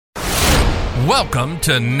Welcome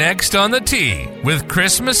to Next on the Tee with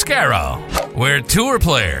Chris Mascaro, where tour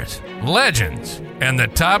players, legends, and the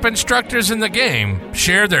top instructors in the game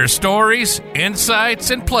share their stories,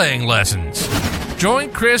 insights, and playing lessons.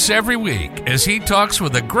 Join Chris every week as he talks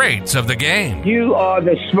with the greats of the game. You are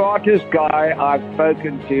the smartest guy I've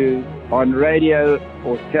spoken to on radio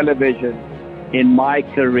or television in my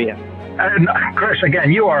career. And Chris,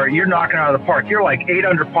 again, you're knocking out of the park. You're like 8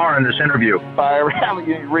 under par in this interview. By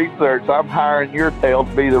having any research, I'm hiring your tail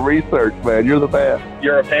to be the research man. You're the best.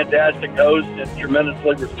 You're a fantastic host and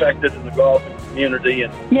tremendously respected in the golf community.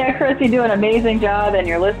 Yeah, Chris, you do an amazing job, and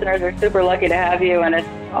your listeners are super lucky to have you, and it's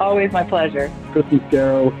always my pleasure. Chris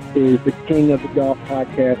Mascaro is the king of the golf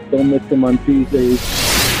podcast. Don't miss him on Tuesdays.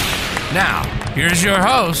 Now, here's your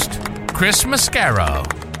host, Chris Mascaro.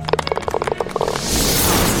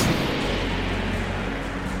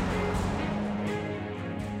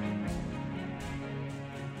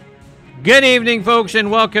 Good evening, folks,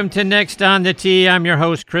 and welcome to Next on the Tee. I'm your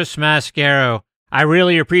host, Chris Mascaro. I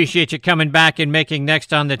really appreciate you coming back and making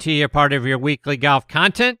Next on the Tee a part of your weekly golf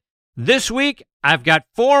content. This week, I've got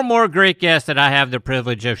 4 more great guests that I have the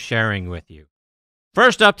privilege of sharing with you.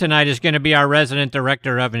 First up tonight is going to be our resident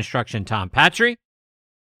director of instruction, Tom Patri.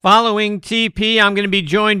 Following TP, I'm going to be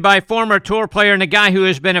joined by former tour player and a guy who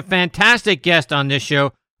has been a fantastic guest on this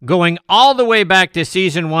show, going all the way back to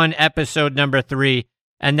Season 1, Episode number 3,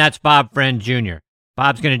 and that's Bob Friend Jr.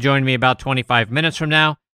 Bob's going to join me about 25 minutes from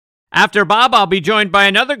now. After Bob, I'll be joined by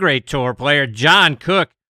another great tour player, John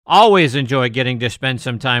Cook. Always enjoy getting to spend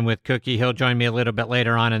some time with Cookie. He'll join me a little bit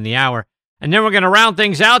later on in the hour. And then we're going to round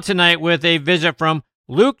things out tonight with a visit from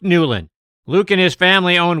Luke Nieuwland. Luke and his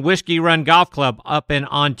family own Whisky Run Golf Club up in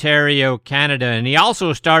Ontario, Canada. And he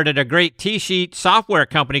also started a great tee sheet software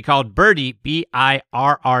company called Birrdi,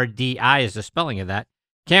 B-I-R-R-D-I is the spelling of that.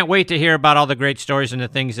 Can't wait to hear about all the great stories and the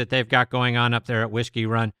things that they've got going on up there at Whisky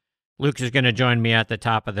Run. Luke is going to join me at the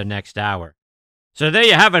top of the next hour. So there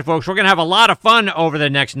you have it, folks. We're going to have a lot of fun over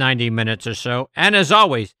the next 90 minutes or so. And as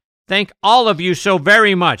always, thank all of you so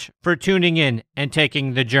very much for tuning in and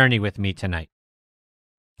taking the journey with me tonight.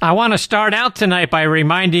 I want to start out tonight by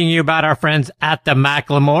reminding you about our friends at the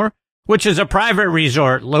Macklemore, which is a private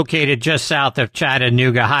resort located just south of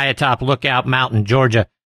Chattanooga, high atop Lookout Mountain, Georgia.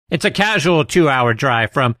 It's a casual 2-hour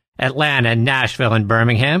drive from Atlanta, Nashville, and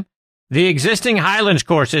Birmingham. The existing Highlands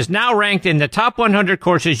course is now ranked in the top 100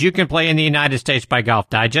 courses you can play in the United States by Golf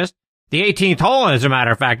Digest. The 18th hole, as a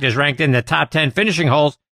matter of fact, is ranked in the top 10 finishing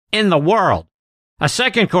holes in the world. A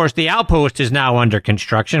second course, the Outpost, is now under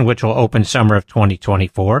construction, which will open summer of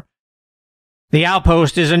 2024. The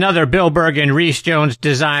Outpost is another Bill Berg and Reese Jones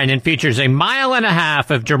design and features a 1.5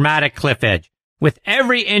 miles of dramatic cliff edge, with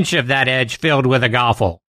every inch of that edge filled with a golf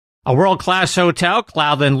hole. A world-class hotel,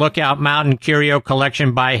 Cloudland Lookout Mountain Curio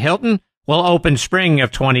Collection by Hilton, will open spring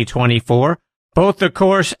of 2024. Both the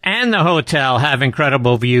course and the hotel have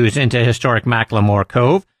incredible views into historic Macklemore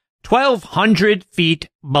Cove, 1,200 feet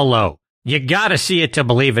below. You gotta see it to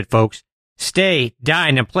believe it, folks. Stay,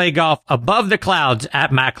 dine, and play golf above the clouds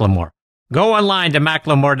at Macklemore. Go online to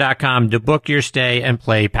macklemore.com to book your stay and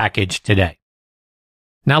play package today.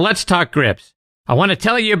 Now let's talk grips. I want to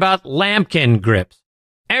tell you about Lambkin grips.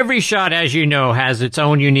 Every shot, as you know, has its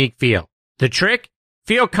own unique feel. The trick?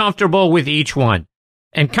 Feel comfortable with each one.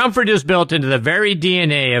 And comfort is built into the very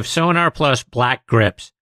DNA of Sonar Plus Black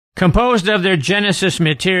Grips. Composed of their Genesis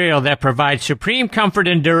material that provides supreme comfort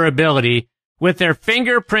and durability, with their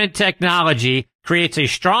fingerprint technology, creates a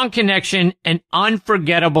strong connection and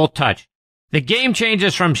unforgettable touch. The game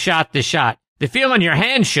changes from shot to shot. The feel in your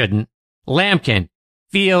hand shouldn't. Lambkin.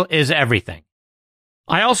 Feel is everything.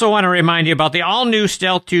 I also want to remind you about the all-new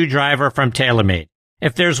Stealth 2 driver from TaylorMade.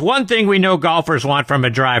 If there's one thing we know golfers want from a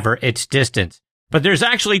driver, it's distance. But there's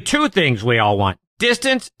actually 2 things we all want.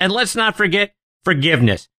 Distance, and let's not forget,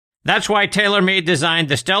 forgiveness. That's why TaylorMade designed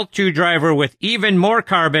the Stealth 2 driver with even more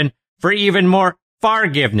carbon for even more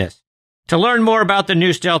forgiveness. To learn more about the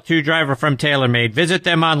new Stealth 2 driver from TaylorMade, visit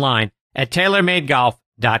them online at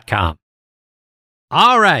TaylorMadeGolf.com.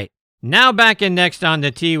 All right. Now back in Next on the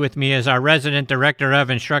Tee with me is our resident director of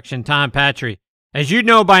instruction, Tom Patri. As you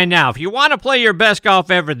know by now, if you want to play your best golf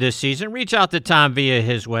ever this season, reach out to Tom via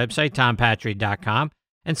his website, tompatri.com,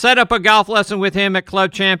 and set up a golf lesson with him at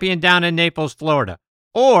Club Champion down in Naples, Florida.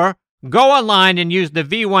 Or go online and use the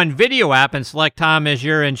V1 video app and select Tom as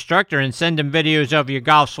your instructor and send him videos of your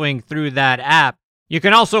golf swing through that app. You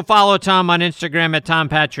can also follow Tom on Instagram at Tom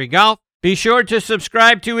Patri Golf. Be sure to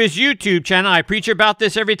subscribe to his YouTube channel. I preach about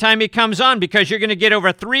this every time he comes on because you're going to get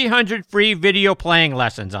over 300 free video playing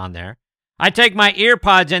lessons on there. I take my ear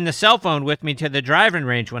pods and the cell phone with me to the driving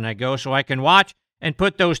range when I go so I can watch and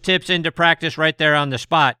put those tips into practice right there on the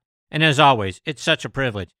spot. And as always, it's such a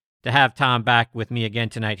privilege to have Tom back with me again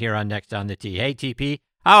tonight here on Next on the Tee. Hey, TP,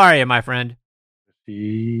 how are you, my friend?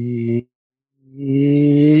 Boy!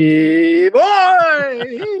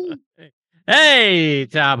 Hey,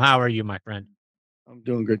 Tom, how are you, my friend? I'm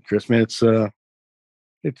doing good, Chris, man.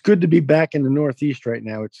 It's good to be back in the Northeast right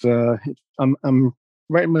now. I'm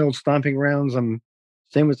right in my old stomping grounds. I'm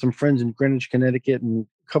staying with some friends in Greenwich, Connecticut, and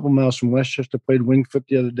a couple miles from Westchester. Played Winged Foot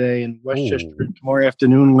the other day, and Westchester tomorrow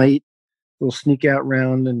afternoon late. We'll sneak out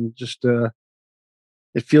round and just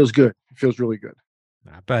it feels good. It feels really good.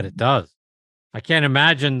 I bet it does. I can't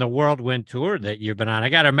imagine the whirlwind tour that you've been on. I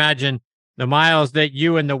got to imagine the miles that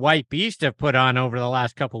you and the White Beast have put on over the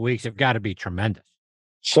last couple of weeks have got to be tremendous.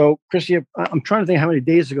 So, Chrissy, I'm trying to think how many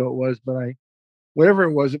days ago it was, but whatever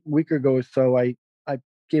it was, a week ago or so, I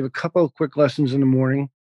gave a couple of quick lessons in the morning,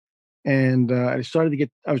 and I was going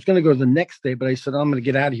to go the next day, but I said, I'm going to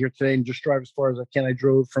get out of here today and just drive as far as I can. I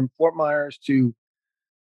drove from Fort Myers to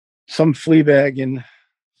some flea bag in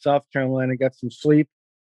South Carolina, got some sleep,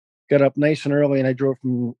 got up nice and early, and I drove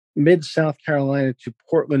from mid South Carolina to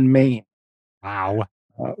Portland, Maine. Wow.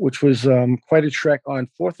 Which was quite a trek on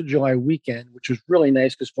 4th of July weekend, which was really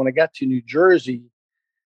nice because when I got to New Jersey,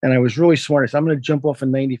 and I was really smart, I said, I'm going to jump off of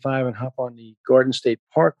 95 and hop on the Garden State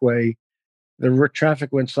Parkway. The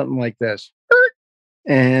traffic went something like this.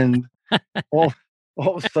 And all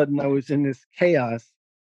of a sudden, I was in this chaos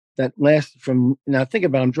that lasted now think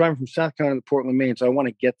about it, I'm driving from South Carolina to Portland, Maine, so I want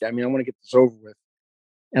to get there. I want to get this over with.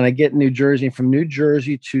 And I get New Jersey, and from New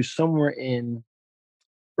Jersey to somewhere in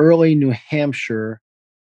early New Hampshire,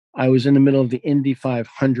 I was in the middle of the Indy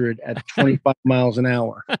 500 at 25 miles an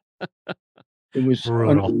hour. It was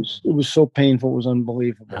brutal. It was so painful. It was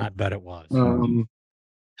unbelievable. I bet it was.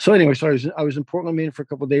 So anyway, I was in Portland, Maine for a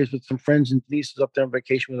couple of days with some friends, and Denise was up there on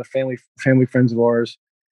vacation with a family friends of ours.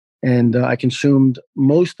 And I consumed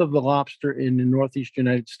most of the lobster in the Northeast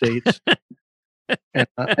United States. And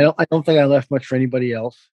I don't think I left much for anybody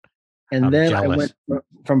else. And I'm then jealous. I went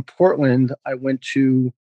from Portland. I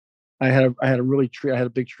had a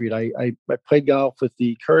big treat. I played golf with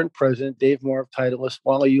the current president, Dave Moore, Titleist,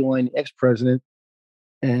 Wally Uline, ex-president,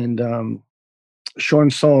 and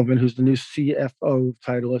Sean Sullivan, who's the new CFO of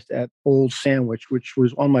Titleist at Old Sandwich, which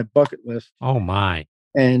was on my bucket list. Oh my!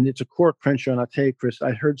 And it's a core cruncher, and I'll tell you, Chris,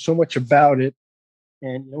 I heard so much about it.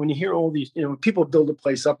 And when you hear all these, when people build a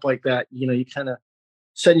place up like that, you kind of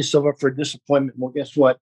set yourself up for a disappointment. Well, guess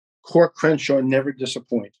what? Core Crenshaw never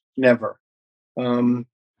disappoint. Never.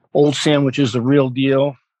 Old Sandwich is the real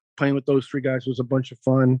deal. Playing with those three guys was a bunch of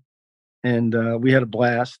fun, and we had a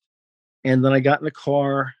blast. And then I got in the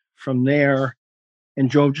car from there and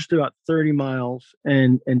drove just about 30 miles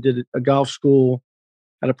and did a golf school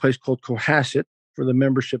at a place called Cohasset for the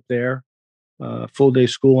membership there, full day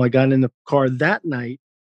school. I got in the car that night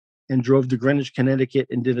and drove to Greenwich, Connecticut,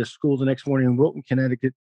 and did a school the next morning in Wilton,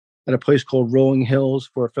 Connecticut, at a place called Rolling Hills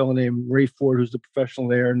for a fellow named Ray Ford, who's the professional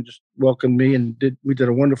there, and just welcomed me, and we did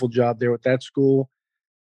a wonderful job there with that school.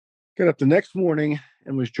 Got up the next morning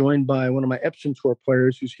and was joined by one of my Epson Tour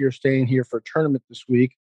players who's staying here for a tournament this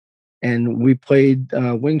week. And we played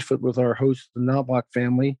Winged Foot with our host, the Knobloch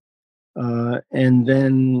family. And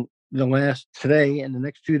then today and the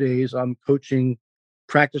next 2 days, I'm coaching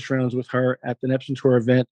practice rounds with her at the Epson Tour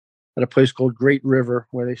event at a place called Great River,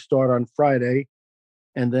 where they start on Friday.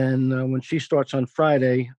 And then when she starts on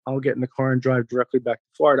Friday, I'll get in the car and drive directly back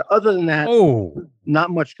to Florida. Other than that, not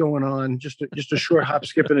much going on. Just a short hop,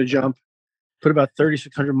 skip, and a jump. Put about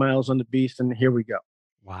 3,600 miles on the beast, and here we go.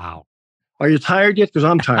 Wow. Are you tired yet? Because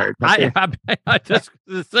I'm tired. I just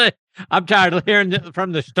to say, I'm tired of hearing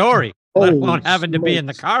from the story, let alone having to be in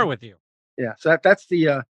the car with you. Yeah. So that's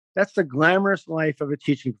the glamorous life of a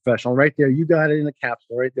teaching professional, right there. You got it in the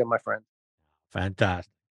capsule, right there, my friend.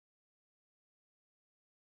 Fantastic.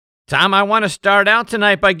 Tom, I want to start out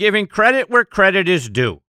tonight by giving credit where credit is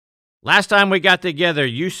due. Last time we got together,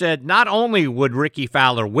 you said not only would Rickie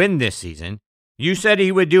Fowler win this season, you said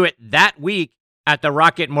he would do it that week at the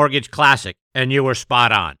Rocket Mortgage Classic, and you were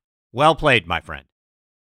spot on. Well played, my friend.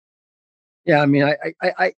 Yeah, I mean,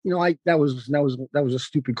 that was a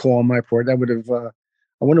stupid call on my part. That would have. I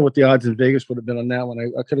wonder what the odds in Vegas would have been on that one.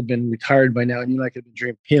 I could have been retired by now, and I could have been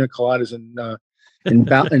drinking pina coladas in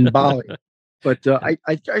Bali. But I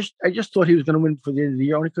just thought he was going to win for the end of the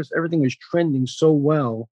year, only because everything was trending so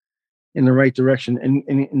well in the right direction,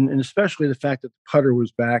 and especially the fact that the putter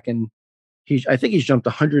was back, and I think he's jumped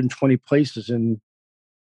 120 places in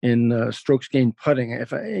strokes gained putting.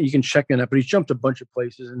 You can check on that, but he's jumped a bunch of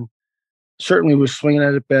places, and certainly was swinging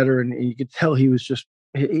at it better, and you could tell he was just,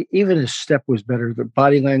 even his step was better, the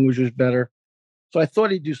body language was better. So I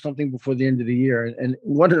thought he'd do something before the end of the year. And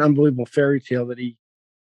what an unbelievable fairy tale that he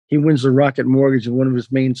wins the Rocket Mortgage and one of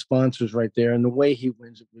his main sponsors right there. And the way he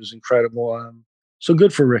wins it was incredible. So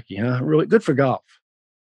good for Rickie, huh? Really good for golf.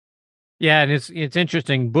 Yeah, and it's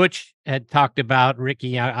interesting. Butch had talked about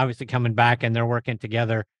Rickie obviously coming back, and they're working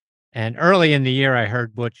together. And early in the year, I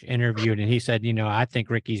heard Butch interviewed, and he said, I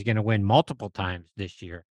think Rickie's going to win multiple times this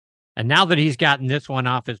year. And now that he's gotten this one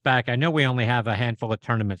off his back, I know we only have a handful of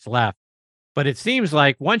tournaments left, but it seems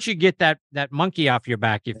like once you get that monkey off your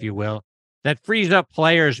back, if you will, that frees up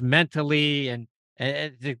players mentally and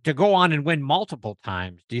to go on and win multiple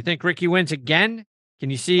times. Do you think Rickie wins again?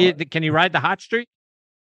 Can you see it? Can he ride the hot streak?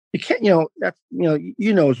 You can't, that's,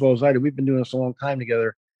 as well as I do. We've been doing this a long time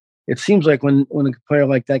together. It seems like when a player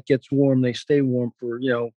like that gets warm, they stay warm for,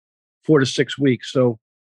 4 to 6 weeks. So,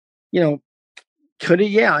 could he?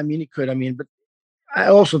 Yeah, he could. But I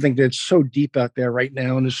also think that it's so deep out there right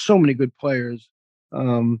now, and there's so many good players.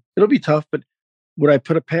 It'll be tough, but would I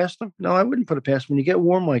put it past them? No, I wouldn't put it past them. When you get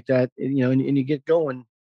warm like that, and you get going,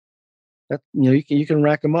 that you can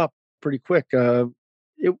rack them up pretty quick.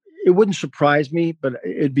 It wouldn't surprise me, but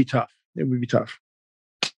it'd be tough. It would be tough.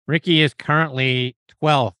 Rickie is currently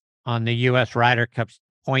 12th on the U.S. Ryder Cup's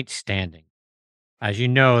point standing. As you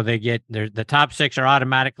know, the top 6 are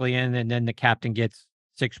automatically in, and then the captain gets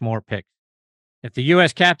 6 more picks. If the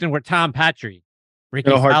U.S. captain were Tom Patri,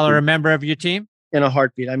 Rickie Fowler a member of your team? In a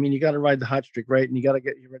heartbeat. You got to ride the hot streak, right? And you got to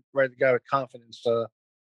ride the guy with confidence.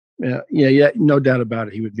 Yeah, no doubt about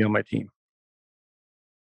it. He would be on my team.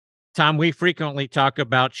 Tom, we frequently talk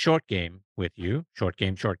about short game with you. Short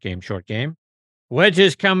game, short game, short game.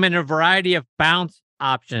 Wedges come in a variety of bounce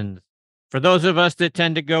options. For those of us that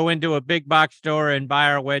tend to go into a big box store and buy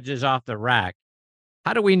our wedges off the rack,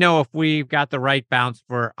 how do we know if we've got the right bounce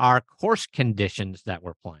for our course conditions that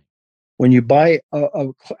we're playing? When you buy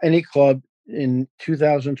any club in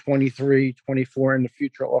 2023, 24 in the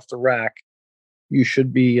future off the rack, you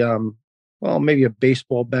should be maybe a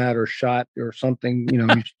baseball bat or shot or something,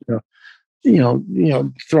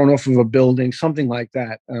 thrown off of a building, something like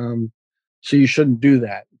that. So you shouldn't do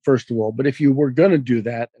that, first of all. But if you were going to do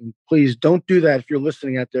that, and please don't do that. If you're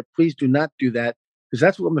listening out there, please do not do that, because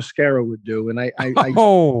that's what Mascaro would do. And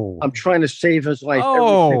I'm trying to save his life every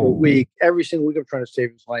single week. Every single week I'm trying to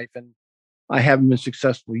save his life, and I haven't been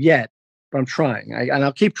successful yet, but I'm trying. And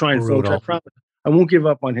I'll keep trying, folks. I promise. I won't give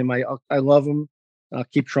up on him. I love him. I'll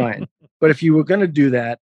keep trying. But if you were going to do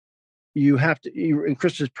that, you have to, and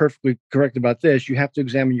Chris is perfectly correct about this, you have to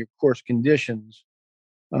examine your course conditions.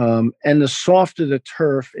 And the softer the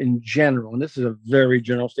turf in general, and this is a very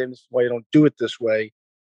general statement, this is why you don't do it this way,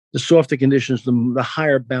 the softer conditions, the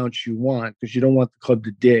higher bounce you want, because you don't want the club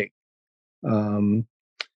to dig. And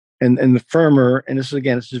the firmer, and this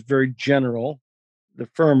is very general, the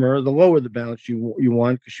firmer, the lower the bounce you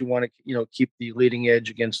want, because you want to keep the leading edge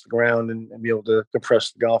against the ground and be able to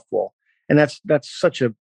compress the golf ball. And that's such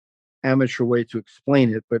a amateur way to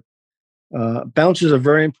explain it, but bounce is a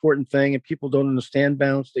very important thing, and people don't understand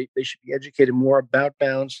bounce. They should be educated more about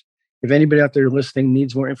bounce. If anybody out there listening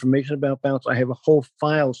needs more information about bounce, I have a whole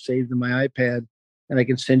file saved in my iPad, and I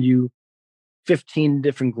can send you 15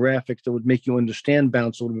 different graphics that would make you understand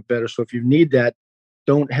bounce a little bit better. So if you need that,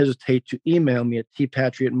 don't hesitate to email me at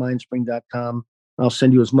tpatri@mindspring.com. I'll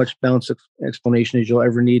send you as much bounce explanation as you'll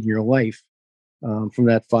ever need in your life from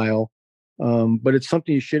that file. But it's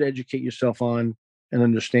something you should educate yourself on and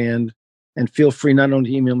understand. And feel free not only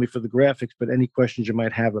to email me for the graphics, but any questions you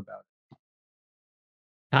might have about it.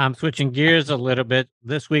 Tom, switching gears a little bit.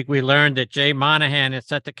 This week we learned that Jay Monahan is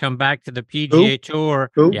set to come back to the PGA Tour.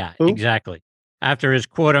 Who? Exactly. After his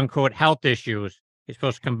quote-unquote health issues. He's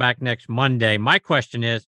supposed to come back next Monday. My question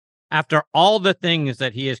is, after all the things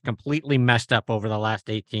that he has completely messed up over the last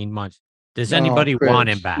 18 months, does anybody want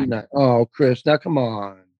him back? Chris, now come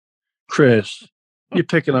on. Chris, you're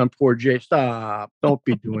picking on poor Jay. Stop. Don't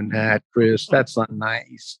be doing that, Chris. That's not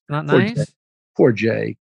nice. Not nice? Poor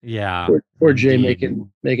Jay. Yeah. Poor Jay making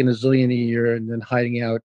a zillion a year and then hiding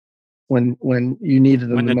out when you needed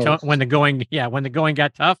him the most. When the going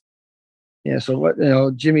got tough. Yeah, so what,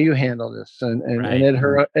 Jimmy, you handle this, and right.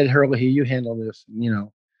 Ed Hurley, you handle this.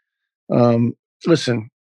 Listen.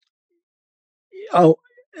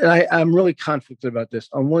 I'm really conflicted about this.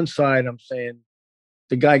 On one side, I'm saying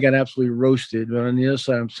the guy got absolutely roasted, but on the other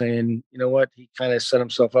side, I'm saying, you know what, he kind of set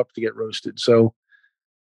himself up to get roasted. So,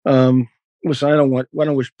 listen, I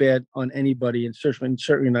don't wish bad on anybody, and certainly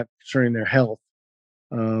not concerning their health.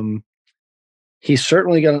 He's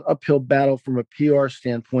certainly got an uphill battle from a PR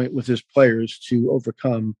standpoint with his players to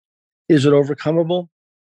overcome. Is it overcomable?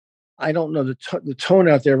 I don't know. The tone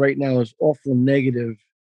out there right now is awful negative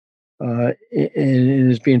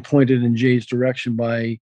and is being pointed in Jay's direction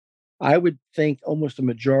by, I would think, almost a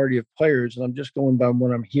majority of players. And I'm just going by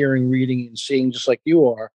what I'm hearing, reading, and seeing, just like you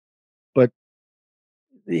are. But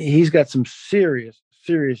he's got some serious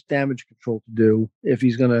damage control to do if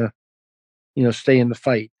he's going to, stay in the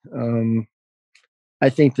fight. I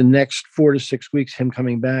think the next 4 to 6 weeks, him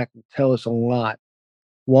coming back, will tell us a lot.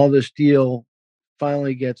 While this deal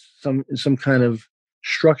finally gets some kind of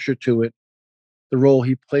structure to it, the role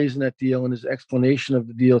he plays in that deal and his explanation of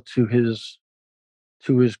the deal to his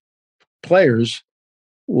players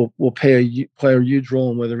will play a huge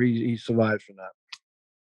role in whether he survives or not.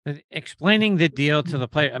 Explaining the deal to the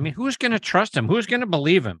player. I mean, who's going to trust him? Who's going to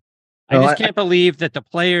believe him? I can't believe that the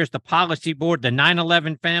players, the policy board, the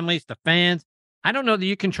 9/11 families, the fans, I don't know that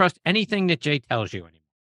you can trust anything that Jay tells you anymore.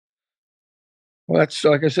 Well, that's,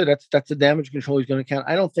 like I said, that's the damage control he's going to count.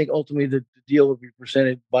 I don't think ultimately the deal will be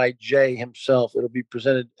presented by Jay himself. It'll be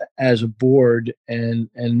presented as a board, and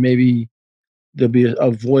maybe there'll be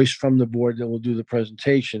a voice from the board that will do the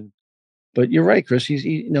presentation. But you're right, Chris.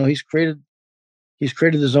 He's created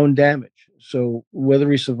his own damage. So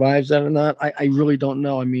whether he survives that or not, I really don't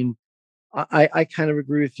know. I mean, I kind of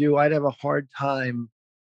agree with you. I'd have a hard time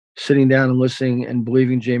sitting down and listening and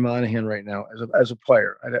believing Jay Monahan right now as a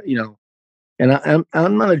player. And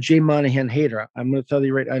I'm not a Jay Monahan hater. I'm going to tell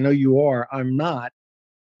you right. I know you are. I'm not.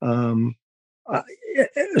 A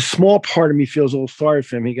small part of me feels a little sorry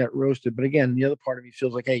for him. He got roasted, but again, the other part of me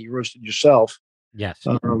feels like, hey, you roasted yourself. Yes.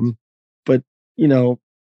 But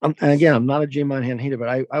I'm not a Jay Monahan hater,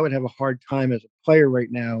 but I would have a hard time as a player right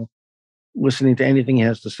now listening to anything he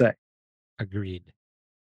has to say. Agreed.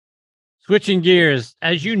 Switching gears,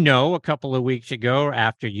 as you know, a couple of weeks ago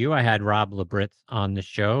after you, I had Rob Labritz on the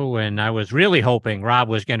show, and I was really hoping Rob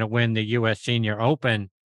was going to win the U.S. Senior Open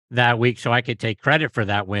that week so I could take credit for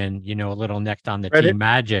that win, a little next on the team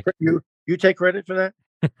magic. You take credit for that?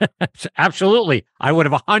 Absolutely. I would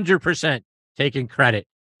have 100% taken credit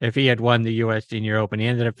if he had won the U.S. Senior Open. He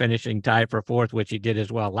ended up finishing tied for fourth, which he did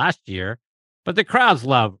as well last year. But the crowds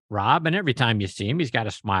love Rob, and every time you see him, he's got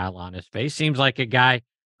a smile on his face. Seems like a guy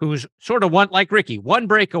who's sort of like Rickie, one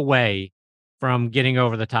break away from getting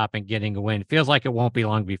over the top and getting a win. Feels like it won't be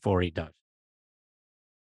long before he does.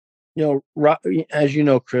 Rob, as you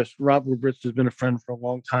know, Chris, Rob Labritz has been a friend for a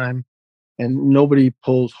long time, and nobody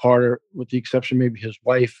pulls harder, with the exception maybe his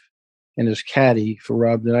wife and his caddy, for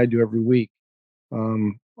Rob than I do every week.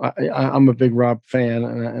 I'm a big Rob fan,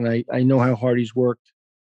 and I know how hard he's worked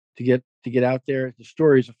to get out there. The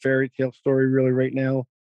story is a fairy tale story, really, right now.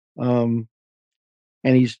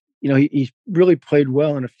 And he's really played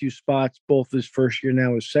well in a few spots, both his first year,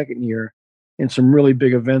 now his second year, in some really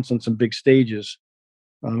big events on some big stages.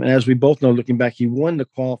 And as we both know, looking back, he won the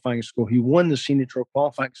qualifying school. He won the Senior Tour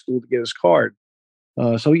qualifying school to get his card.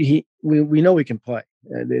 So we know he can play.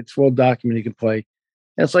 It's well documented he can play.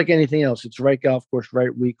 And it's like anything else. It's right golf course,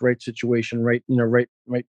 right week, right situation, right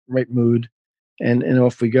mood, and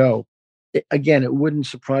off we go. Again, it wouldn't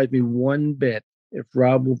surprise me one bit if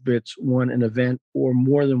Rob Labritz won an event or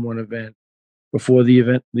more than one event before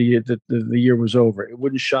the year was over. It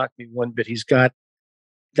wouldn't shock me one bit. He's got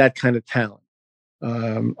that kind of talent.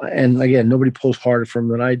 And again, nobody pulls harder for him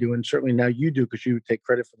than I do. And certainly now you do, because you would take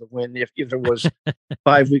credit for the win if it was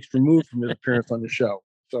 5 weeks removed from his appearance on the show.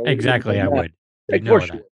 So exactly, I would. Of course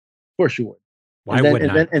you would. Of course you would. Why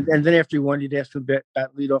wouldn't I? And then after you won, you'd ask him to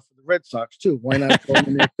bat lead off for the Red Sox too. Why not throw him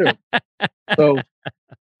in there too? So,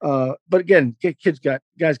 but again,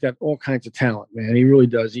 guy's got all kinds of talent, man. He really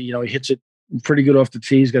does. He hits it pretty good off the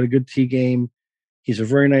tee. He's got a good tee game. He's a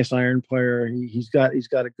very nice iron player. He's got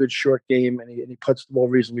a good short game, and he puts the ball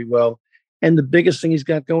reasonably well. And the biggest thing he's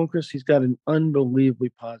got going, Chris, he's got an unbelievably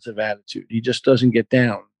positive attitude. He just doesn't get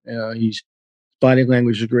down. His body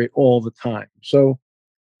language is great all the time. So,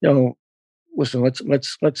 listen,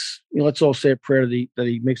 let's all say a prayer that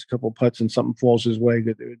he makes a couple of putts and something falls his way.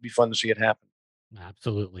 It would be fun to see it happen.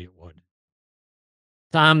 Absolutely, it would.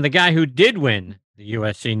 Tom, the guy who did win the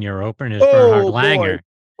U.S. Senior Open is Bernhard Langer.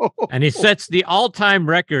 And he sets the all-time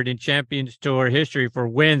record in Champions Tour history for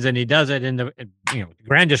wins, and he does it in the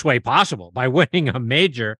grandest way possible by winning a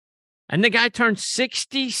major. And the guy turns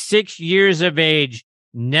 66 years of age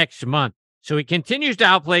next month. So he continues to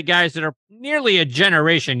outplay guys that are nearly a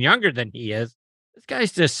generation younger than he is. This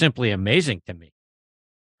guy's just simply amazing to me.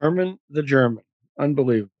 Herman the German.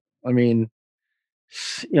 Unbelievable. I mean,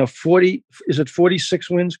 46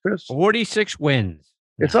 wins, Chris? 46 wins.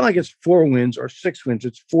 It's not like it's 4 wins or 6 wins.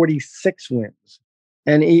 It's 46 wins.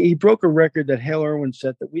 And he broke a record that Hale Irwin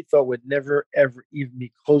set that we thought would never, ever even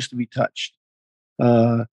be close to be touched.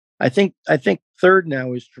 I think third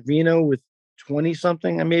now is Trevino with 20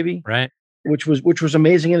 something, maybe, Right. which was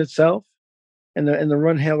amazing in itself. And the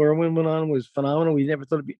run Hale Irwin went on was phenomenal. We never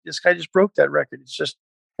thought this guy just broke that record. It's just,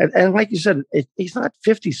 and like you said, he's not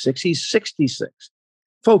 56, he's 66.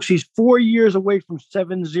 Folks, he's 4 years away from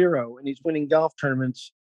 7-0, and he's winning golf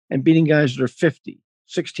tournaments and beating guys that are 50,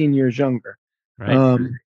 16 years younger. Right.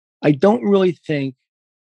 I don't really think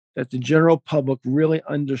that the general public really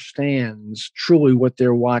understands truly what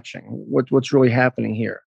they're watching, what's really happening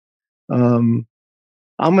here. I'm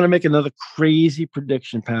going to make another crazy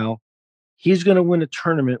prediction, pal. He's going to win a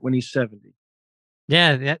tournament when he's 70.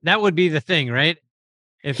 Yeah, that would be the thing, right?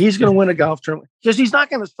 If he's going to win a golf tournament, because he's not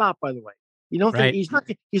going to stop. By the way, you don't think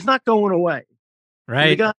he's not going away,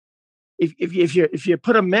 right? Guy, if you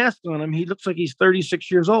put a mask on him, he looks like he's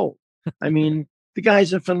 36 years old. I mean, the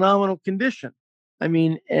guy's in phenomenal condition. I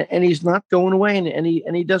mean, and he's not going away, and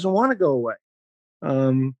he doesn't want to go away.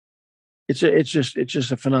 It's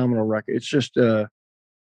just a phenomenal record. It's just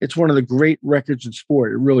it's one of the great records in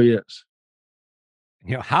sport. It really is.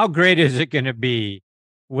 You know, how great is it going to be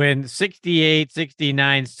when 68,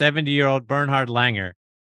 69, 70-year-old Bernhard Langer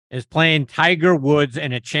is playing Tiger Woods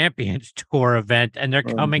in a Champions Tour event, and they're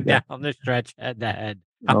coming down the stretch head-to-head?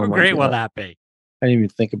 How great will that be? I didn't even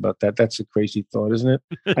think about that. That's a crazy thought, isn't it?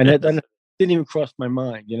 And that didn't even cross my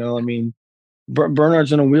mind. You know, I mean,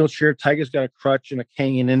 Bernhard's in a wheelchair. Tiger's got a crutch and a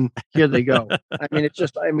cane, and here they go. I mean,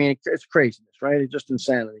 it's craziness, right? It's just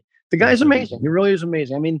insanity. The guy's amazing. He really is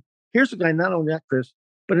amazing. I mean, here's a guy, not only that, Chris,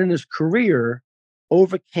 but in his career,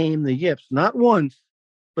 overcame the yips, not once,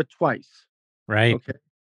 but twice. Right. Okay.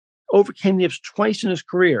 Overcame the yips twice in his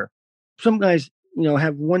career. Some guys,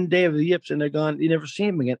 have one day of the yips and they're gone. You never see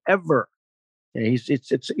him again, ever. Yeah, he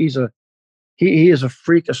is a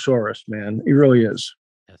freakosaurus, man. He really is.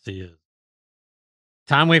 Yes, he is.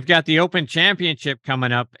 Tom, we've got the Open Championship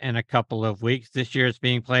coming up in a couple of weeks. This year it's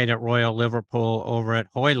being played at Royal Liverpool over at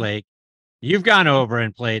Hoylake. You've gone over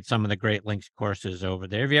and played some of the Great Links courses over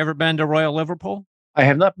there. Have you ever been to Royal Liverpool? I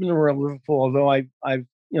have not been to Royal Liverpool, although I've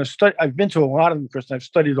been to a lot of them, Chris. I've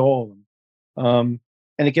studied all of them,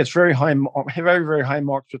 and it gets very high, very, very high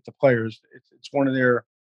marks with the players. It's one of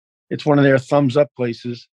their thumbs up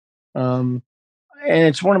places, and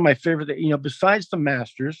it's one of my favorite. Besides the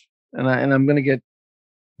Masters, and I'm going to get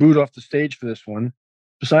booed off the stage for this one.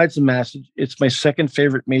 Besides the Masters, it's my second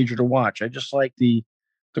favorite major to watch. I just like the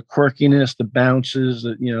quirkiness, the bounces,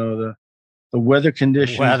 the weather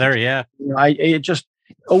conditions. Yeah. It just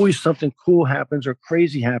always something cool happens or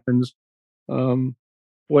crazy happens.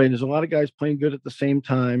 There's a lot of guys playing good at the same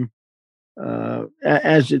time.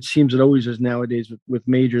 As it seems it always is nowadays with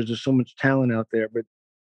majors. There's so much talent out there, but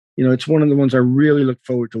it's one of the ones I really look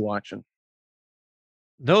forward to watching.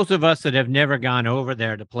 Those of us that have never gone over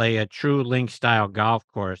there to play a true link style golf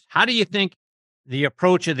course, how do you think the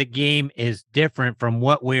approach of the game is different from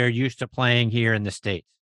what we're used to playing here in the States?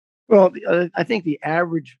 Well, I think the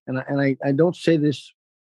average, and I don't say this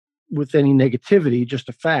with any negativity, just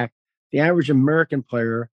a fact, the average American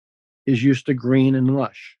player is used to green and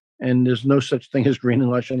lush, and there's no such thing as green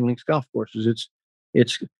and lush on links golf courses.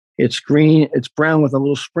 It's green, it's brown with a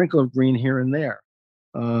little sprinkle of green here and there.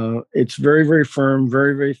 It's very, very firm,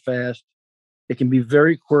 very, very fast. It can be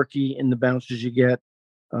very quirky in the bounces you get.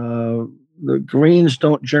 The greens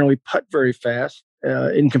don't generally putt very fast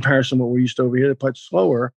in comparison to what we're used to over here. They putt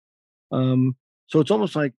slower. So it's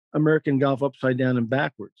almost like American golf upside down and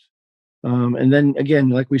backwards. And then again,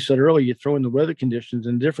 like we said earlier, you throw in the weather conditions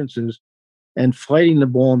and differences, and flighting the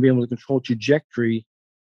ball and being able to control trajectory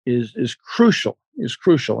is crucial.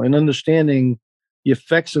 And understanding the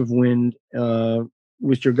effects of wind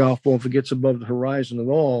with your golf ball, if it gets above the horizon at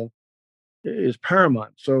all, is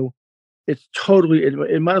paramount. So it's totally,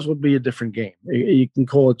 it might as well be a different game. You can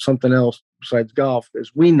call it something else besides golf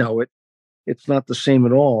as we know it. It's not the same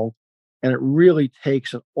at all. And it really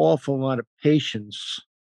takes an awful lot of patience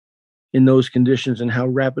in those conditions and how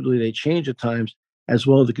rapidly they change at times, as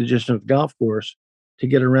well as the condition of the golf course, to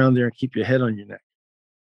get around there and keep your head on your neck.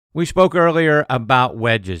 We spoke earlier about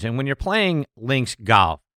wedges, and when you're playing links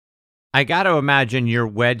golf, I got to imagine your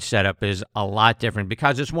wedge setup is a lot different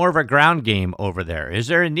because it's more of a ground game over there. Is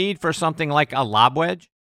there a need for something like a lob wedge?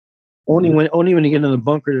 Only when you get in the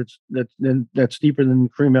bunker that's deeper than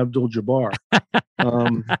Kareem Abdul-Jabbar.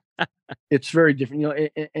 It's very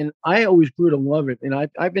different, and I always grew to love it. And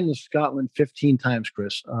I've been to Scotland 15 times,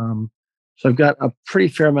 Chris. So I've got a pretty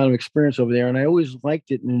fair amount of experience over there, and I always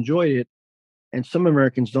liked it and enjoyed it. And some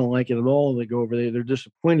Americans don't like it at all. They go over there, they're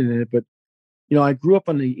disappointed in it. But I grew up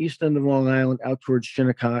on the east end of Long Island, out towards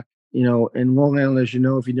Shinnecock. And Long Island, as you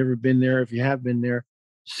know, if you've never been there, if you have been there,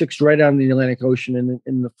 sits right out in the Atlantic Ocean. And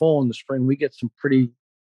in the fall and the spring, we get some pretty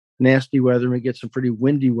nasty weather, and we get some pretty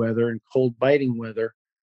windy weather and cold biting weather.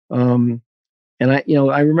 And I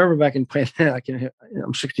remember back in playing,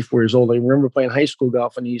 I'm 64 years old. I remember playing high school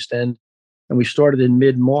golf in the East End, and we started in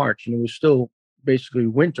mid-March, and it was still basically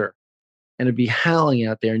winter, and it'd be howling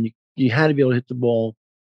out there, and you had to be able to hit the ball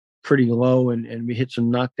pretty low, and we hit some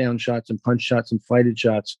knockdown shots and punch shots and flighted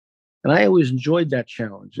shots. And I always enjoyed that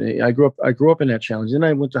challenge. I grew up in that challenge. Then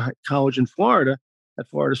I went to college in Florida at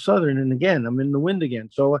Florida Southern, and again, I'm in the wind again.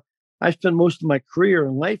 So I spent most of my career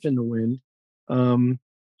and life in the wind.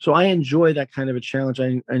 So I enjoy that kind of a challenge.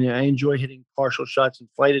 I enjoy hitting partial shots and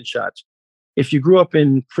flighted shots. If you grew up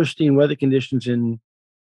in pristine weather conditions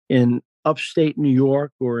in upstate New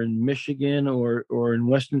York or in Michigan or in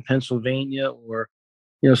Western Pennsylvania or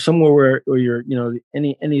somewhere where you're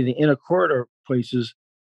any of the inner corridor places,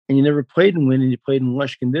 and you never played in wind and you played in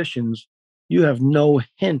lush conditions, you have no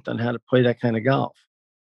hint on how to play that kind of golf.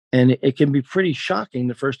 And it can be pretty shocking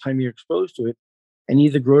the first time you're exposed to it, and you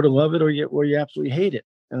either grow to love it or you absolutely hate it.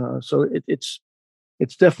 So it's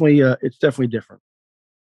definitely different.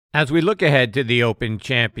 As we look ahead to the Open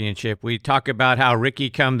Championship, we talk about how Rickie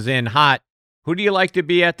comes in hot. Who do you like to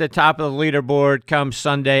be at the top of the leaderboard come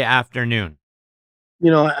Sunday afternoon?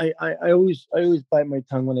 I always bite my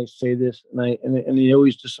tongue when I say this, and it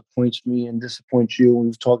always disappoints me and disappoints you.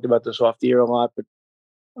 We've talked about this off the air a lot, but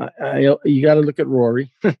you got to look at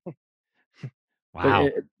Rory. Wow.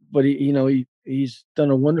 But he's done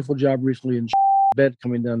a wonderful job recently in bed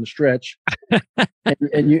coming down the stretch,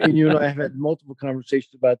 and you and I have had multiple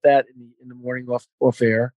conversations about that in the morning off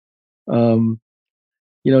air.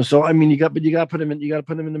 So I mean, you got to put him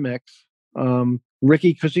in the mix.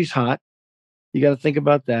 Rickie, because he's hot, you got to think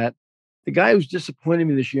about that. The guy who's disappointed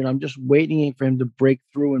me this year, and I'm just waiting for him to break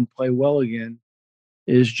through and play well again,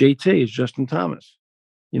 is JT, is Justin Thomas.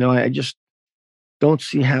 I just don't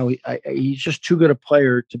see how he's just too good a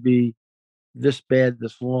player to be this bad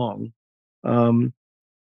this long.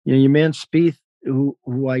 Your man Spieth, who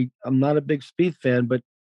I'm not a big Spieth fan, but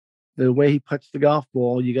the way he puts the golf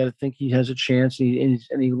ball, you got to think he has a chance. And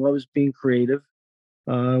he loves being creative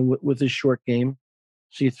with his short game.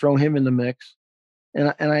 So you throw him in the mix,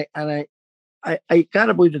 and I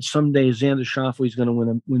gotta believe that someday Xander Schauffele is going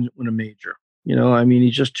to win a major.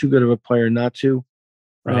 He's just too good of a player not to.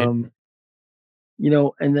 Right. And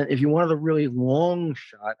then if you wanted a really long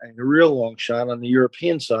shot, a real long shot on the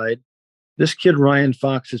European side, this kid Ryan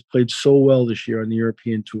Fox has played so well this year on the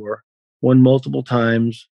European Tour, won multiple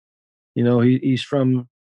times. He's from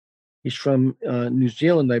New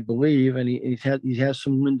Zealand, I believe, and he has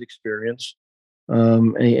some wind experience.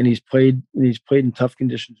 And he's played in tough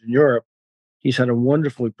conditions in Europe. He's had a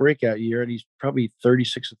wonderful breakout year, and he's probably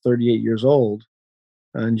 36 or 38 years old,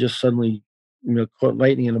 and just suddenly, caught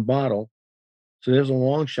lightning in a bottle. So there's a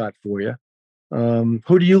long shot for you.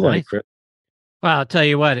 Who do you like, Chris? Well, I'll tell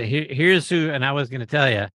you what. Here's who, and I was going to tell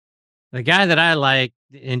you, the guy that I like,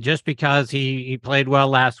 and just because he played well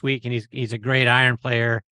last week, and he's a great iron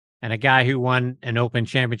player, and a guy who won an Open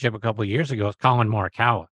Championship a couple of years ago, is Colin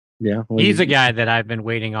Morikawa. Yeah, well, he's a guy that I've been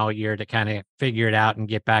waiting all year to kind of figure it out and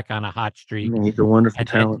get back on a hot streak. He's a wonderful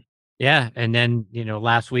talent. And then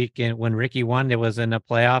last week when Rickie won, it was in a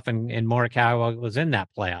playoff, and Morikawa was in that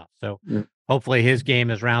playoff. So hopefully his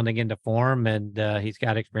game is rounding into form, and he's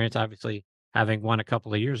got experience. Obviously, having won a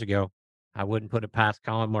couple of years ago, I wouldn't put it past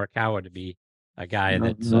Colin Morikawa to be a guy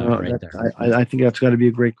that's right there. I think that's got to be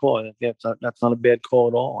a great call. I think that's not a bad call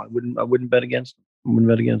at all. I wouldn't bet against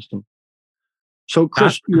him. So,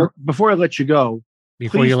 Chris, before I let you go,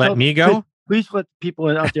 before you let me go, please let the people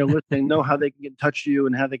out there listening know how they can get in touch with you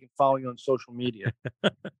and how they can follow you on social media.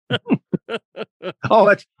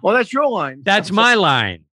 That's your line. That's my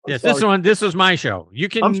line. Yes, this is my show. You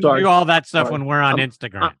can do all that stuff when we're on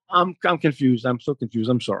Instagram. I'm confused. I'm so confused.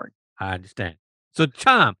 I'm sorry. I understand. So,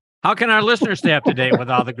 Tom, how can our listeners stay up to date with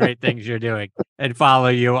all the great things you're doing and follow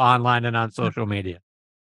you online and on social media?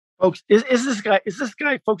 Folks, is this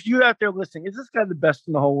guy, folks, you out there listening, is this guy the best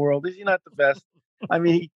in the whole world? Is he not the best? I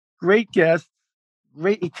mean, great guest,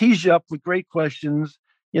 he tees you up with great questions.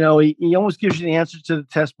 He almost gives you the answer to the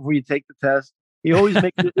test before you take the test. He always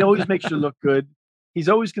makes you look good. He's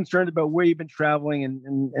always concerned about where you've been traveling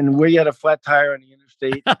and where you had a flat tire on the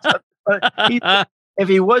interstate. If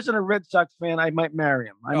he wasn't a Red Sox fan, I might marry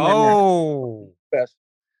him. Best.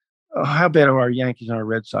 Oh, how bad are our Yankees and our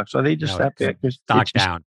Red Sox? Are they just that bad? Stock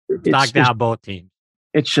down. Stock down both teams.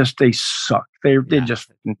 It's just they suck. They're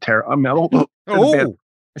just terrible. I mean,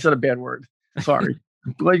 I said a bad word. Sorry.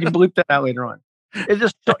 You can bleep that out later on.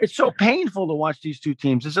 It's so painful to watch these two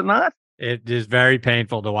teams, is it not? It is very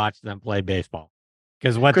painful to watch them play baseball.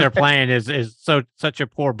 because what they're playing is such a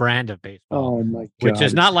poor brand of baseball. Oh my God! Which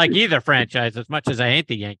is not like either franchise. As much as I hate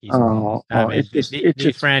the Yankees,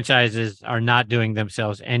 these franchises are not doing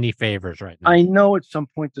themselves any favors right now. I know at some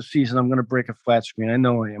point this season I'm going to break a flat screen. I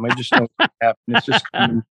know I am. I just know it's going to happen. It's just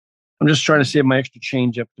coming. I'm just trying to save my extra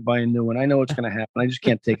change up to buy a new one. I know it's going to happen. I just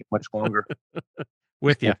can't take it much longer.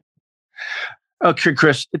 With you. Okay,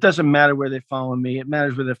 Chris, it doesn't matter where they follow me. It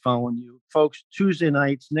matters where they're following you. Folks, Tuesday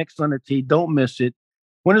nights, Next on the Tee. Don't miss it.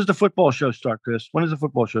 When does the football show start, Chris? When does the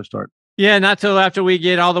football show start? Yeah, not till after we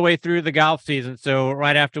get all the way through the golf season. So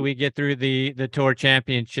right after we get through the Tour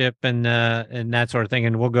Championship and that sort of thing,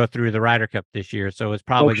 and we'll go through the Ryder Cup this year. So it's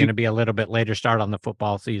probably going to be a little bit later start on the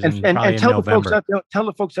football season. And probably tell in November. Tell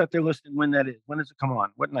the folks out there listening when that is. When does it come on?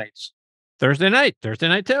 What nights? Thursday night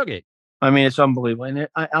tailgate. I mean, it's unbelievable. And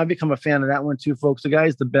I've become a fan of that one too, folks. The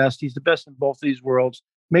guy's the best. He's the best in both of these worlds.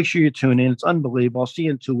 Make sure you tune in. It's unbelievable. I'll see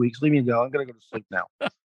you in 2 weeks. Leave me go. I'm going to go to sleep now.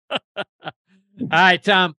 All right,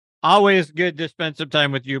 Tom. Always good to spend some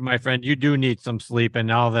time with you, my friend. You do need some sleep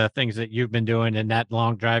and all the things that you've been doing and that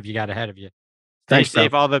long drive you got ahead of you. Stay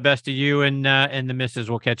safe. Tom. All the best to you and the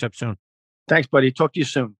missus. We'll catch up soon. Thanks, buddy. Talk to you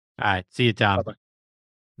soon. All right. See you, Tom. Bye-bye.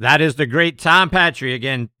 That is the great Tom Patri.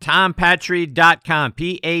 Again, tompatri.com.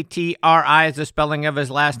 Patri is the spelling of his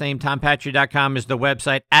last name. Tompatri.com is the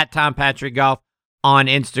website. At Tom Patri Golf on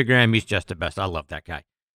Instagram. He's just the best. I love that guy.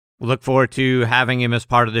 We look forward to having him as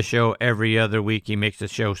part of the show every other week. He makes the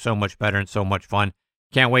show so much better and so much fun.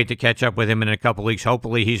 Can't wait to catch up with him in a couple weeks.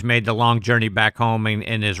 Hopefully he's made the long journey back home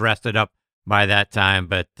and is rested up by that time.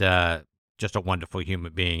 But just a wonderful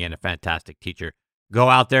human being and a fantastic teacher. Go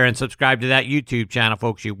out there and subscribe to that YouTube channel,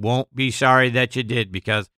 folks. You won't be sorry that you did,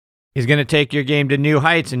 because he's going to take your game to new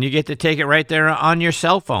heights, and you get to take it right there on your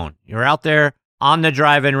cell phone. You're out there on the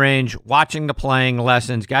driving range, watching the playing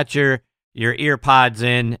lessons, got your ear pods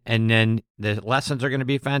in, and then the lessons are going to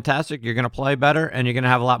be fantastic. You're going to play better, and you're going to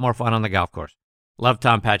have a lot more fun on the golf course. Love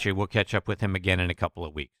Tom Patri. We'll catch up with him again in a couple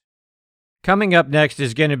of weeks. Coming up next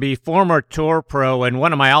is going to be former Tour pro and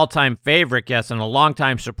one of my all-time favorite guests and a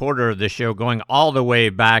longtime supporter of the show, going all the way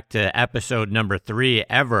back to episode number 3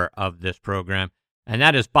 ever of this program, and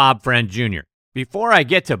that is Bob Friend Jr. Before I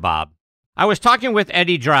get to Bob, I was talking with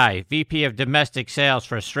Eddie Dry, VP of Domestic Sales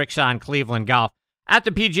for Strixon Cleveland Golf, at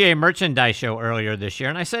the PGA Merchandise Show earlier this year,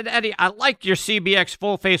 and I said, Eddie, I like your CBX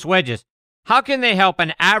full-face wedges. How can they help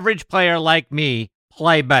an average player like me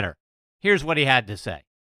play better? Here's what he had to say.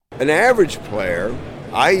 An average player,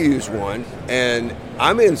 I use one, and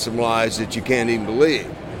I'm in some lies that you can't even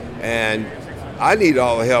believe. And I need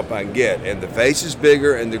all the help I can get. And the face is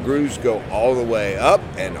bigger, and the grooves go all the way up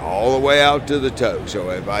and all the way out to the toe. So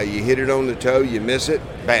if you hit it on the toe, you miss it,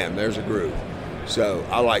 bam, there's a groove. So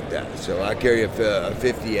I like that. So I carry a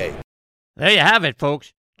 58. There you have it,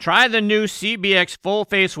 folks. Try the new CBX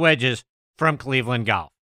full-face wedges from Cleveland Golf.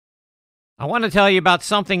 I want to tell you about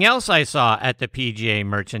something else I saw at the PGA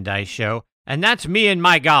Merchandise Show, and that's Me and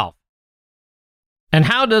My Golf. And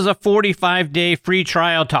how does a 45-day free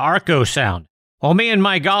trial to Arccos sound? Well, Me and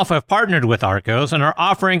My Golf have partnered with Arccos and are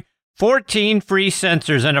offering 14 free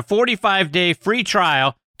sensors and a 45-day free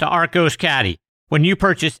trial to Arccos Caddy when you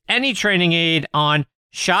purchase any training aid on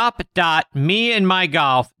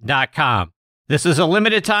shop.meandmygolf.com. This is a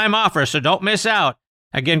limited time offer, so don't miss out.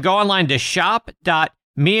 Again, go online to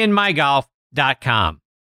shop.meandmygolf.com.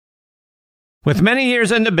 With many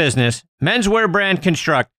years in the business, menswear brand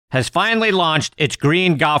Construct has finally launched its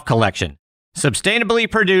green golf collection,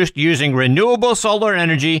 sustainably produced using renewable solar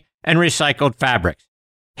energy and recycled fabrics.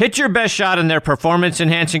 Hit your best shot in their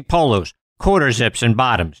performance-enhancing polos, quarter zips, and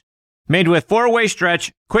bottoms. Made with 4-way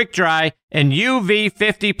stretch, quick dry, and UV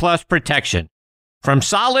 50+ protection. From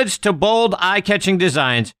solids to bold, eye-catching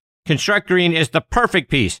designs, Construct Green is the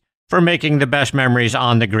perfect piece for making the best memories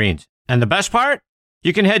on the greens. And the best part?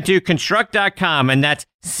 You can head to construct.com, and that's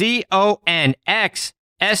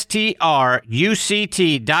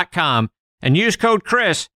CONXSTRUCT.com, and use code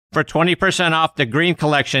Chris for 20% off the green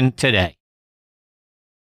collection today.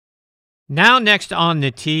 Now next on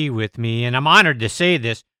the tee with me, and I'm honored to say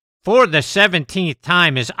this, for the 17th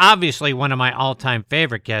time, is obviously one of my all-time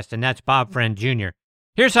favorite guests, and that's Bob Friend Jr.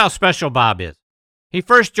 Here's how special Bob is. He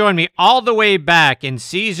first joined me all the way back in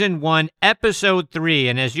Season 1, Episode 3,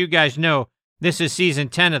 and as you guys know, this is Season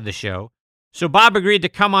 10 of the show. So Bob agreed to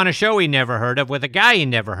come on a show he never heard of with a guy he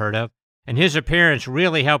never heard of, and his appearance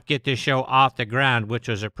really helped get this show off the ground, which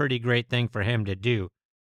was a pretty great thing for him to do.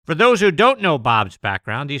 For those who don't know Bob's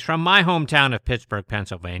background, he's from my hometown of Pittsburgh,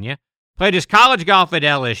 Pennsylvania, played his college golf at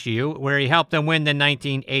LSU, where he helped them win the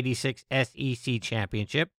 1986 SEC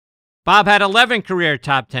Championship. Bob had 11 career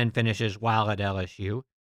top 10 finishes while at LSU.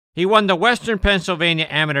 He won the Western Pennsylvania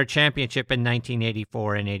Amateur Championship in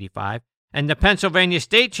 1984 and 85, and the Pennsylvania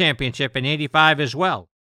State Championship in 85 as well.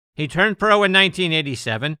 He turned pro in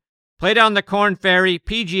 1987, played on the Korn Ferry,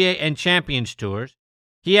 PGA, and Champions Tours.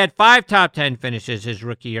 He had 5 top 10 finishes his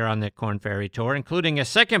rookie year on the Korn Ferry Tour, including a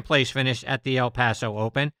second-place finish at the El Paso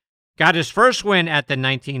Open, got his first win at the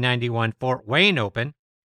 1991 Fort Wayne Open.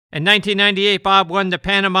 In 1998, Bob won the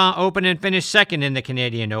Panama Open and finished second in the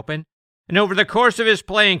Canadian Open. And over the course of his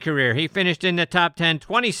playing career, he finished in the top 10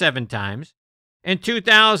 27 times. In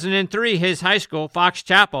 2003, his high school, Fox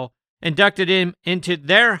Chapel, inducted him into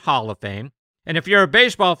their Hall of Fame. And if you're a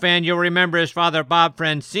baseball fan, you'll remember his father, Bob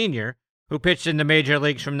Friend Sr., who pitched in the major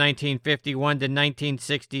leagues from 1951 to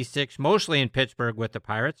 1966, mostly in Pittsburgh with the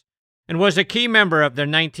Pirates, and was a key member of their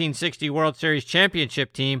 1960 World Series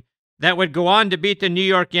championship team that would go on to beat the New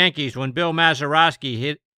York Yankees when Bill Mazeroski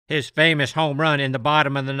hit his famous home run in the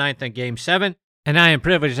bottom of the ninth in Game 7. And I am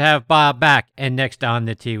privileged to have Bob back and next on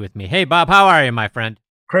the tee with me. Hey, Bob, how are you, my friend?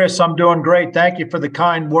 Chris, I'm doing great. Thank you for the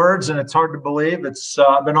kind words, and it's hard to believe.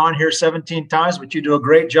 I've been on here 17 times, but you do a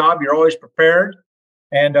great job. You're always prepared,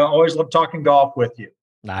 and I always love talking golf with you.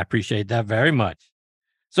 I appreciate that very much.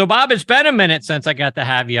 So, Bob, it's been a minute since I got to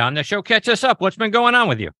have you on the show. Catch us up. What's been going on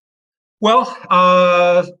with you? Well,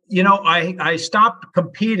 I stopped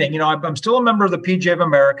competing. I'm still a member of the PGA of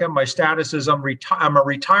America. My status is I'm a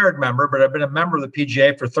retired member, but I've been a member of the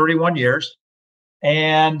PGA for 31 years.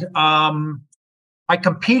 And I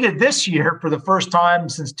competed this year for the first time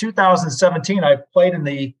since 2017. I played in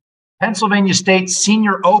the Pennsylvania State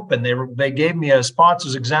Senior Open. They gave me a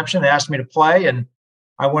sponsor's exemption. They asked me to play, and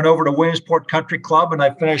I went over to Williamsport Country Club, and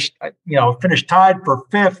I finished tied for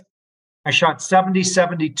 5th. I shot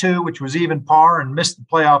 70-72, which was even par, and missed the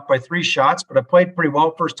playoff by 3 shots. But I played pretty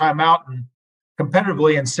well first time out and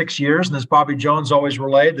competitively in 6 years. And as Bobby Jones always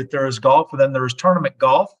relayed, that there is golf and then there is tournament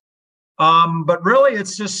golf. But really,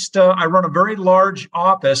 it's just I run a very large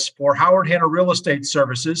office for Howard Hanna Real Estate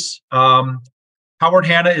Services. Howard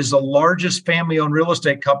Hanna is the largest family-owned real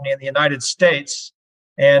estate company in the United States.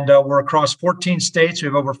 And we're across 14 states. We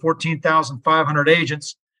have over 14,500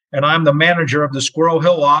 agents. And I'm the manager of the Squirrel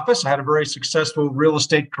Hill office. I had a very successful real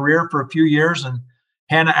estate career for a few years, and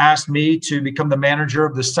Hannah asked me to become the manager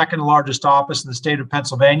of the second largest office in the state of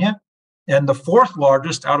Pennsylvania and the 4th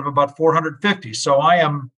largest out of about 450. So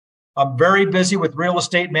I'm very busy with real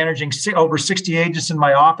estate, managing over 60 agents in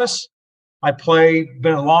my office. Been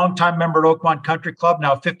a longtime member at Oakmont Country Club,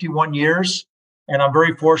 now 51 years, and I'm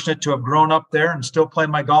very fortunate to have grown up there and still play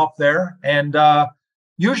my golf there. And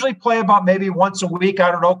usually play about maybe once a week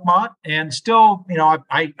out at Oakmont, and still,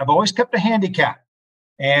 I've always kept a handicap,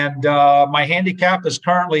 and my handicap is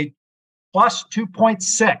currently plus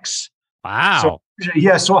 2.6. Wow.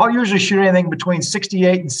 So I'll usually shoot anything between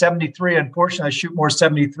 68 and 73. Unfortunately, I shoot more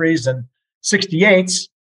 73s than 68s,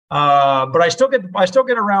 but I still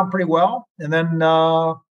get around pretty well. And then,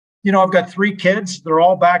 I've got 3 kids. They're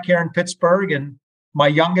all back here in Pittsburgh, and my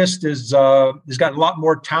youngest has got a lot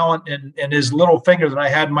more talent in his little finger than I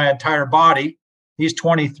had in my entire body. He's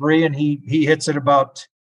 23, and he hits it about,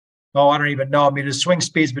 I don't even know. I mean, his swing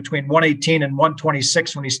speed's between 118 and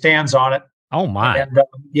 126 when he stands on it. Oh, my. And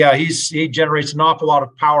he generates an awful lot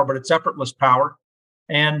of power, but it's effortless power.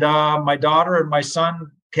 And my daughter and my son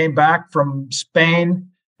came back from Spain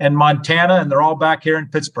and Montana, and they're all back here in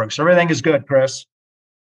Pittsburgh. So everything is good, Chris.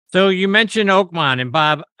 So you mentioned Oakmont, and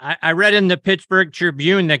Bob, I read in the Pittsburgh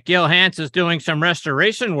Tribune that Gil Hanse is doing some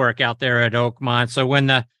restoration work out there at Oakmont. So when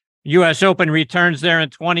the U.S. Open returns there in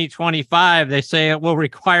 2025, they say it will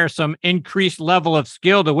require some increased level of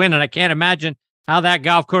skill to win. And I can't imagine how that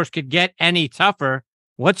golf course could get any tougher.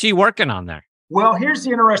 What's he working on there? Well, here's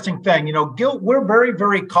the interesting thing. Gil, we're very,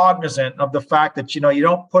 very cognizant of the fact that, you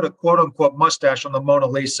don't put a quote unquote mustache on the Mona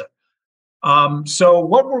Lisa. So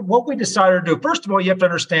what we decided to do, first of all, you have to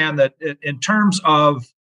understand that in terms of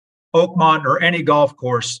Oakmont or any golf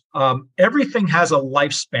course, everything has a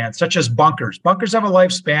lifespan, such as bunkers. Bunkers have a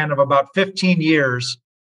lifespan of about 15 years.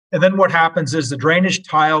 And then what happens is the drainage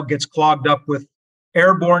tile gets clogged up with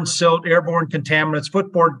airborne silt, airborne contaminants,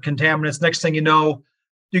 footboard contaminants. Next thing you know,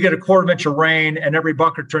 you get a quarter of an inch of rain and every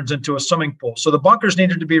bunker turns into a swimming pool. So the bunkers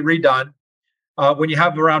needed to be redone. When you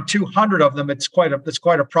have around 200 of them, it's quite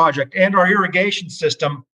a project. And our irrigation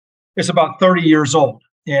system is about 30 years old.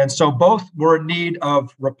 And so both were in need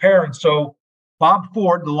of repair. And so Bob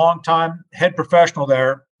Ford, the longtime head professional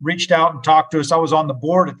there, reached out and talked to us. I was on the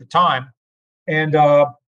board at the time. And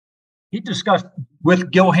he discussed with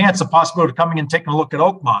Gil Hanse the possibility of coming and taking a look at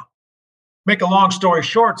Oakmont. Make a long story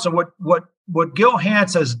short. So what Gil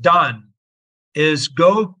Hanse has done is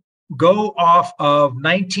go go off of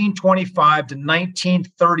 1925 to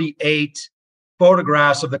 1938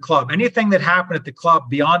 photographs of the club. Anything that happened at the club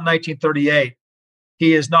beyond 1938,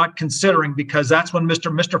 he is not considering, because that's when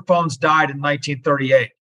Mr. Phones died in 1938.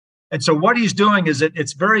 And so what he's doing is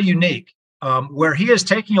it's very unique, where he is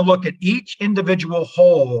taking a look at each individual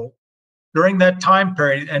hole during that time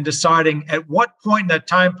period and deciding at what point in that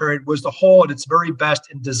time period was the hole at its very best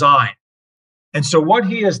in design. And so what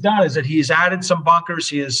he has done is that he's added some bunkers.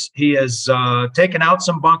 He has taken out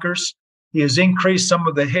some bunkers. He has increased some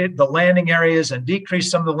of the landing areas and decreased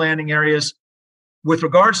some of the landing areas. With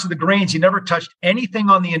regards to the greens, he never touched anything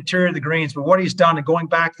on the interior of the greens. But what he's done, and going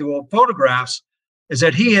back to old photographs, is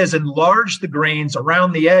that he has enlarged the greens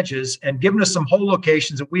around the edges and given us some hole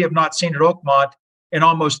locations that we have not seen at Oakmont in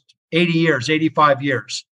almost 80 years, 85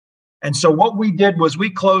 years. And so what we did was we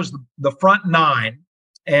closed the front 9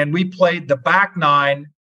 and we played the back 9,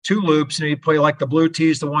 2 loops, and you play like the blue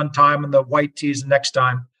tees the one time and the white tees the next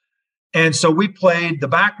time. And so we played the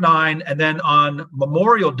back 9, and then on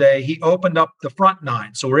Memorial Day, he opened up the front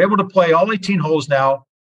 9. So we're able to play all 18 holes now.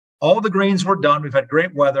 All the greens were done. We've had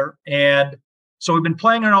great weather. And so we've been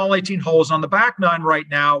playing on all 18 holes. On the back 9 right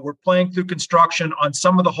now, we're playing through construction on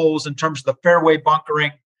some of the holes in terms of the fairway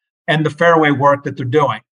bunkering and the fairway work that they're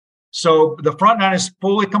doing. So the front 9 is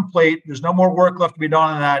fully complete. There's no more work left to be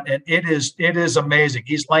done on that. And it is amazing.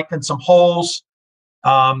 He's lengthened some holes.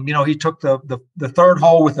 He took the third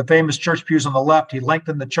hole with the famous church pews on the left. He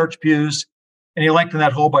lengthened the church pews, and he lengthened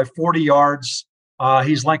that hole by 40 yards.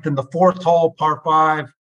 He's lengthened the fourth hole, par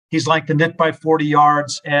 5. He's lengthened it by 40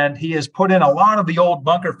 yards, and he has put in a lot of the old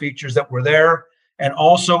bunker features that were there and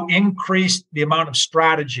also increased the amount of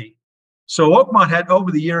strategy. So Oakmont had, over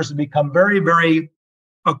the years, become very, very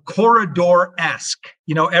a corridor-esque.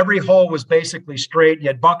 Every hole was basically straight. You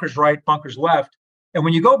had bunkers right, bunkers left. And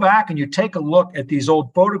when you go back and you take a look at these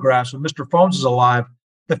old photographs when Mr. Phones is alive,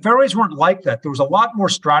 the fairways weren't like that. There was a lot more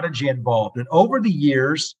strategy involved. And over the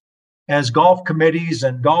years, as golf committees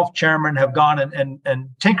and golf chairmen have gone and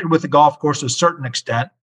tinkered with the golf course to a certain extent,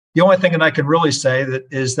 the only thing that I can really say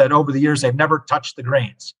is that over the years, they've never touched the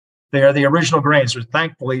greens. They are the original greens. So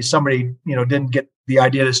thankfully, somebody didn't get the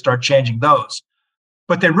idea to start changing those.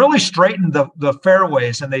 But they really straightened the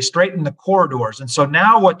fairways and they straightened the corridors. And so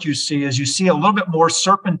now what you see is a little bit more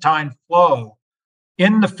serpentine flow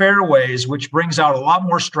in the fairways, which brings out a lot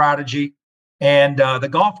more strategy. And the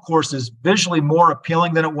golf course is visually more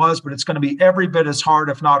appealing than it was, but it's going to be every bit as hard,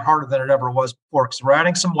 if not harder than it ever was before, because we're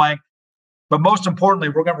adding some length. But most importantly,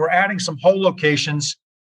 we're adding some hole locations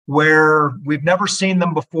where we've never seen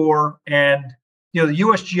them before. And the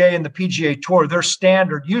USGA and the PGA Tour, their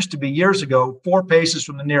standard used to be years ago 4 paces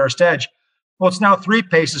from the nearest edge. Well, it's now 3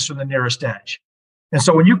 paces from the nearest edge. And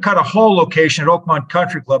so when you cut a hole location at Oakmont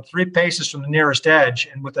Country Club 3 paces from the nearest edge,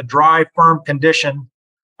 and with a dry, firm condition,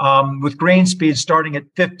 with green speed starting at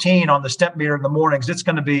 15 on the step meter in the mornings, it's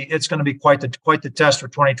going to be quite the test for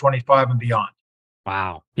 2025 and beyond.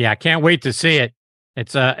 Wow. Yeah, I can't wait to see it.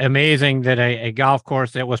 It's amazing that a golf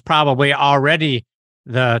course that was probably already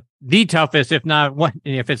the toughest, if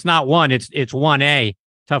it's not one, it's 1A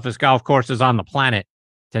toughest golf courses on the planet,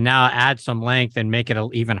 to now add some length and make it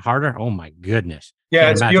even harder. Oh my goodness. Yeah,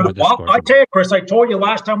 it's beautiful. I tell you, Chris, I told you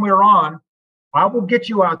last time we were on, I will get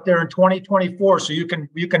you out there in 2024 so you can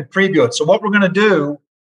preview it. So what we're going to do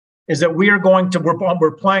is that we're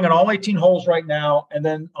playing on all 18 holes right now, and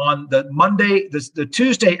then on the Monday, the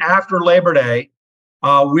Tuesday after Labor Day,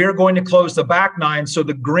 we're going to close the back 9 so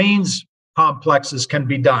the greens complexes can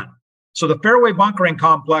be done. So the fairway bunkering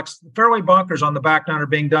complex, the fairway bunkers on the back 9 are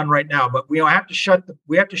being done right now, but we have to shut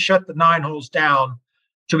the 9 holes down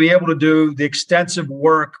to be able to do the extensive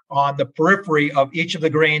work on the periphery of each of the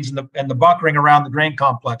greens and the bunkering around the green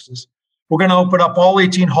complexes. We're going to open up all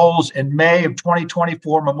 18 holes in May of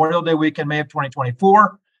 2024, Memorial Day weekend, May of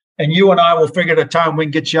 2024, and you and I will figure out a time we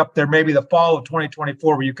can get you up there, maybe the fall of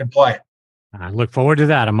 2024, where you can play it. I look forward to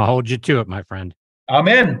that. I'm going to hold you to it, my friend. I'm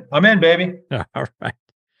in, baby. All right.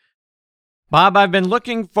 Bob, I've been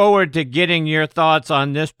looking forward to getting your thoughts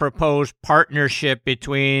on this proposed partnership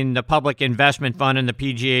between the Public Investment Fund and the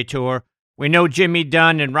PGA Tour. We know Jimmy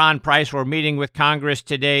Dunn and Ron Price were meeting with Congress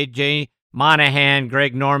today. Jay Monahan,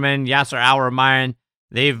 Greg Norman, Yasser Al-Rumayyan,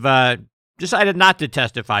 they've decided not to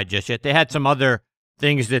testify just yet. They had some other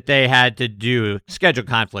things that they had to do. Schedule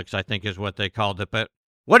conflicts, I think, is what they called it. But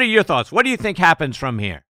what are your thoughts? What do you think happens from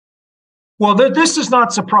here? Well, this is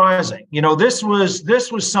not surprising. This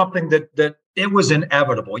was something that it was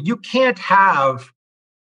inevitable. You can't have,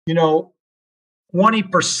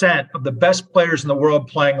 20% of the best players in the world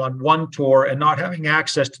playing on one tour and not having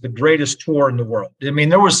access to the greatest tour in the world. I mean,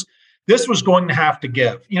 there was this was going to have to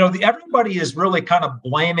give. Everybody is really kind of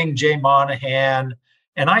blaming Jay Monahan,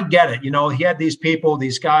 and I get it. He had these people,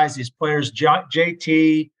 these guys, these players,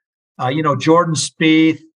 JT, Jordan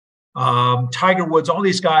Spieth, Tiger Woods, all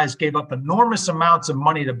these guys gave up enormous amounts of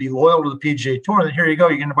money to be loyal to the PGA Tour. And here you go.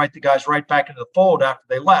 You're going to invite the guys right back into the fold after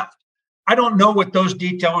they left. I don't know what those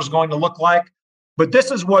details are going to look like, but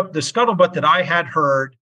this is what the scuttlebutt that I had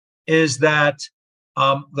heard is that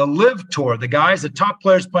the LIV Tour, the guys, the top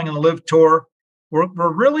players playing on the LIV Tour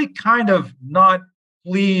were really kind of not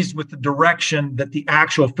pleased with the direction that the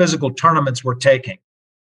actual physical tournaments were taking.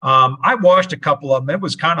 I watched a couple of them. It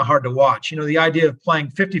was kind of hard to watch. The idea of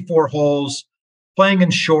playing 54 holes, playing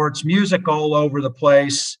in shorts, music all over the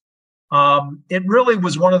place. It really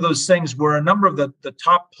was one of those things where a number of the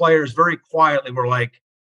top players very quietly were like,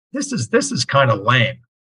 this is kind of lame.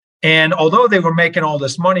 And although they were making all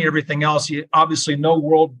this money, everything else, obviously no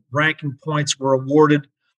world ranking points were awarded.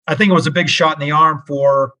 I think it was a big shot in the arm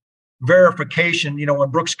for verification, when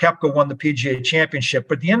Brooks Koepka won the PGA Championship.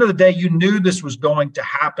 But at the end of the day, you knew this was going to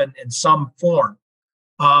happen in some form.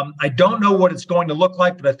 I don't know what it's going to look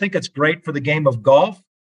like, but I think it's great for the game of golf.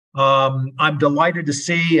 I'm delighted to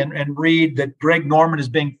see and read that Greg Norman is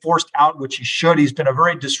being forced out, which he should. He's been a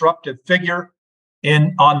very disruptive figure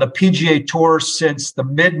on the PGA Tour since the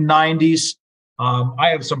mid-'90s. I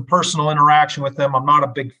have some personal interaction with him. I'm not a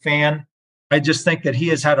big fan. I just think that he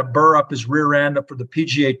has had a burr up his rear end for the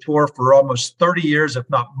PGA Tour for almost 30 years, if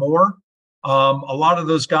not more. A lot of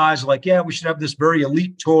those guys are like, yeah, we should have this very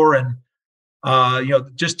elite tour and,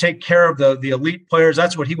 just take care of the elite players.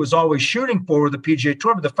 That's what he was always shooting for with the PGA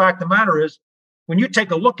Tour. But the fact of the matter is, when you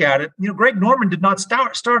take a look at it, Greg Norman did not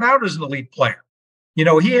start out as an elite player. He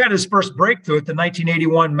had his first breakthrough at the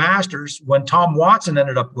 1981 Masters when Tom Watson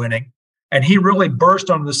ended up winning, and he really burst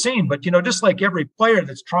onto the scene. But, just like every player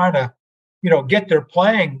that's trying to, get their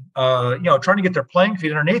playing, trying to get their playing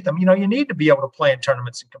feet underneath them, you need to be able to play in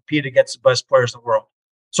tournaments and compete against the best players in the world.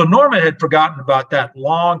 So Norman had forgotten about that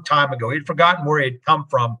long time ago. He'd forgotten where he'd come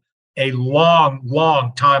from a long,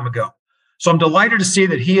 long time ago. So I'm delighted to see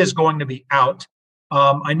that he is going to be out.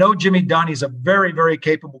 I know Jimmy Dunn. He's a very, very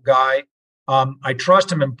capable guy. I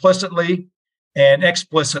trust him implicitly and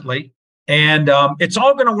explicitly. And it's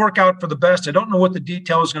all going to work out for the best. I don't know what the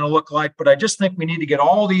detail is going to look like, but I just think we need to get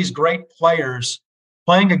all these great players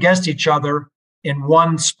playing against each other in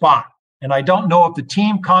one spot. And I don't know if the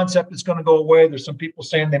team concept is going to go away. There's some people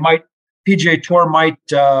saying PGA Tour might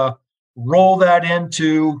roll that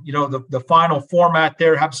into, the final format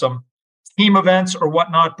there, have some team events or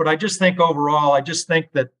whatnot. But I just think overall,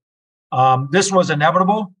 that this was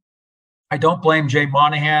inevitable. I don't blame Jay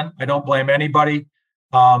Monahan. I don't blame anybody.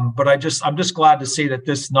 But I'm just glad to see that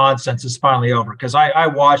this nonsense is finally over, because I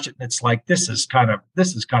watched it and it's like, this is kind of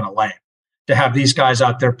lame to have these guys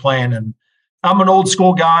out there playing. And I'm an old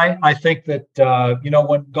school guy. I think that,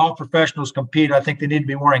 when golf professionals compete, I think they need to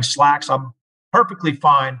be wearing slacks. I'm perfectly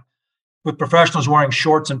fine with professionals wearing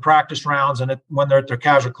shorts in practice rounds and when they're at their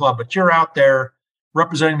casual club. But you're out there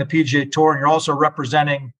representing the PGA Tour, and you're also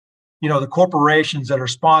representing, the corporations that are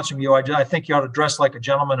sponsoring you. I think you ought to dress like a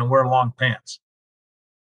gentleman and wear long pants.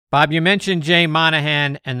 Bob, you mentioned Jay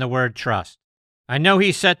Monahan and the word trust. I know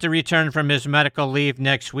he's set to return from his medical leave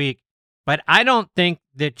next week, but I don't think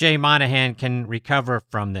that Jay Monahan can recover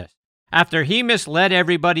from this. After he misled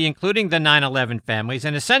everybody, including the 9/11 families,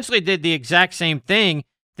 and essentially did the exact same thing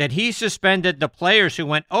that he suspended the players who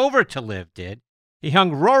went over to LIV did, he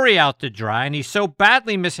hung Rory out to dry, and he so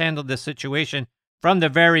badly mishandled the situation from the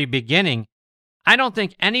very beginning. I don't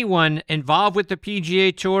think anyone involved with the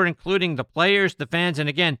PGA Tour, including the players, the fans, and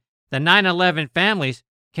again, the 9/11 families,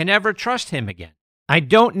 can ever trust him again. I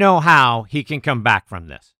don't know how he can come back from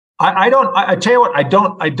this. I tell you what,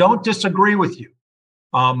 I don't disagree with you.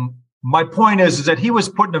 My point is that he was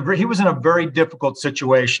in a very difficult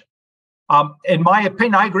situation. In my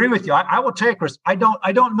opinion, I agree with you. I will tell you, Chris, I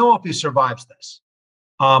don't know if he survives this.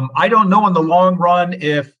 I don't know in the long run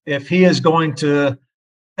if he is going to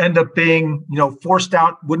end up being, forced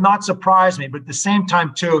out. Would not surprise me. But at the same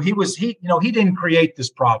time, too, he didn't create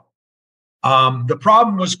this problem. The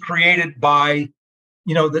problem was created by,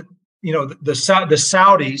 the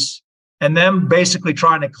Saudis and them basically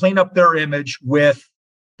trying to clean up their image with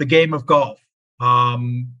the game of golf.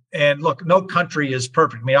 And look, no country is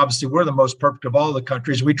perfect. I mean, obviously, we're the most perfect of all the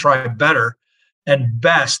countries. We try better and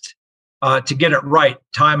best to get it right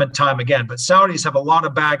time and time again. But Saudis have a lot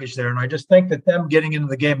of baggage there. And I just think that them getting into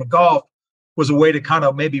the game of golf was a way to kind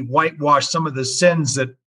of maybe whitewash some of the sins that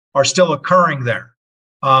are still occurring there.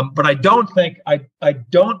 But I don't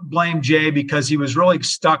blame Jay, because he was really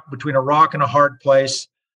stuck between a rock and a hard place.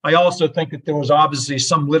 I also think that there was obviously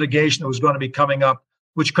some litigation that was going to be coming up,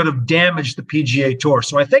 which could have damaged the PGA Tour.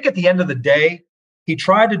 So I think at the end of the day, he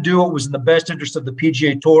tried to do what was in the best interest of the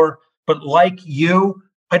PGA Tour. But like you,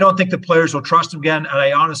 I don't think the players will trust him again. And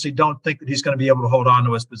I honestly don't think that he's going to be able to hold on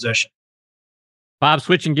to his position. Bob,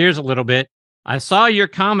 switching gears a little bit, I saw your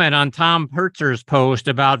comment on Tom Patri's post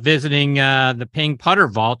about visiting the Ping putter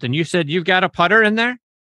vault, and you said you've got a putter in there?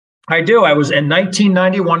 I do. I was in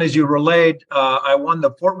 1991, as you relayed. I won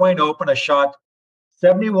the Fort Wayne Open. I shot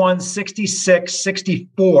 71, 66,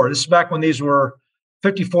 64. This is back when these were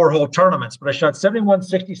 54-hole tournaments, but I shot 71,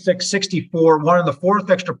 66, 64, won in the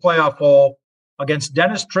fourth extra playoff hole against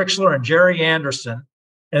Dennis Trixler and Jerry Anderson.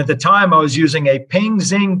 And at the time, I was using a Ping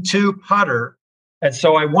Zing 2 putter. And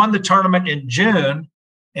so I won the tournament in June.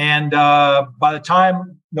 And by the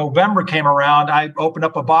time November came around, I opened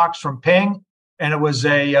up a box from Ping, and it was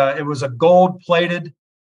a gold-plated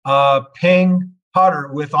Ping putter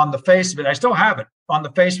with, on the face of it, I still have it, on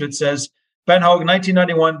the face of it says Ben Hogan,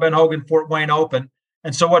 1991 Ben Hogan Fort Wayne Open.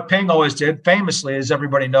 And so what Ping always did, famously, as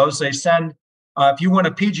everybody knows, they send, if you win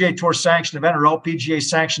a PGA Tour sanctioned event or LPGA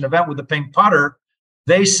sanctioned event with the Ping putter,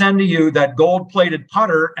 they send to you that gold-plated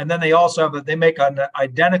putter, and then they also have they make an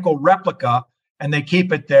identical replica, and they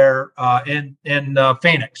keep it there in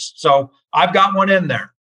Phoenix. So I've got one in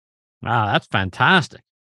there. Wow, that's fantastic.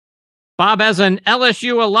 Bob, as an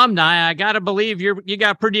LSU alumni, I got to believe you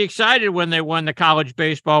got pretty excited when they won the College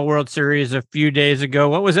Baseball World Series a few days ago.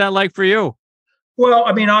 What was that like for you? Well,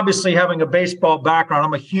 I mean, obviously having a baseball background,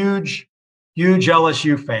 I'm a huge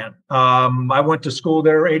LSU fan. I went to school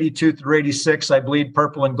there, 82 through 86. I bleed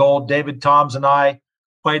purple and gold. David Toms and I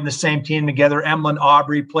played in the same team together. Emlyn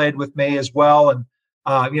Aubrey played with me as well. And,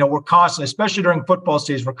 we're constantly, especially during football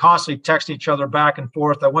season, we're constantly texting each other back and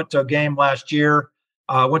forth. I went to a game last year.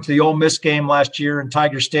 Went to the Ole Miss game last year in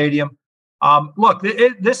Tiger Stadium. Look,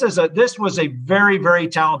 this was a very, very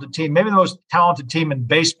talented team, maybe the most talented team in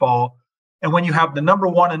baseball. And when you have the number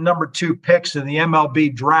 1 and number 2 picks in the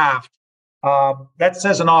MLB draft, that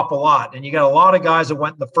says an awful lot. And you got a lot of guys that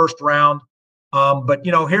went in the first round. But,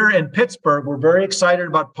 here in Pittsburgh, we're very excited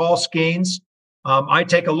about Paul Skeens. I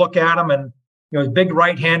take a look at him, and, he's a big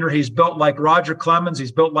right-hander. He's built like Roger Clemens.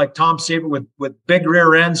 He's built like Tom Seaver with big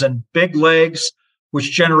rear ends and big legs, which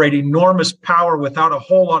generate enormous power without a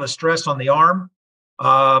whole lot of stress on the arm.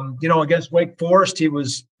 Against Wake Forest,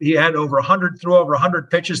 he had threw over 100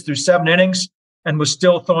 pitches through 7 innings, and was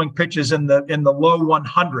still throwing pitches in the low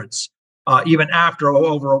 100s, even after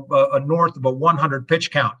over a north of a 100 pitch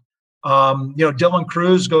count. Dylan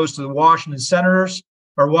Cruz goes to the Washington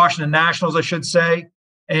Nationals, I should say.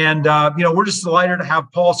 And, we're just delighted to have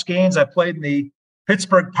Paul Skeens. I played in the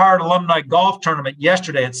Pittsburgh Pirate Alumni Golf Tournament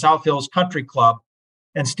yesterday at South Hills Country Club.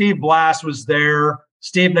 And Steve Blass was there.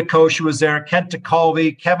 Steve Nicosia was there. Kent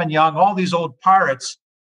DeColvey, Kevin Young, all these old Pirates.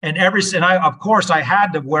 And I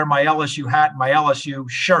had to wear my LSU hat and my LSU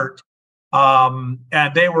shirt. And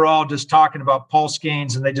they were all just talking about Paul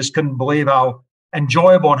Skeens, and they just couldn't believe how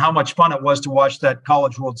enjoyable and how much fun it was to watch that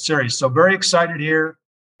College World Series. So very excited here,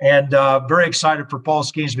 and very excited for Paul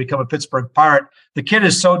Skeens to become a Pittsburgh Pirate. The kid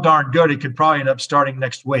is so darn good, he could probably end up starting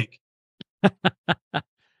next week.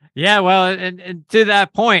 Yeah, well, and to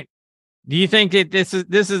that point, do you think that this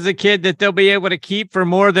is a kid that they'll be able to keep for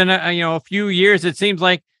more than a few years? It seems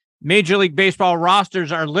like Major League Baseball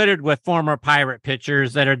rosters are littered with former Pirate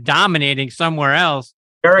pitchers that are dominating somewhere else.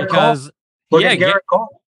 Garrett Cole.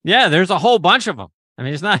 Yeah, there's a whole bunch of them. I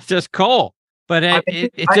mean, it's not just Cole, but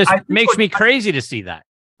it just makes me crazy to see that.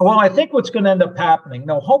 Well, I think what's going to end up happening,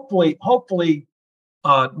 hopefully,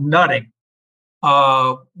 Nutting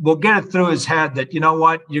will get it through his head that,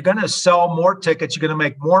 you're going to sell more tickets. You're going to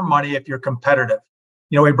make more money if you're competitive.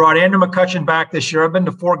 We brought Andrew McCutchen back this year. I've been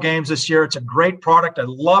to 4 games this year. It's a great product. I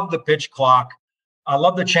love the pitch clock. I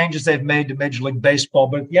love the changes they've made to Major League Baseball.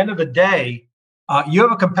 But at the end of the day, you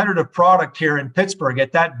have a competitive product here in Pittsburgh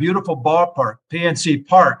at that beautiful ballpark, PNC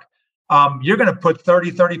Park. You're going to put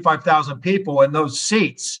 35,000 people in those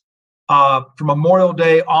seats from Memorial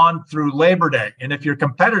Day on through Labor Day. And if you're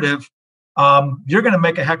competitive, you're going to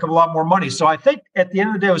make a heck of a lot more money. So I think at the end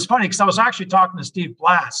of the day, it was funny because I was actually talking to Steve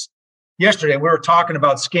Blass yesterday. We were talking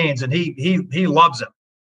about Skeens, and he loves him.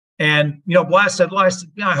 And, Blass said,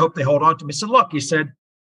 I hope they hold on to him. He said, look,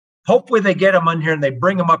 hopefully they get him in here and they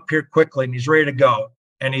bring him up here quickly and he's ready to go.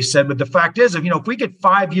 And he said, but the fact is, if we get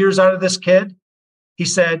 5 years out of this kid, he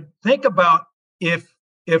said, think about if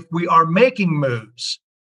we are making moves,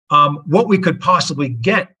 what we could possibly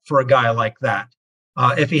get for a guy like that.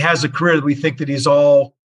 If he has a career that we think that he's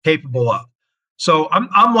all capable of. So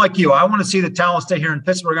I'm like you. I want to see the talent stay here in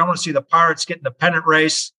Pittsburgh. I want to see the Pirates get in the pennant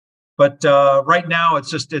race. But right now,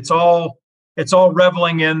 it's all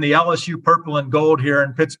reveling in the LSU purple and gold here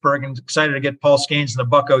in Pittsburgh, and excited to get Paul Skeens in the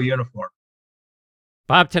Bucco uniform.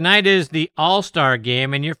 Bob, tonight is the All-Star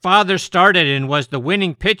game, and your father started and was the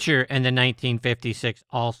winning pitcher in the 1956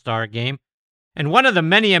 All-Star game. And one of the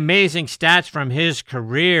many amazing stats from his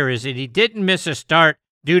career is that he didn't miss a start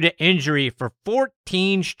due to injury for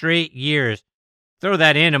 14 straight years. Throw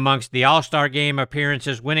that in amongst the All-Star game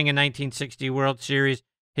appearances, winning a 1960 World Series,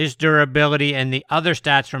 his durability, and the other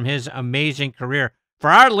stats from his amazing career. For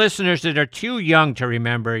our listeners that are too young to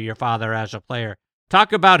remember your father as a player,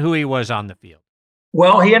 talk about who he was on the field.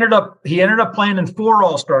 Well, he ended up playing in 4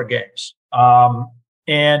 All-Star games,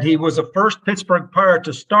 and he was the first Pittsburgh Pirate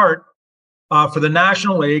to start for the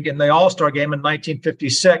National League in the All-Star game in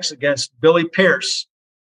 1956 against Billy Pierce.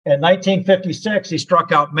 In 1956, he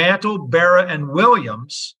struck out Mantle, Berra, and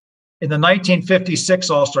Williams in the 1956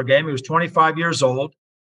 All-Star game. He was 25 years old.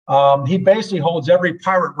 He basically holds every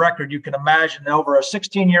Pirate record you can imagine. Over a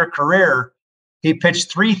 16-year career, he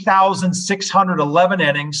pitched 3,611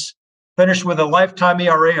 innings, finished with a lifetime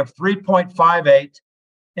ERA of 3.58.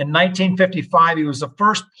 In 1955, he was the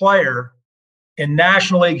first player in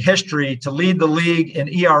National League history to lead the league in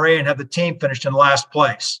ERA and have the team finished in last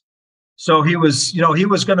place. So he was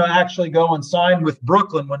going to actually go and sign with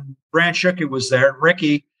Brooklyn when Branch Rickey was there.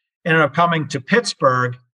 Rickey ended up coming to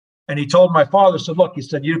Pittsburgh, and he told my father, said, look, he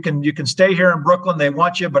said, you can stay here in Brooklyn. They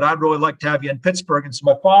want you, but I'd really like to have you in Pittsburgh. And so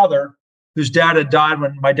my father, whose dad had died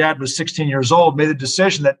when my dad was 16 years old, made the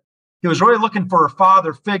decision that he was really looking for a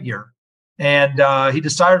father figure, and he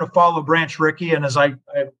decided to follow Branch Rickey. And as I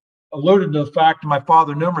alluded to the fact to my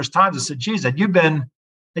father numerous times, I said, geez, had you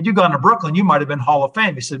gone to Brooklyn, you might have been Hall of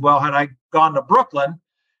Fame. He said, well, had I gone to Brooklyn,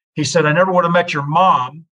 he said, I never would have met your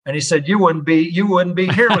mom. And he said, you wouldn't be here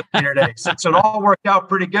with me today. So it all worked out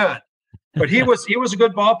pretty good. But he was a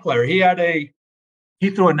good ball player. He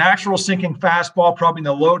threw a natural sinking fastball, probably in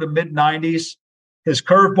the low to mid 90s. His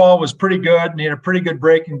curveball was pretty good, and he had a pretty good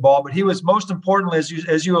breaking ball. But he was, most importantly,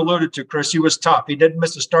 as you alluded to, Chris, he was tough. He didn't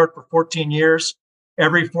miss a start for 14 years.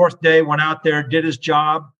 Every fourth day, went out there, did his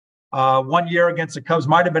job. 1 year against the Cubs,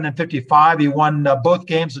 might have been in 55. He won both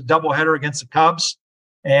games, a doubleheader against the Cubs.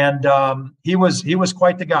 And he was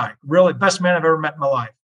quite the guy. Really, best man I've ever met in my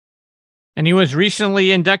life. And he was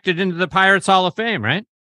recently inducted into the Pirates Hall of Fame, right?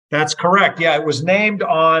 That's correct. Yeah, it was named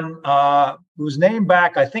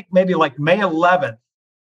back, I think maybe like May 11th.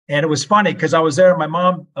 And it was funny because I was there. My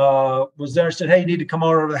mom was there and said, hey, you need to come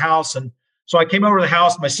over to the house. And so I came over to the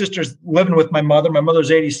house. My sister's living with my mother. My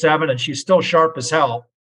mother's 87 and she's still sharp as hell.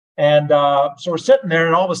 And so we're sitting there,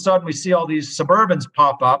 and all of a sudden we see all these Suburbans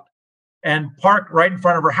pop up and park right in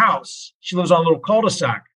front of her house. She lives on a little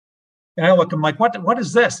cul-de-sac. And I look, I'm like, what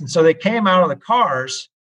is this? And so they came out of the cars.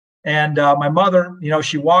 And my mother,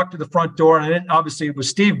 she walked to the front door, and then obviously it was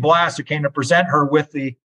Steve Blass who came to present her with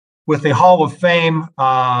the Hall of Fame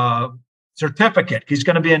certificate. He's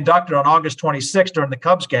going to be inducted on August 26th during the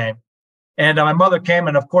Cubs game. And my mother came,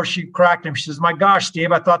 and of course she cracked him. She says, "My gosh,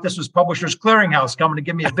 Steve, I thought this was Publishers Clearinghouse coming to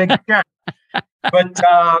give me a big check." But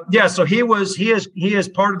so he is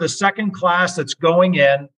part of the second class that's going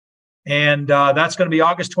in. And that's going to be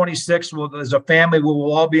August 26th. As a family, we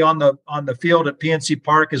will all be on the field at PNC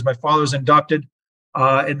Park as my father's inducted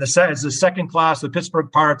as the second class of the Pittsburgh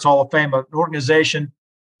Pirates Hall of Fame, an organization.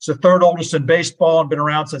 It's the third oldest in baseball and been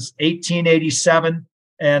around since 1887.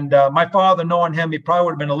 And my father, knowing him, he probably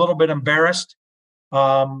would have been a little bit embarrassed,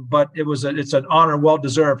 but it's an honor well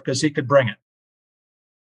deserved because he could bring it.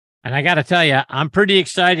 And I got to tell you, I'm pretty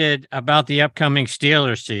excited about the upcoming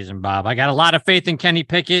Steelers season, Bob. I got a lot of faith in Kenny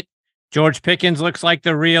Pickett. George Pickens looks like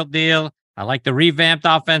the real deal. I like the revamped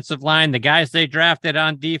offensive line, the guys they drafted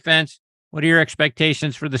on defense. What are your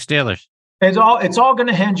expectations for the Steelers? It's all going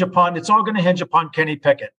to hinge upon Kenny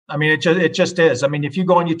Pickett. I mean, it just is. I mean, if you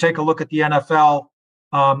go and you take a look at the NFL,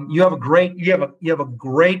 you have a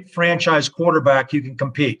great franchise quarterback who can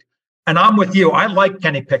compete. And I'm with you. I like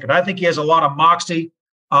Kenny Pickett. I think he has a lot of moxie.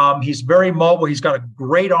 He's very mobile. He's got a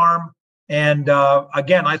great arm. And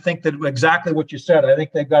again, I think that exactly what you said. I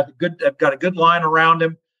think they've got a good line around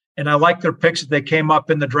him, and I like their picks that they came up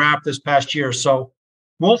in the draft this past year. So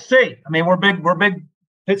we'll see. I mean, we're big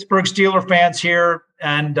Pittsburgh Steeler fans here,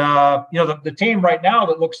 and the team right now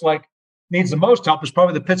that looks like needs the most help is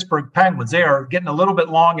probably the Pittsburgh Penguins. They are getting a little bit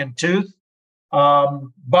long in tooth,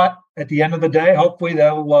 but at the end of the day, hopefully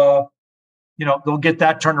they'll get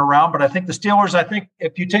that turned around. But I think the Steelers,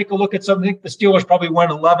 if you take a look at something, the Steelers probably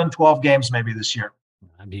win 11, 12 games maybe this year.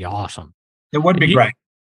 That'd be awesome. It would be great.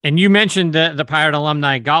 And you mentioned the Pirate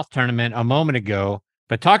Alumni Golf Tournament a moment ago,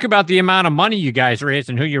 but talk about the amount of money you guys raised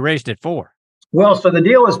and who you raised it for. Well, so the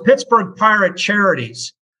deal is Pittsburgh Pirate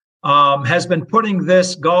Charities has been putting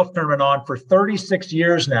this golf tournament on for 36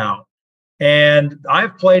 years now. And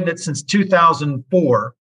I've played it since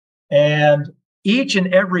 2004. And each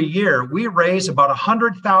and every year, we raise about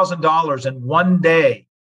 $100,000 in one day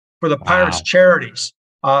for the Pirates charities.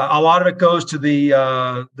 A lot of it goes to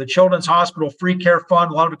the Children's Hospital Free Care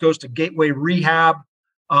Fund. A lot of it goes to Gateway Rehab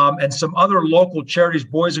and some other local charities,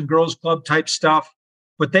 Boys and Girls Club type stuff.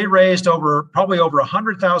 But they raised probably over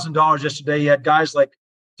 $100,000 yesterday. You had guys like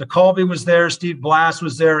DeColby was there, Steve Blass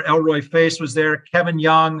was there, Elroy Face was there, Kevin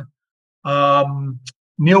Young,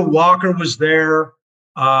 Neil Walker was there.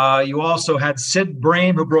 You also had Sid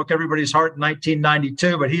Bream, who broke everybody's heart in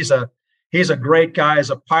 1992, but he's a great guy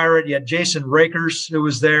as a Pirate. You had Jason Rakers, who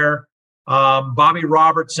was there, Bobby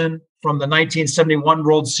Robertson from the 1971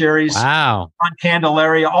 World Series. Wow. John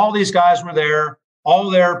Candelaria. All these guys were there, all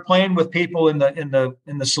there playing with people in the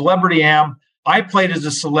Celebrity Am. I played as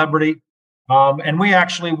a celebrity, and we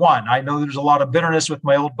actually won. I know there's a lot of bitterness with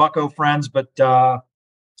my old Bucko friends, but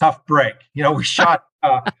tough break. We shot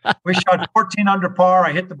 14 under par.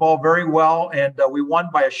 I hit the ball very well, and we won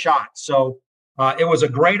by a shot. So it was a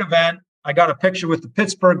great event. I got a picture with the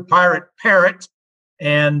Pittsburgh Pirate Parrot,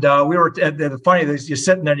 and we were funny. You're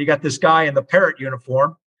sitting there, and you got this guy in the Parrot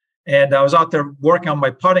uniform, and I was out there working on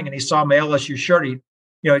my putting, and he saw my LSU shirt. He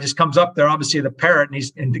just comes up there, obviously the Parrot,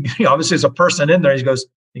 and obviously there's a person in there. He goes,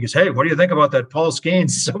 hey, what do you think about that Paul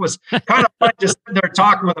Skeens? So it was kind of fun just sitting there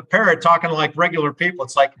talking with a Parrot, talking like regular people.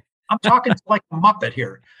 It's like I'm talking to like a Muppet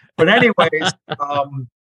here. But anyways,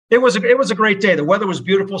 it was a great day. The weather was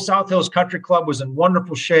beautiful. South Hills Country Club was in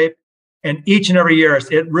wonderful shape. And each and every year,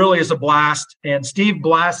 it really is a blast. And Steve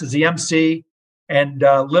Blass is the MC. And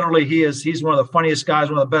literally, he's one of the funniest guys,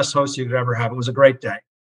 one of the best hosts you could ever have. It was a great day.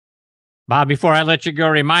 Bob, before I let you go,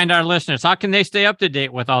 remind our listeners, how can they stay up to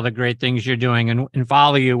date with all the great things you're doing and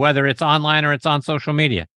follow you, whether it's online or it's on social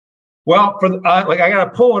media? Well, I got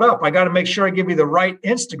to pull it up. I got to make sure I give you the right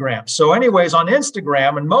Instagram. So anyways, on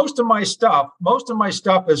Instagram, and most of my stuff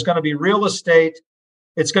is going to be real estate.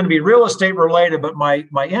 It's going to be real estate related, but my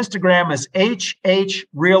Instagram is HH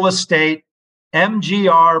Real Estate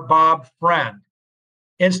MGR Bob Friend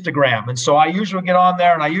Instagram. And so I usually get on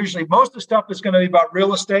there, and most of the stuff is going to be about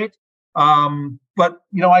real estate. But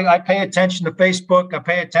I pay attention to Facebook. I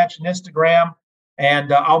pay attention to Instagram.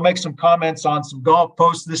 And I'll make some comments on some golf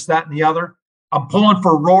posts, this, that, and the other. I'm pulling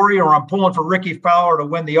for Rory, or I'm pulling for Rickie Fowler to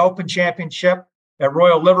win the Open Championship at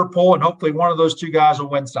Royal Liverpool, and hopefully one of those two guys will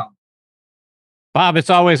win some. Bob, it's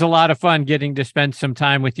always a lot of fun getting to spend some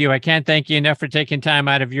time with you. I can't thank you enough for taking time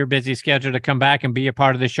out of your busy schedule to come back and be a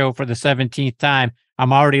part of the show for the 17th time.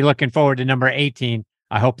 I'm already looking forward to number 18.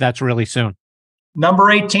 I hope that's really soon.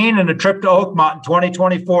 Number 18 and a trip to Oakmont in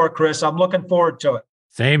 2024, Chris. I'm looking forward to it.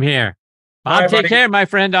 Same here. Bob, take care, my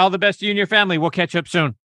friend. All the best to you and your family. We'll catch up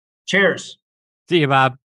soon. Cheers. See you,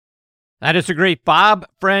 Bob. That is a great Bob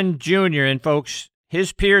Friend Jr. And folks,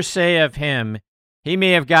 his peers say of him, he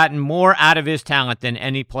may have gotten more out of his talent than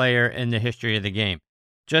any player in the history of the game.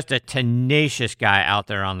 Just a tenacious guy out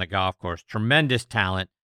there on the golf course. Tremendous talent.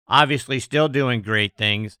 Obviously still doing great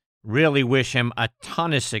things. Really wish him a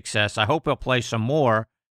ton of success. I hope he'll play some more,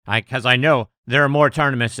 because I know there are more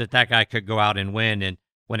tournaments that guy could go out and win. And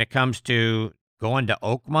when it comes to going to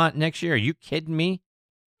Oakmont next year, are you kidding me?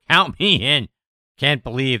 Count me in. Can't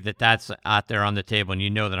believe that's out there on the table, and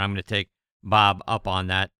you know that I'm going to take Bob up on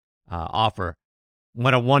that offer.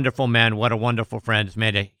 What a wonderful man. What a wonderful friend. Has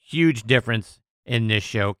made a huge difference in this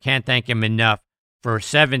show. Can't thank him enough for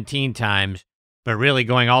 17 times, but really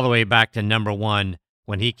going all the way back to number 1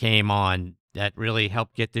 when he came on. That really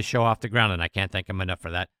helped get this show off the ground, and I can't thank him enough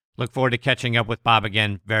for that. Look forward to catching up with Bob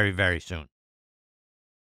again very, very soon.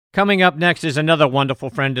 Coming up next is another wonderful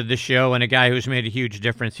friend of the show and a guy who's made a huge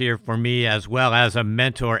difference here for me as well as a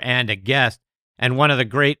mentor and a guest, and one of the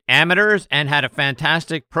great amateurs and had a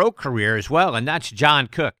fantastic pro career as well, and that's John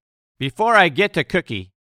Cook. Before I get to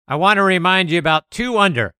Cookie, I want to remind you about 2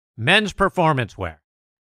 Under men's performance wear.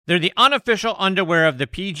 They're the unofficial underwear of the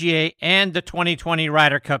PGA and the 2020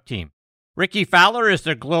 Ryder Cup team. Rickie Fowler is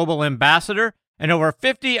their global ambassador, and over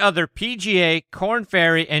 50 other PGA, Korn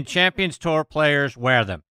Ferry, and Champions Tour players wear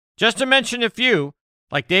them. Just to mention a few,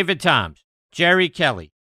 like David Toms, Jerry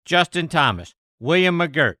Kelly, Justin Thomas, William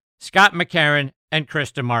McGirt, Scott McCarron, and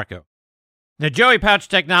Chris DeMarco. The Joey Pouch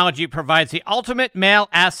technology provides the ultimate male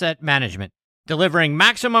asset management, delivering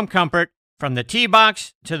maximum comfort from the tee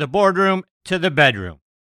box to the boardroom to the bedroom.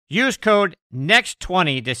 Use code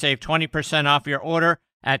NEXT20 to save 20% off your order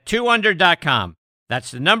at 2under.com.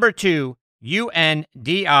 That's the number 2,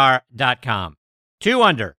 UNDR.com. 2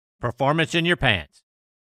 Under, performance in your pants.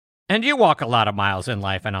 And you walk a lot of miles in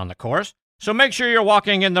life and on the course, so make sure you're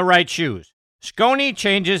walking in the right shoes. Skoni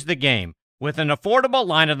changes the game with an affordable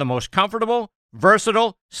line of the most comfortable,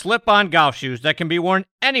 versatile, slip-on golf shoes that can be worn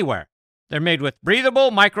anywhere. They're made with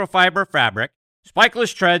breathable microfiber fabric,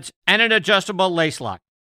 spikeless treads, and an adjustable lace lock.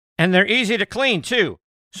 And they're easy to clean, too,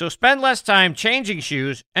 so spend less time changing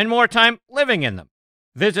shoes and more time living in them.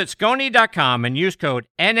 Visit Skoni.com and use code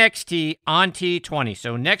NXTONT20,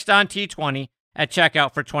 so next on T20 at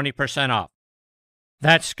checkout for 20% off.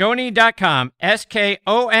 That's Skoni.com,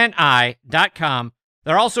 SKONI.com.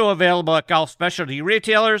 They're also available at golf specialty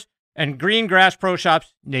retailers and green grass pro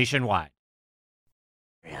shops nationwide.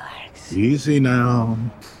 Relax. Easy now.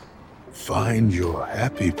 Find your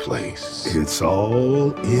happy place. It's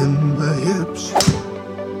all in the hips.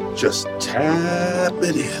 Just tap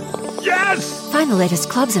it in. Yes! Find the latest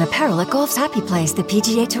clubs and apparel at Golf's Happy Place, the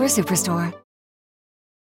PGA Tour Superstore.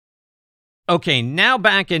 Okay, now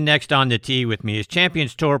back in Next on the Tee with me is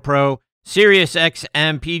Champions Tour Pro, Sirius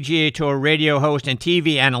XM PGA Tour radio host, and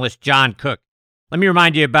TV analyst John Cook. Let me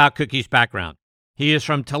remind you about Cookie's background. He is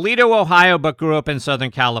from Toledo, Ohio, but grew up in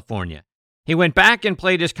Southern California. He went back and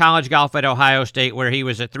played his college golf at Ohio State, where he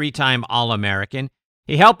was a 3-time All-American.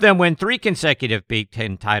 He helped them win 3 consecutive Big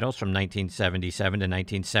Ten titles from 1977 to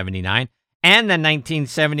 1979 and the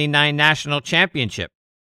 1979 National Championship.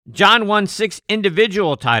 John won 6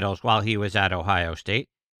 individual titles while he was at Ohio State.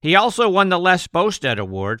 He also won the Les Bostad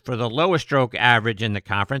Award for the lowest stroke average in the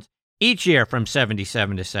conference each year from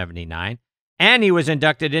 77 to 79, and he was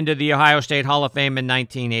inducted into the Ohio State Hall of Fame in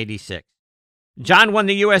 1986. John won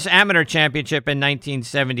the U.S. Amateur Championship in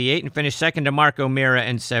 1978 and finished second to Marco Mira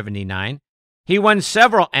in 79. He won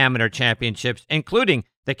several amateur championships, including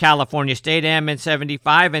the California State Am in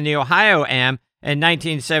 75 and the Ohio Am in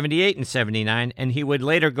 1978 and 79, and he would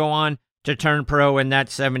later go on to turn pro in that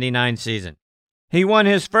 79 season. He won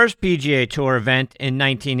his first PGA Tour event in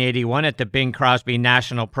 1981 at the Bing Crosby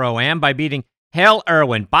National Pro-Am by beating Hale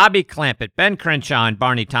Irwin, Bobby Clampett, Ben Crenshaw, and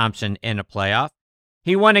Barney Thompson in a playoff.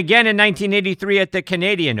 He won again in 1983 at the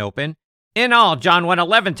Canadian Open. In all, John won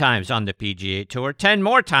 11 times on the PGA Tour, 10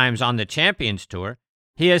 more times on the Champions Tour.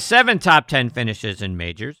 He has 7 top 10 finishes in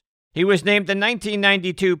majors. He was named the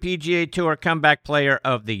 1992 PGA Tour Comeback Player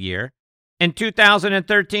of the Year. In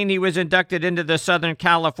 2013, he was inducted into the Southern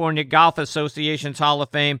California Golf Association's Hall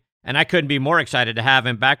of Fame, and I couldn't be more excited to have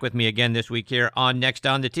him back with me again this week here on Next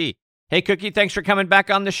on the Tee. Hey, Cookie, thanks for coming back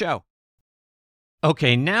on the show.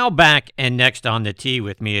 Okay, now back and Next on the Tee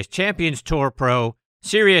with me is Champions Tour Pro,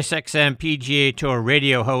 Sirius XM PGA Tour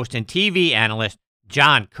radio host, and TV analyst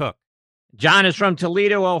John Cook. John is from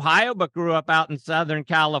Toledo, Ohio, but grew up out in Southern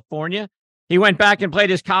California. He went back and played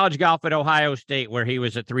his college golf at Ohio State, where he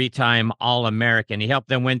was a 3-time All-American. He helped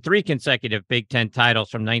them win 3 consecutive Big Ten titles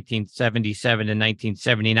from 1977 to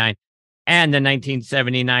 1979 and the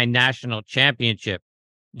 1979 National Championship.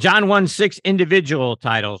 John won 6 individual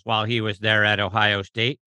titles while he was there at Ohio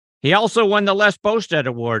State. He also won the Les Bostad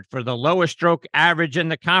Award for the lowest stroke average in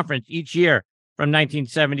the conference each year from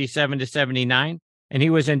 1977 to 79, and he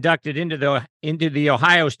was inducted into the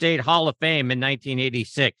Ohio State Hall of Fame in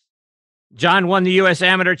 1986. John won the U.S.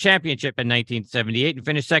 Amateur Championship in 1978 and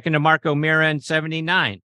finished second to Marco Mira in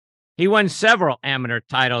 79. He won several amateur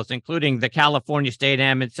titles, including the California State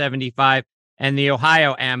Am in 75 and the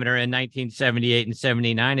Ohio Amateur in 1978 and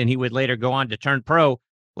 79, and he would later go on to turn pro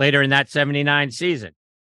later in that 79 season.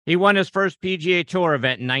 He won his first PGA Tour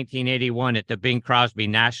event in 1981 at the Bing Crosby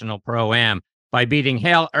National Pro-Am by beating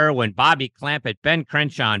Hale Irwin, Bobby Clampett, Ben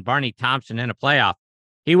Crenshaw, and Barney Thompson in a playoff.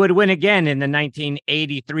 He would win again in the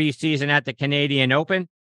 1983 season at the Canadian Open.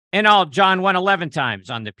 In all, John won 11 times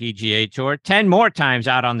on the PGA Tour, 10 more times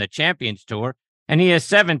out on the Champions Tour, and he has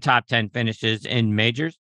 7 top 10 finishes in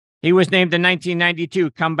majors. He was named the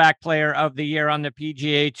 1992 Comeback Player of the Year on the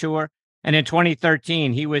PGA Tour, and in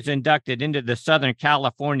 2013, he was inducted into the Southern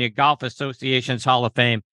California Golf Association's Hall of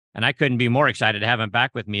Fame, and I couldn't be more excited to have him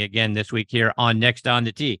back with me again this week here on Next on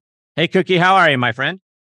the Tee. Hey, Cookie, how are you, my friend?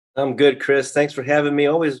 I'm good, Chris. Thanks for having me.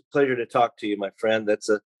 Always a pleasure to talk to you, my friend. That's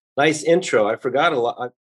a nice intro. I forgot a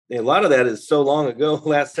lot. A lot of that is so long ago,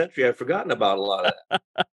 last century. I've forgotten about a lot of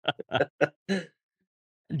that.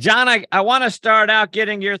 John, I want to start out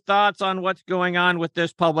getting your thoughts on what's going on with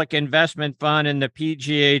this public investment fund and the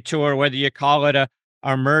PGA Tour, whether you call it a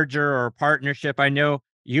merger or a partnership. I know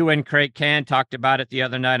you and Craig Can talked about it the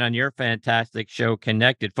other night on your fantastic show,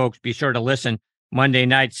 Connected. Folks, be sure to listen Monday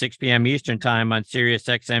night, 6 p.m. Eastern time on Sirius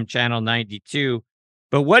XM Channel 92.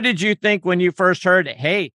 But what did you think when you first heard,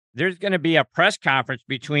 hey, there's going to be a press conference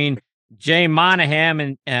between Jay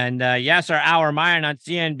Monahan and Yasser Al-Rumayyan on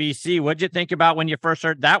CNBC? What'd you think about when you first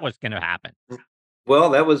heard that was going to happen?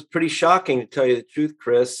 Well, that was pretty shocking, to tell you the truth,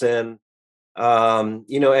 Chris. And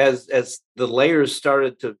as the layers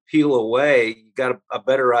started to peel away, you got a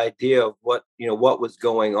better idea of what was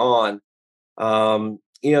going on.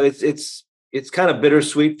 It's kind of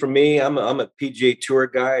bittersweet for me. I'm a PGA Tour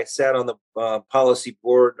guy. I sat on the policy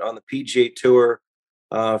board on the PGA Tour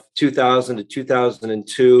 2000 to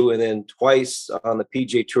 2002, and then twice on the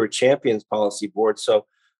PGA Tour Champions policy board. So,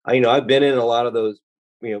 I've been in a lot of those,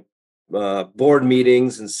 board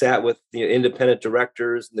meetings and sat with independent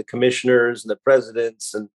directors and the commissioners and the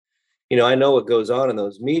presidents, and I know what goes on in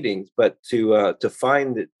those meetings. But to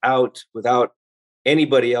find it out without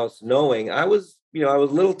anybody else knowing, I was a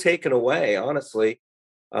little taken away, honestly.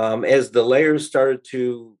 As the layers started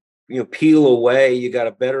to peel away, you got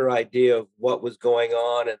a better idea of what was going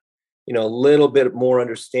on, and a little bit more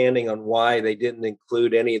understanding on why they didn't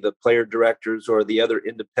include any of the player directors or the other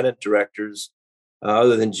independent directors,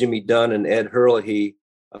 other than Jimmy Dunn and Ed Hurley,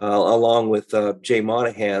 along with Jay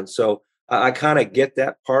Monahan. So I kind of get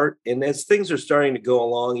that part. And as things are starting to go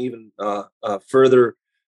along even further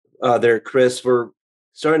there, Chris, we're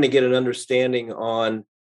starting to get an understanding on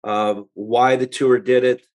why the tour did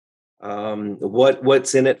it,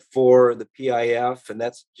 what's in it for the PIF, and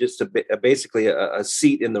that's just basically a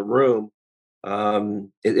seat in the room.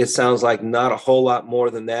 It sounds like not a whole lot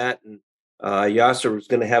more than that, and Yasser was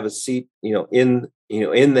going to have a seat, in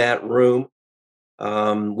that room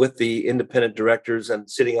with the independent directors and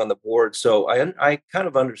sitting on the board. So I kind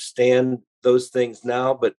of understand those things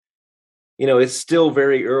now, but it's still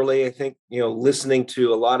very early. I think listening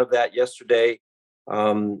to a lot of that yesterday,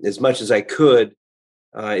 as much as I could.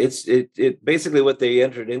 It basically what they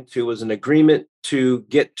entered into was an agreement to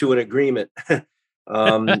get to an agreement,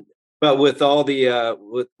 but with all the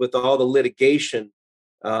with all the litigation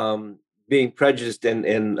being prejudiced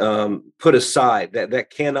and put aside, that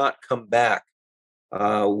cannot come back,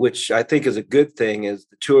 which I think is a good thing, as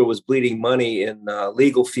the tour was bleeding money in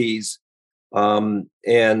legal fees, and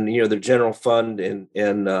their general fund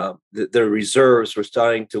and their reserves were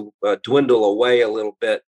starting to dwindle away a little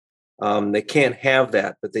bit. They can't have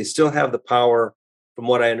that, but they still have the power, from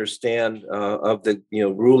what I understand, of the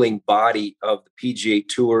ruling body of the PGA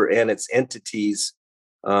Tour and its entities,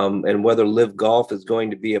 and whether Live Golf is going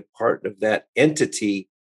to be a part of that entity,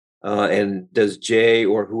 and does Jay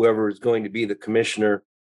or whoever is going to be the commissioner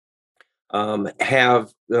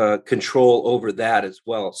have control over that as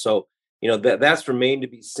well. So that's remained to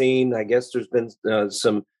be seen. I guess there's been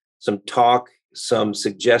some talk, some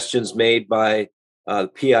suggestions made by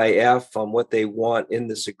PIF on what they want in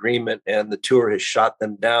this agreement, and the tour has shot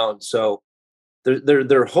them down. So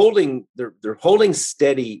they're holding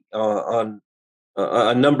steady on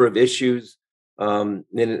a number of issues, and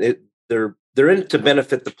they're in it to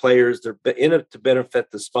benefit the players, they're in it to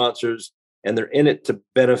benefit the sponsors, and they're in it to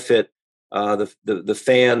benefit the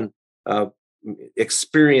fan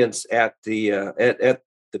experience at the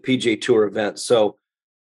PGA Tour event. So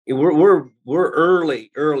we're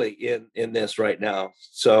early in this right now,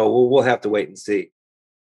 so we'll have to wait and see.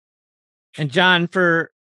 And John,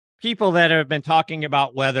 for people that have been talking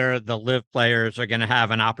about whether the live players are going to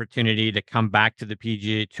have an opportunity to come back to the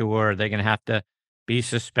PGA Tour, are they going to have to be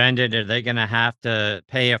suspended, are they going to have to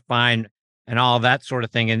pay a fine and all that sort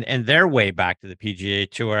of thing, and their way back to the PGA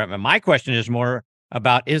Tour? I mean, my question is more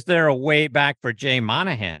about, is there a way back for Jay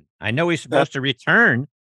Monahan? I know he's supposed to return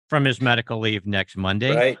from his medical leave next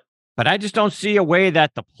Monday, right? But I just don't see a way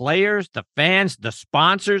that the players, the fans, the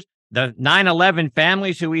sponsors, the 9/11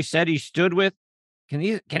 families who he said he stood with,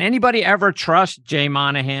 can anybody ever trust Jay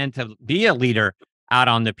Monahan to be a leader out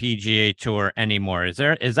on the PGA Tour anymore? Is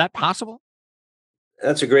that possible?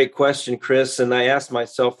 That's a great question, Chris. And I asked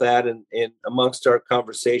myself that in amongst our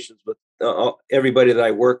conversations with everybody that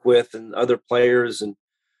I work with and other players. And,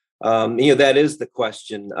 that is the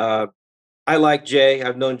question. I like Jay.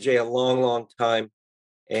 I've known Jay a long, long time.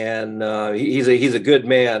 And he's a good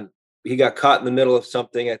man. He got caught in the middle of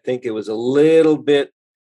something. I think it was a little bit,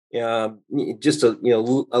 just a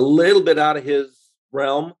little bit out of his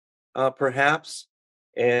realm, perhaps.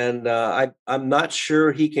 And I'm not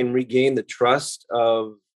sure he can regain the trust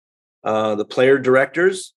of the player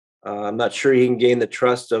directors. I'm not sure he can gain the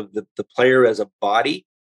trust of the player as a body.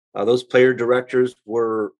 Those player directors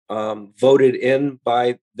were voted in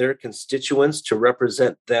by their constituents to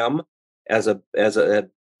represent them as a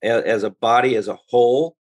body, as a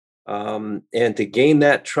whole. And to gain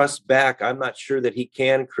that trust back, I'm not sure that he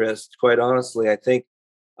can, Chris. Quite honestly, I think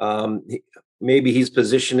maybe he's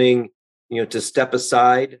positioning, to step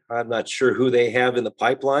aside. I'm not sure who they have in the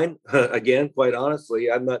pipeline. Again, quite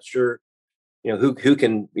honestly, I'm not sure, who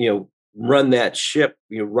can, run that ship,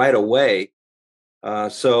 right away.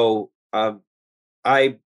 I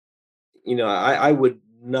would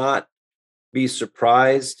not be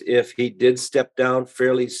surprised if he did step down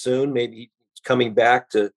fairly soon. Maybe he's coming back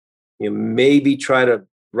to, maybe try to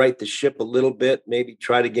right the ship a little bit, maybe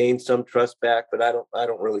try to gain some trust back, but I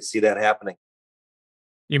don't really see that happening.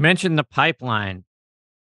 You mentioned the pipeline.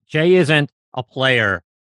 Jay isn't a player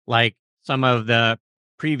like some of the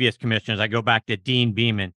previous commissioners. I go back to Dean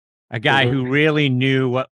Beeman, a guy who really knew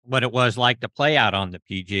what it was like to play out on the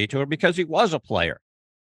PGA Tour because he was a player.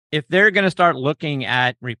 If they're going to start looking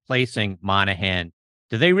at replacing Monahan,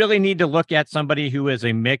 do they really need to look at somebody who is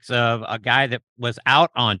a mix of a guy that was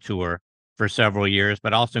out on tour for several years,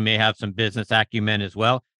 but also may have some business acumen as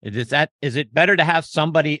well? Is it better to have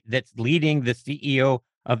somebody that's leading the CEO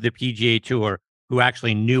of the PGA Tour who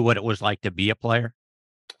actually knew what it was like to be a player?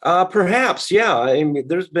 Perhaps, yeah. I mean,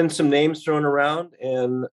 there's been some names thrown around,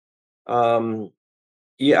 and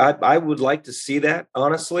I would like to see that,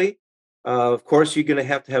 honestly. Of course, you're going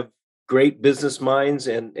to have great business minds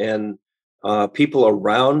and people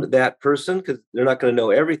around that person, because they're not going to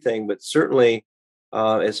know everything. But certainly,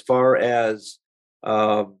 as far as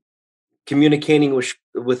communicating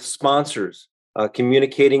with sponsors,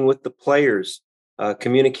 communicating with the players,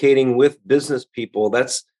 communicating with business people,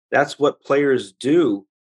 that's what players do.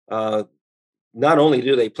 Not only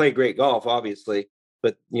do they play great golf, obviously,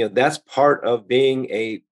 but that's part of being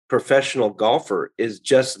a professional golfer, is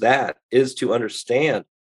just that, is to understand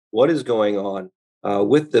what is going on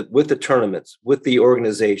with the tournaments, with the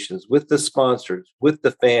organizations, with the sponsors, with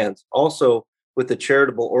the fans, also with the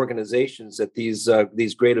charitable organizations that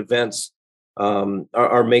these great events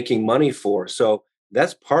are making money for. So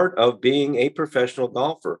that's part of being a professional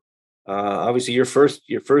golfer. Obviously, your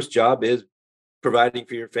first job is providing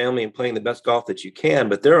for your family and playing the best golf that you can.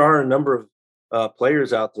 But there are a number of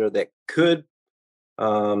players out there that could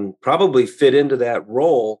probably fit into that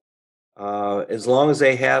role, as long as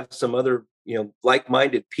they have some other,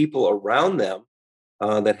 like-minded people around them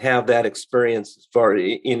that have that experience as far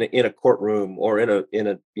in a courtroom or in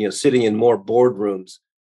a sitting in more boardrooms.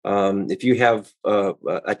 If you have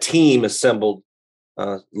a team assembled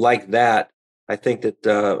like that, I think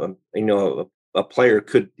that a player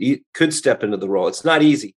could step into the role. It's not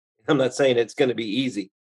easy. I'm not saying it's going to be easy,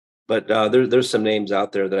 but there's some names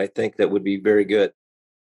out there that I think that would be very good.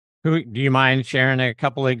 Who do you mind sharing a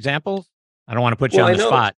couple of examples? I don't want to put you on the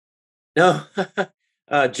spot. No,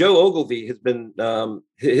 Joe Ogilvy has been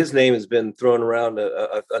his name has been thrown around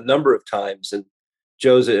a number of times, and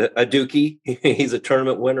Joe's a dookie. He's a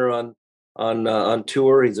tournament winner on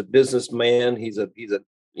tour. He's a businessman. He's a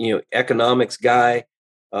economics guy.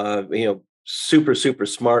 Super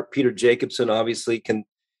smart. Peter Jacobson obviously can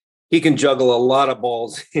juggle a lot of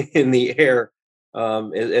balls in the air,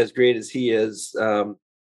 as great as he is.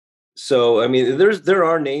 So I mean, there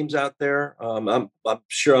are names out there. I'm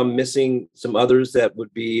sure I'm missing some others that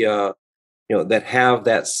would be that have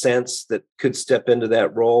that sense that could step into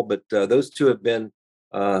that role. But those two have been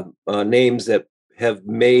names that have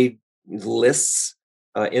made lists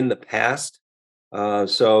in the past.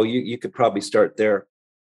 So you could probably start there.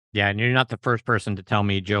 Yeah, and you're not the first person to tell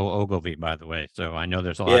me Joe Ogilvy, by the way. So I know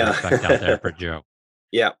there's a lot of respect out there for Joe.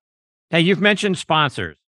 Yeah. Hey, you've mentioned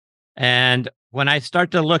sponsors. And when I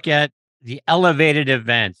start to look at the elevated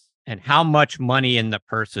events and how much money in the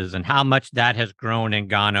purses and how much that has grown and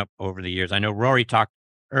gone up over the years. I know Rory talked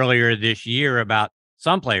earlier this year about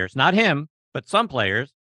some players, not him, but some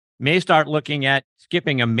players may start looking at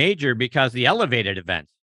skipping a major because the elevated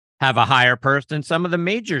events have a higher purse than some of the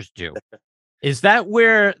majors do. Is that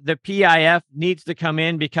where the PIF needs to come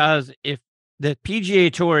in? Because if the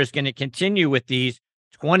PGA Tour is going to continue with these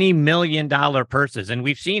 $20 million purses, and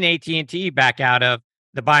we've seen AT&T back out of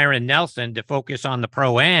the Byron Nelson to focus on the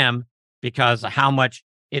Pro-Am because of how much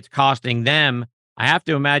it's costing them, I have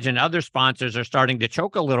to imagine other sponsors are starting to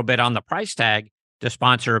choke a little bit on the price tag to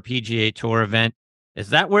sponsor a PGA Tour event. Is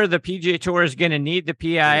that where the PGA Tour is going to need the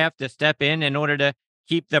PIF to step in order to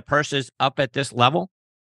keep the purses up at this level?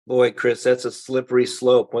 Boy, Chris, that's a slippery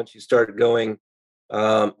slope once you start going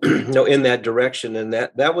in that direction. And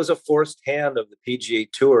that was a forced hand of the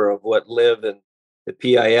PGA Tour of what LIV and the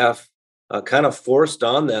PIF kind of forced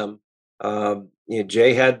on them.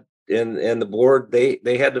 Jay had and the board,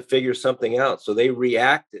 they had to figure something out. So they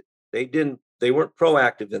reacted. They weren't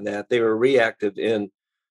proactive in that. They were reactive in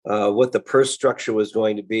what the purse structure was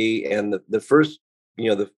going to be. And the first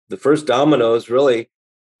dominoes really,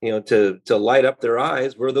 to light up their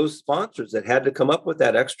eyes were those sponsors that had to come up with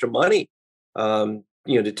that extra money,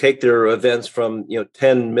 to take their events from,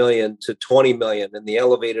 10 million to 20 million, and the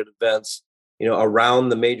elevated events, around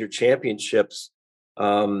the major championships.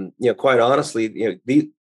 quite honestly,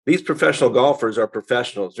 these professional golfers are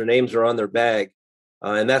professionals. Their names are on their bag,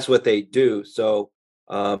 and that's what they do. So,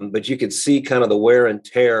 but you can see kind of the wear and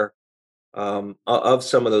tear of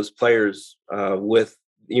some of those players with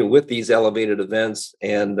these elevated events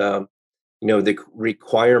and the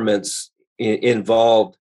requirements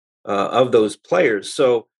involved of those players.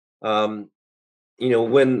 So when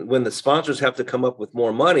the sponsors have to come up with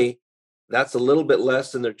more money, that's a little bit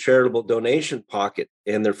less than their charitable donation pocket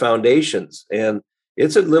and their foundations, and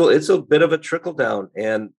it's a bit of a trickle down.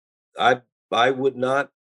 And I would not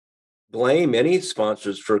blame any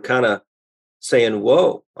sponsors for kind of saying,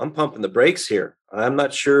 whoa, I'm pumping the brakes here. I'm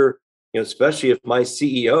not sure, especially if my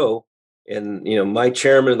CEO and, my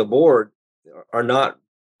chairman of the board are not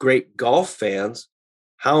great golf fans,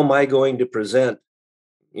 how am I going to present,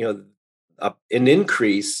 an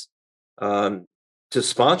increase to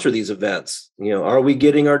sponsor these events? Are we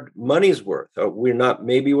getting our money's worth?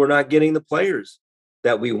 Maybe we're not getting the players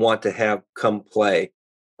that we want to have come play,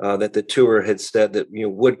 that the tour had said that,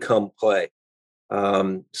 would come play.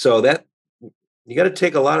 So that, you got to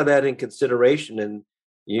take a lot of that in consideration, and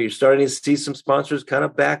you're starting to see some sponsors kind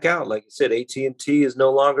of back out. Like you said, AT&T is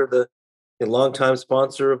no longer the longtime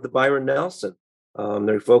sponsor of the Byron Nelson.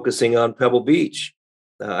 They're focusing on Pebble Beach.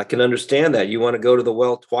 I can understand that. You want to go to the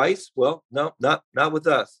well twice? Well, no, not with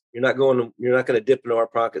us. You're not going to dip into our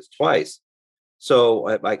pockets twice. So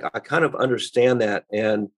I kind of understand that,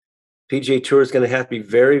 and PGA Tour is going to have to be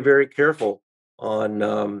very, very careful on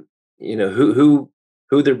who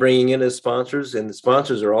they're bringing in as sponsors, and the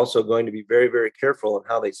sponsors are also going to be very, very careful on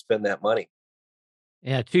how they spend that money.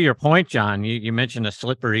 Yeah, to your point, John, you mentioned a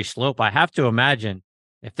slippery slope. I have to imagine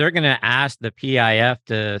if they're going to ask the PIF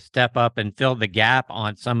to step up and fill the gap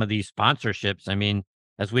on some of these sponsorships, I mean,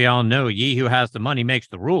 as we all know, ye who has the money makes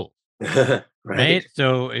the rules. Right.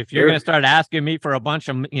 So if you're going to start asking me for a bunch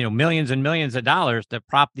of, millions and millions of dollars to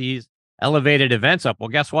prop these elevated events up, well,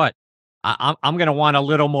 guess what? I'm going to want a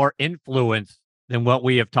little more influence than what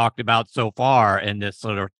we have talked about so far in this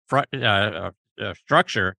sort of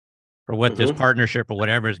structure for what this partnership or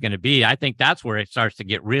whatever is going to be. I think that's where it starts to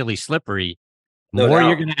get really slippery. The more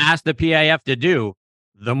you're going to ask the PIF to do,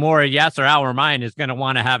 the more yes or our mind is going to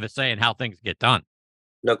want to have a say in how things get done.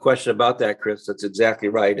 No question about that, Chris. That's exactly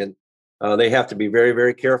right. And they have to be very,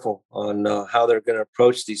 very careful on how they're going to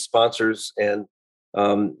approach these sponsors and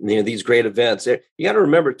these great events. You got to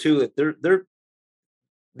remember too that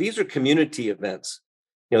these are community events.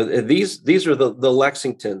 These are the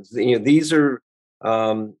Lexingtons. These are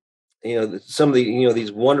some of the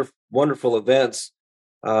these wonderful events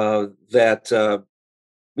that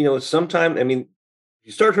sometimes, I mean,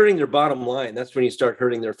 you start hurting their bottom line. That's when you start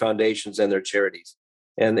hurting their foundations and their charities,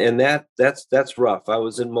 and that's rough. I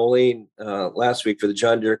was in Moline last week for the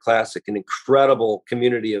John Deere Classic, an incredible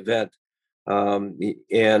community event,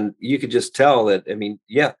 and you could just tell that. I mean,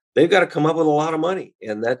 they've got to come up with a lot of money,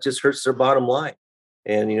 and that just hurts their bottom line.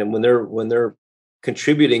 And when they're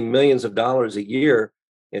contributing millions of dollars a year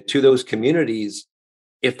to those communities,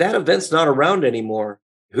 if that event's not around anymore,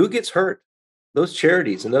 who gets hurt? Those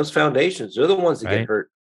charities and those foundations, they're the ones that get hurt,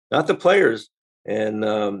 not the players, and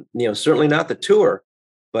certainly not the tour,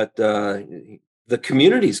 but the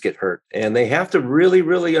communities get hurt, and they have to really,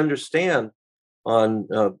 really understand on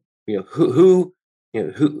who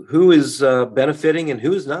is benefiting and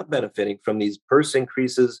who's not benefiting from these purse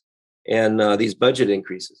increases and these budget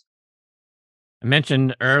increases. I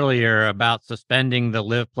mentioned earlier about suspending the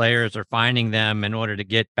live players or fining them in order to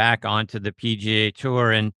get back onto the PGA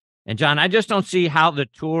Tour. And John, I just don't see how the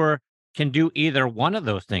tour can do either one of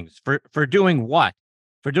those things. For doing what?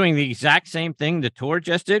 For doing the exact same thing the tour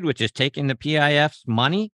just did, which is taking the PIF's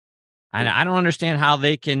money? And I don't understand how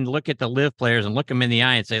they can look at the live players and look them in the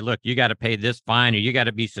eye and say, look, you got to pay this fine or you got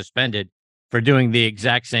to be suspended for doing the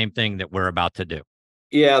exact same thing that we're about to do.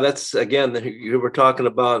 Yeah, that's, again, you were talking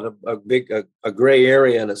about a gray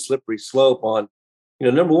area and a slippery slope on,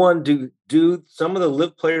 number one, do some of the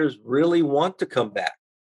live players really want to come back?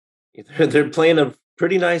 They're playing a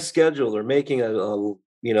pretty nice schedule. They're making a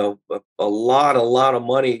lot of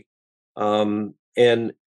money.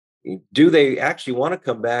 And do they actually want to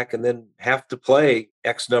come back and then have to play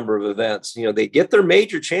X number of events? They get their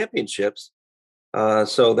major championships.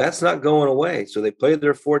 So that's not going away. So they play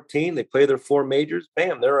their 14, they play their 4 majors,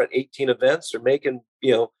 bam, they're at 18 events. They're making,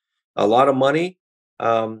 a lot of money.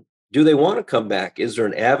 Do they want to come back? Is there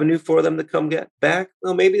an avenue for them to come get back?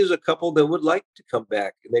 Well, maybe there's a couple that would like to come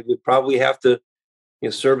back. They would probably have to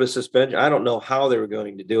serve a suspension. I don't know how they were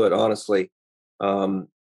going to do it, honestly.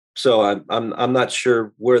 So I'm not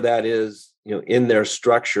sure where that is, in their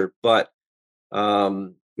structure, but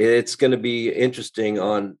it's going to be interesting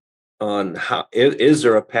on how is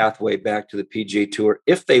there a pathway back to the PGA Tour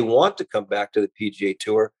if they want to come back to the PGA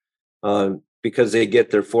Tour, because they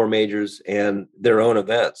get their 4 majors and their own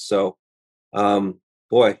events. So,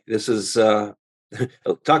 boy, this is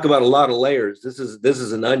talk about a lot of layers. This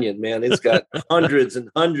is an onion, man. It's got hundreds and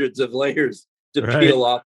hundreds of layers to peel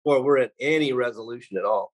off before we're at any resolution at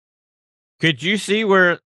all. Could you see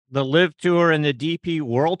where the Live Tour and the DP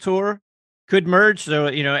World Tour could merge? So,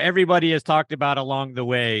 everybody has talked about along the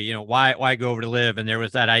way, why go over to Live? And there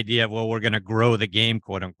was that idea of, well, we're going to grow the game,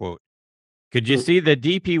 quote unquote. Could you see the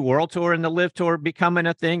DP World Tour and the Live Tour becoming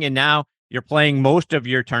a thing? And now you're playing most of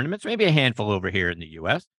your tournaments, maybe a handful over here in the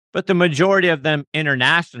U.S., but the majority of them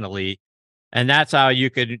internationally. And that's how you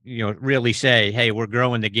could, really say, hey, we're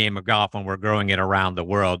growing the game of golf and we're growing it around the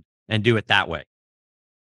world, and do it that way.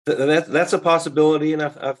 That's a possibility, and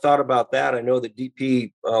I've thought about that. I know the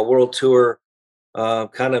DP World Tour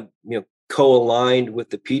kind of co-aligned with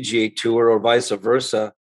the PGA Tour, or vice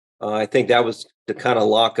versa. I think that was to kind of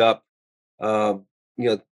lock up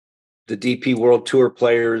the DP World Tour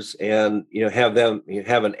players and have them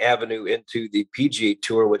have an avenue into the PGA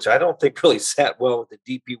Tour, which I don't think really sat well with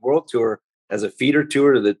the DP World Tour as a feeder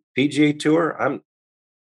tour to the PGA Tour.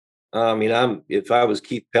 If I was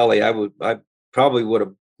Keith Pelley, I probably would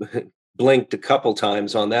have blinked a couple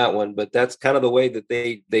times on that one, but that's kind of the way that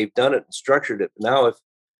they've done it and structured it. Now, if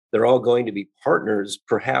they're all going to be partners,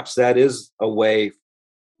 perhaps that is a way,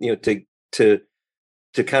 to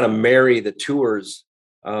kind of marry the tours.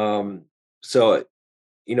 I thought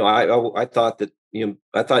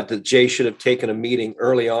that Jay should have taken a meeting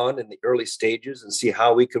early on in the early stages and see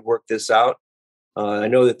how we could work this out. I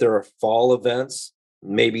know that there are fall events.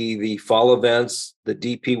 Maybe the fall events, the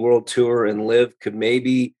DP World Tour and Live could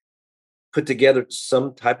maybe put together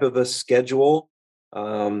some type of a schedule.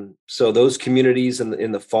 So those communities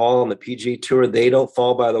in the fall on the PGA Tour, they don't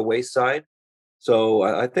fall by the wayside. So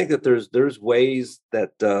I think that there's ways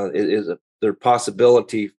that there are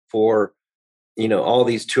possibility for, all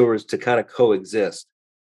these tours to kind of coexist.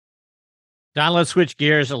 Don, let's switch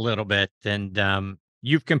gears a little bit. And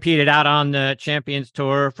you've competed out on the Champions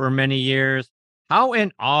Tour for many years. How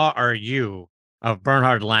in awe are you of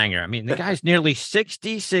Bernhard Langer? I mean, the guy's nearly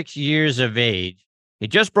 66 years of age. He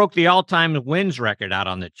just broke the all-time wins record out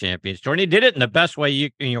on the Champions Tour, and he did it in the best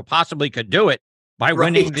way you possibly could do it, by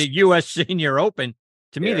winning the U.S. Senior Open.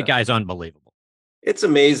 To me, the guy's unbelievable. It's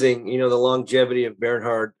amazing, the longevity of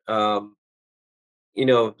Bernhard.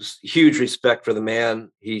 Huge respect for the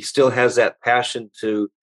man. He still has that passion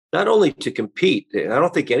to not only to compete. I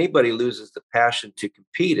don't think anybody loses the passion to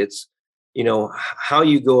compete. It's, how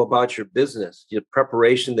you go about your business, the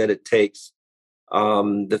preparation that it takes,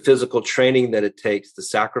 the physical training that it takes, the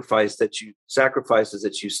sacrifices that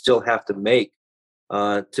you still have to make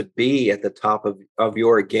to be at the top of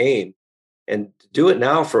your game, and to do it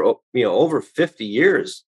now for over 50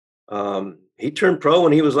 years. He turned pro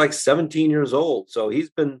when he was like 17 years old, so he's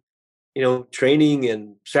been training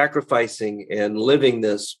and sacrificing and living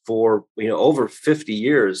this for over 50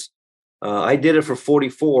 years. I did it for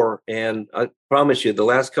 44, and I promise you, the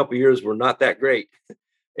last couple of years were not that great.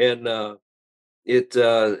 And it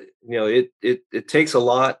takes a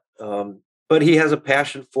lot, but he has a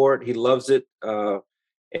passion for it. He loves it,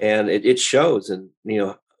 and it shows. And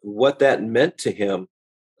what that meant to him.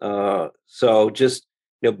 So just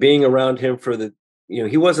being around him for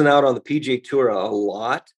he wasn't out on the PGA Tour a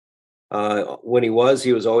lot. When he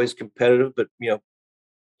was always competitive, but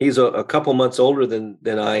he's a couple months older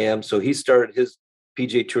than I am. So he started his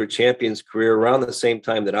PGA Tour Champions career around the same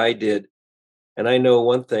time that I did. And I know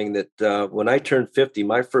one thing, that when I turned 50,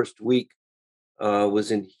 my first week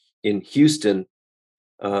was in Houston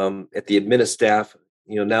at the Administaff,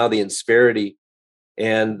 now the Birrdi.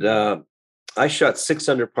 And I shot 6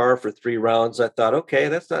 under par for 3 rounds. I thought, okay,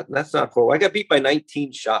 that's not horrible. I got beat by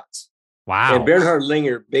 19 shots. Wow. And Bernhard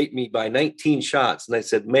Langer beat me by 19 shots. And I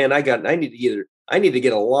said, man, I need to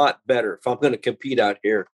get a lot better if I'm going to compete out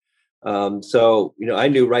here. So I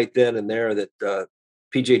knew right then and there that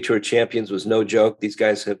PGA Tour Champions was no joke. These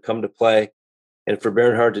guys have come to play. And for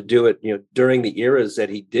Bernhard to do it, during the eras that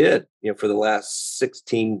he did, for the last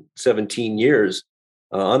 16, 17 years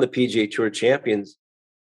on the PGA Tour Champions,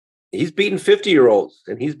 he's beaten 50-year-olds,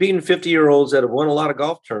 and he's beaten 50-year-olds that have won a lot of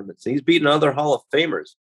golf tournaments. And he's beaten other Hall of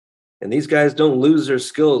Famers. And these guys don't lose their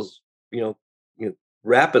skills,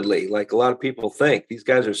 rapidly, like a lot of people think. These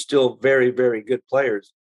guys are still very, very good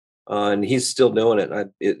players, and he's still doing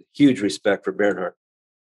it. Huge respect for Bernhard.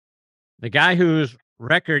 The guy whose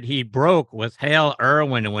record he broke was Hale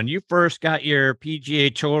Irwin. And when you first got your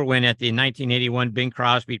PGA Tour win at the 1981 Bing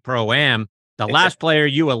Crosby Pro-Am, the last player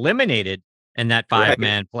you eliminated in that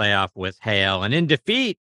 5-man playoff was Hale. And in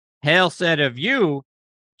defeat, Hale said of you,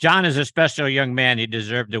 John is a special young man. He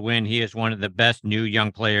deserved to win. He is one of the best new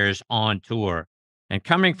young players on tour. And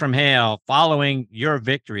coming from Hale, following your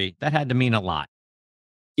victory, that had to mean a lot.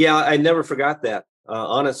 Yeah, I never forgot that,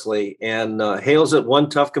 honestly. And Hale's one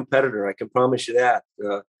tough competitor. I can promise you that.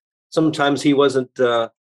 Sometimes he wasn't,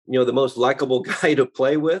 the most likable guy to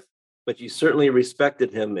play with, but you certainly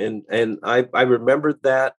respected him. And I remembered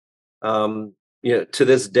that, to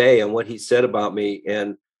this day and what he said about me.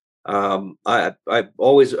 And I've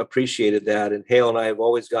always appreciated that. And Hale and I have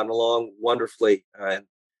always gotten along wonderfully. And,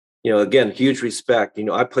 again, huge respect.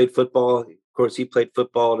 I played football. Of course, he played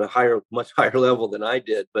football at a much higher level than I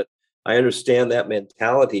did, but I understand that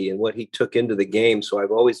mentality and what he took into the game. So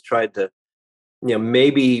I've always tried to,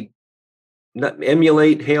 maybe not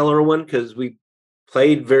emulate Hale Irwin, because we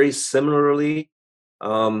played very similarly,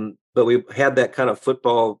 but we had that kind of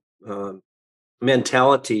football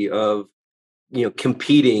mentality of,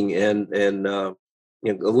 competing and a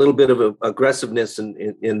little bit of aggressiveness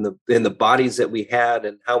in the bodies that we had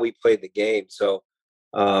and how we played the game. So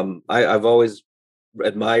I've always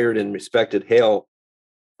admired and respected Hale.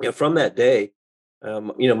 From that day,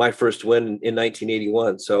 my first win in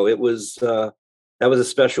 1981. So it was that was a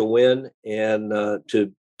special win, and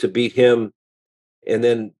to beat him, and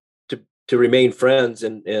then to remain friends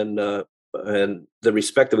and the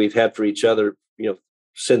respect that we've had for each other,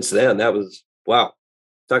 since then. That was, wow.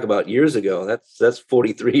 Talk about years ago. That's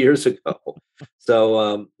 43 years ago.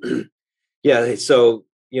 So yeah. So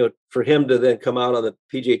for him to then come out on the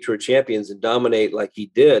PGA Tour Champions and dominate like he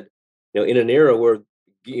did, in an era where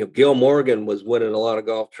Gil Morgan was winning a lot of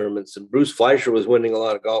golf tournaments and Bruce Fleischer was winning a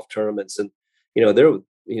lot of golf tournaments, and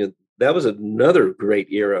that was another great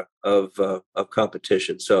era of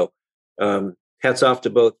competition. So hats off to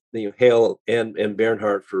both Hale and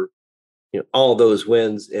Bernhard for all those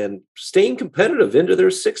wins and staying competitive into their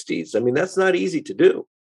 60s. I mean, that's not easy to do.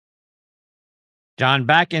 John,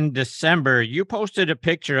 back in December, you posted a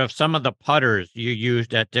picture of some of the putters you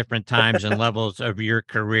used at different times and levels of your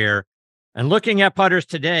career. And looking at putters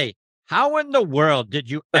today, how in the world did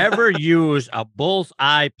you ever use a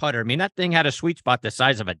Bullseye putter? I mean, that thing had a sweet spot the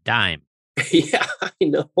size of a dime. Yeah, I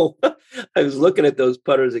know. I was looking at those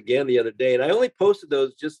putters again the other day, and I only posted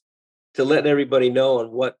those just to let everybody know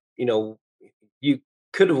on what, you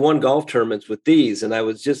could have won golf tournaments with these. And I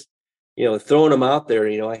was just, throwing them out there.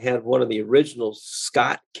 I had one of the original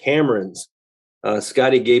Scott Camerons.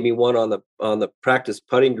 Scotty gave me one on the practice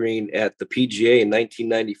putting green at the PGA in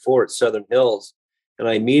 1994 at Southern Hills. And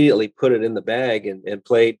I immediately put it in the bag and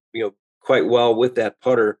played, quite well with that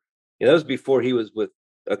putter. That was before he was with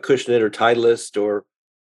a Acushnet or Titleist or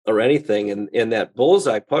anything. And that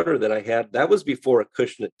Bullseye putter that I had, that was before a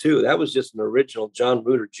Acushnet too. That was just an original John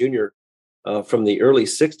Reuter Jr. From the early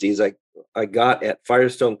 60s. I got at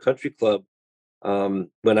Firestone Country Club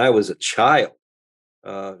when I was a child,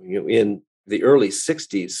 in the early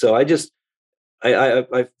 60s. So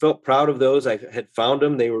I felt proud of those. I had found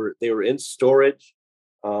them. They were in storage.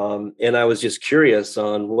 And I was just curious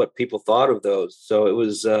on what people thought of those. So it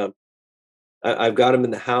was, I've got them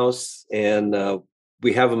in the house, and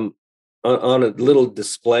we have them on a little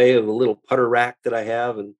display of a little putter rack that I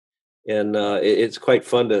have. And it's quite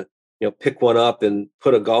fun to, pick one up and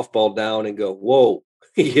put a golf ball down and go, whoa,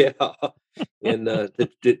 yeah. And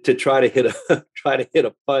to try to hit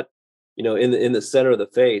a putt, in the center of the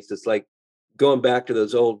face. It's like going back to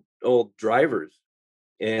those old drivers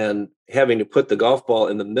and having to put the golf ball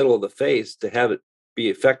in the middle of the face to have it be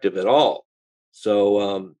effective at all.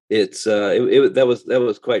 So that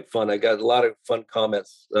was quite fun. I got a lot of fun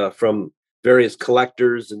comments from various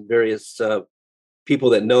collectors and various people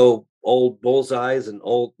that know old Bullseyes and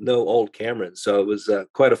old Camerons. So it was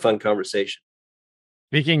quite a fun conversation.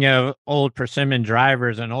 Speaking of old persimmon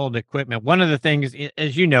drivers and old equipment, one of the things,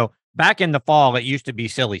 as you know, back in the fall, it used to be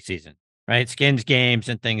silly season, right? Skins games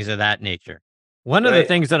and things of that nature. One of the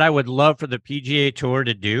things that I would love for the PGA Tour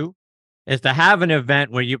to do is to have an event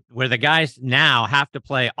where the guys now have to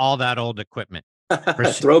play all that old equipment.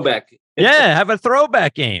 Throwback. Yeah, have a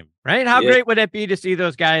throwback game, right? How great would it be to see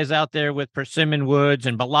those guys out there with persimmon woods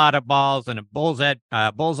and balata balls and a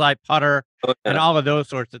bullseye putter and all of those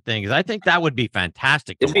sorts of things? I think that would be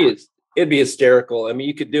fantastic. It'd be hysterical. I mean,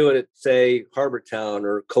 you could do it at, say, Harbortown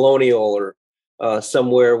or Colonial or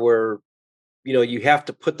somewhere where, you have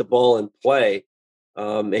to put the ball in play,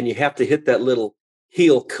 and you have to hit that little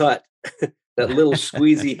heel cut, that little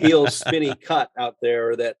squeezy heel spinny cut out there,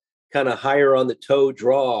 or that kind of higher on the toe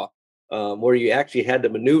draw, where you actually had to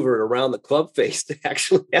maneuver it around the club face to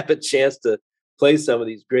actually have a chance to play some of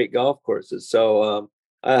these great golf courses. So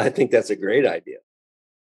I think that's a great idea.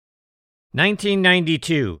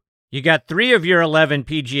 1992. You got 3 of your 11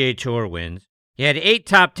 PGA Tour wins. You had 8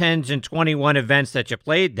 top 10s in 21 events that you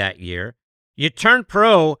played that year. You turned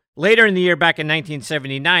pro later in the year back in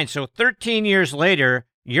 1979. So 13 years later,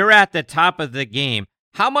 you're at the top of the game.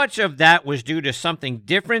 How much of that was due to something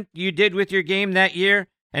different you did with your game that year?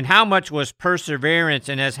 And how much was perseverance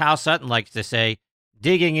and, as Hal Sutton likes to say,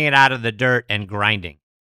 digging it out of the dirt and grinding?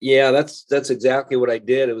 Yeah, that's exactly what I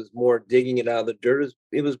did. It was more digging it out of the dirt.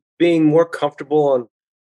 It was being more comfortable on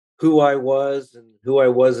who I was and who I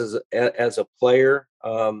was as a player.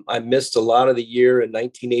 I missed a lot of the year in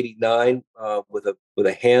 1989 with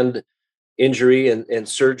a hand injury and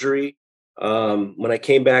surgery. When I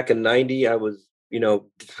came back in 90, I was,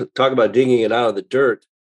 talk about digging it out of the dirt.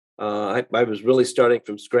 I was really starting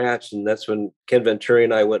from scratch, and that's when Ken Venturi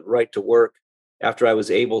and I went right to work after I was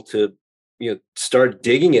able to, start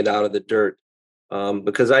digging it out of the dirt,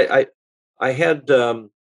 because I had,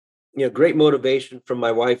 great motivation from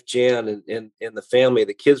my wife, Jan, and the family.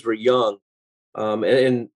 The kids were young.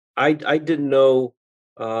 And I didn't know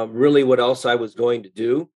really what else I was going to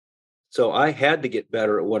do. So I had to get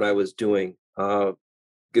better at what I was doing. There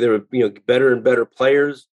were, better and better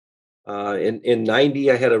players. In 90,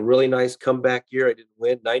 I had a really nice comeback year. I didn't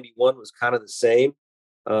win. 91 was kind of the same.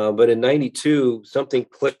 But in 92, something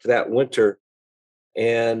clicked that winter.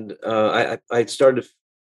 And I started to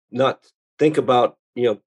not think about,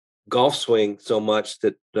 golf swing so much,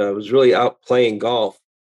 that I was really out playing golf.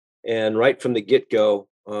 And right from the get-go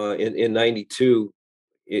in 92,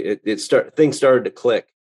 things started to click.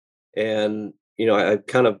 And, I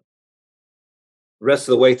kind of rest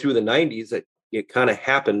of the way through the 90s, it kind of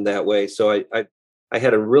happened that way. So I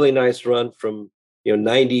had a really nice run from,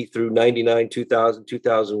 90 through 99, 2000,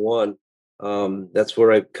 2001. That's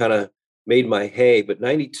where I kind of made my hay. But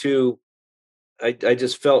 92, I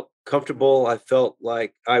just felt comfortable. I felt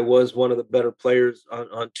like I was one of the better players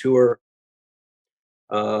on tour.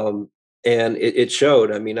 And it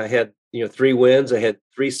showed. I mean, I had, 3 wins. I had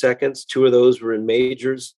 3 seconds. 2 of those were in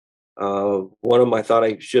majors. One of them I thought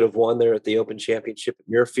I should have won there at the Open Championship at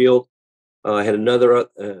Muirfield. I had another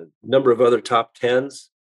number of other top 10s.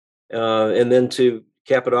 And then to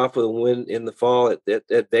cap it off with a win in the fall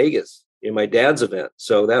at Vegas in my dad's event.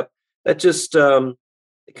 So that just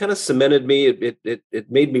it kind of cemented me. It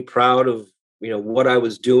made me proud of what I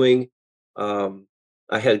was doing.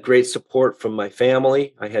 I had great support from my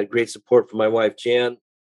family. I had great support from my wife Jan,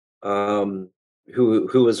 who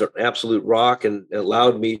was an absolute rock and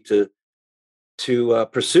allowed me to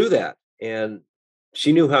pursue that. And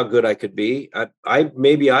she knew how good I could be.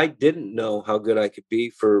 Maybe I didn't know how good I could be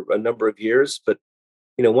for a number of years, but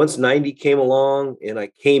once 90 came along and I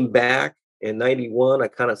came back in 91, I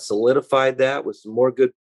kind of solidified that with some more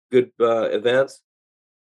good events.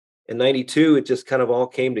 In 92, it just kind of all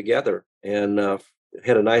came together, and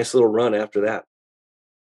had a nice little run after that.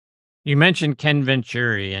 You mentioned Ken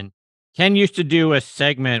Venturi, and Ken used to do a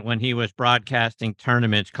segment when he was broadcasting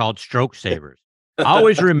tournaments called Stroke Savers. I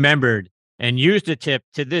always remembered and used a tip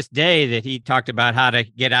to this day that he talked about how to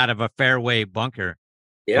get out of a fairway bunker.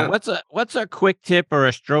 Yeah. What's a quick tip or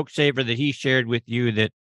a stroke saver that he shared with you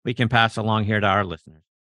that we can pass along here to our listeners?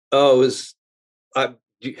 Oh,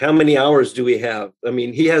 how many hours do we have? I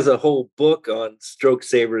mean, he has a whole book on stroke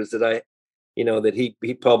savers that that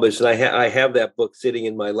he published, and I have that book sitting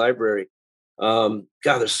in my library. God,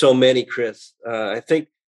 there's so many, Chris. I think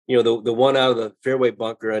the one out of the fairway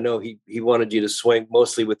bunker. I know he wanted you to swing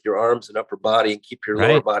mostly with your arms and upper body and keep your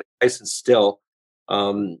lower body nice and still.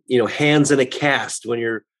 Hands in a cast when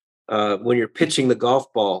you're pitching the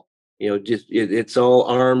golf ball. It's all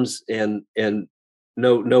arms and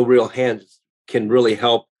no real hands can really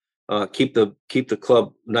help keep the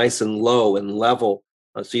club nice and low and level,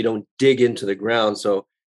 so you don't dig into the ground. So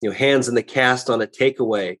hands in the cast on a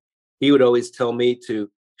takeaway. He would always tell me to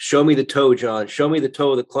show me the toe, John. Show me the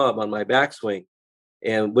toe of the club on my backswing,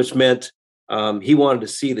 and which meant he wanted to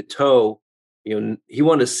see the toe. He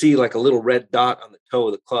wanted to see like a little red dot on the toe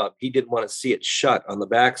of the club. He didn't want to see it shut on the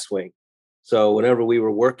backswing. So whenever we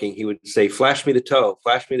were working, he would say, "Flash me the toe,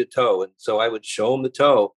 flash me the toe." And so I would show him the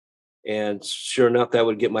toe, and sure enough, that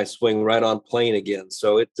would get my swing right on plane again.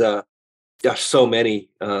 So gosh, so many.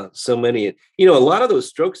 A lot of those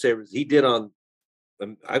stroke savers he did on,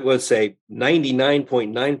 I would say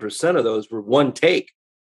 99.9% of those were one take.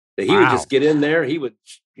 That he would just get in there. He would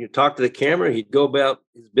talk to the camera. He'd go about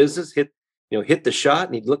his business, hit the shot,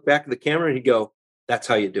 and he'd look back at the camera and he'd go, "That's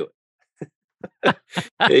how you do it."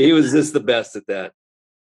 He was just the best at that.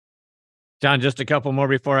 John, just a couple more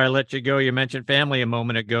before I let you go. You mentioned family a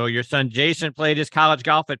moment ago. Your son Jason played his college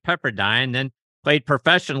golf at Pepperdine, then played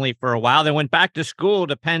professionally for a while, then went back to school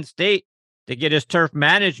to Penn State to get his turf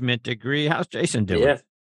management degree. How's Jason doing? Yeah,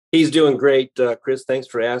 he's doing great, Chris. Thanks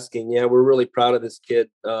for asking. Yeah, we're really proud of this kid.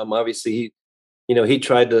 Obviously, he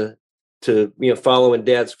tried to follow in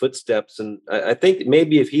Dad's footsteps, and I think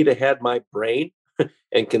maybe if he'd have had my brain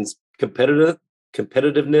and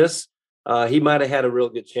competitiveness, he might have had a real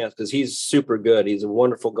good chance, because he's super good. He's a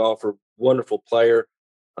wonderful golfer, wonderful player,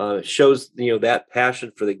 shows, that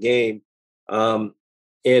passion for the game. And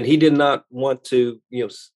he did not want to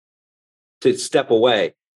step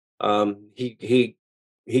away. He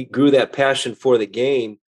grew that passion for the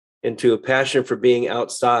game into a passion for being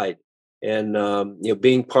outside and,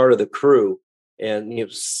 being part of the crew and,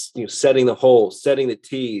 setting the holes, setting the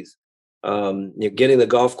tees, getting the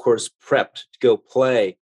golf course prepped to go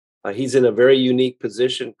play. He's in a very unique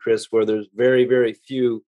position, Chris, where there's very, very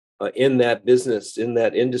few in that business, in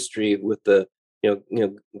that industry, with the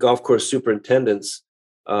golf course superintendents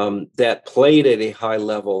that played at a high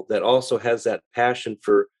level, that also has that passion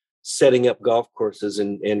for setting up golf courses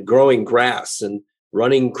and growing grass and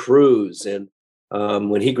running crews. And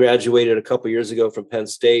when he graduated a couple of years ago from Penn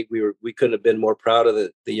State, we couldn't have been more proud of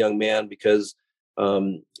the young man, because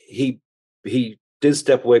he did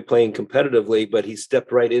step away playing competitively, but he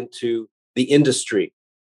stepped right into the industry,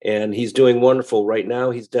 and he's doing wonderful right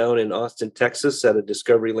now. He's down in Austin, Texas at a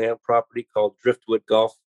Discovery Land property called Driftwood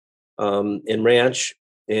Golf and Ranch.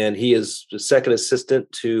 And he is the second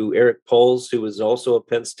assistant to Eric Poles, who was also a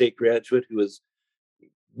Penn State graduate, who has,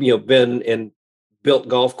 been and built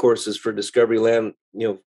golf courses for Discovery Land,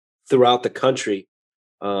 throughout the country.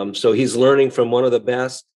 So he's learning from one of the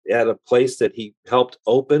best at a place that he helped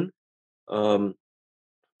open.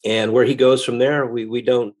 And where he goes from there, we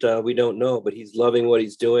don't know, but he's loving what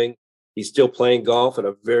he's doing. He's still playing golf at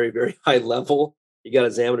a very, very high level. He got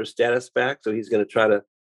his amateur status back, so he's going to try to,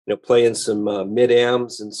 play in some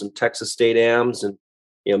mid-ams and some Texas State ams, and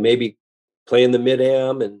maybe play in the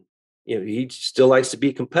mid-am. And he still likes to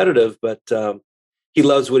be competitive, but he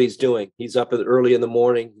loves what he's doing. He's up early in the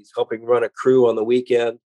morning. He's helping run a crew on the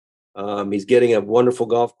weekend. He's getting a wonderful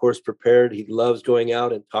golf course prepared. He loves going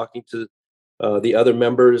out and talking to the other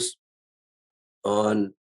members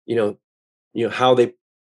on, how they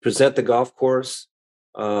present the golf course.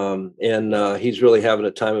 And he's really having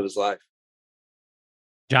a time of his life.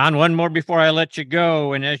 John, one more before I let you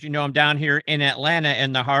go. And as you know, I'm down here in Atlanta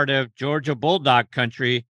in the heart of Georgia Bulldog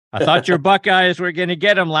country. I thought your Buckeyes were going to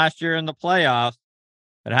get them last year in the playoffs.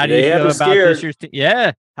 But how do you feel about this year's team?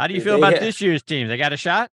 Yeah. How do you feel about this year's team? They got a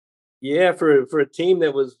shot? Yeah, for a team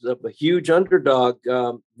that was a huge underdog,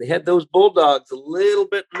 they had those Bulldogs a little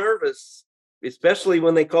bit nervous, especially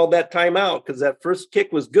when they called that timeout, because that first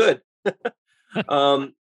kick was good.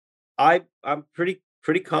 I'm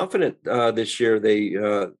pretty confident this year.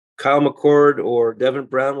 Kyle McCord or Devin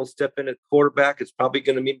Brown will step in at quarterback. It's probably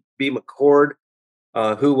going to be McCord,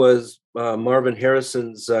 who was Marvin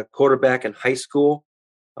Harrison's quarterback in high school,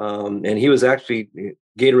 and he was actually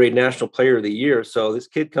Gatorade National Player of the Year. So this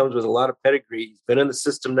kid comes with a lot of pedigree. He's been in the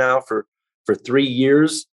system now for 3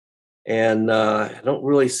 years, and I don't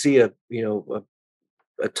really see a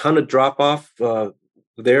ton of drop off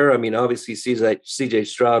there. I mean, obviously CJ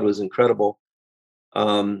Stroud was incredible.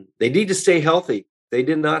 They need to stay healthy. They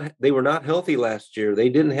were not healthy last year. They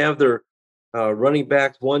didn't have their running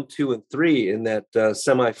backs 1, 2, and 3 in that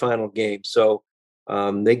semifinal game. So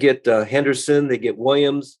they get Henderson, they get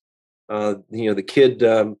Williams. The kid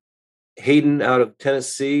Hayden out of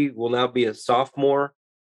Tennessee will now be a sophomore.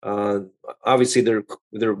 Obviously,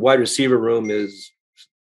 their wide receiver room is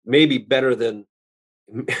maybe better than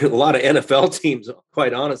a lot of NFL teams,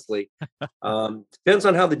 quite honestly. Depends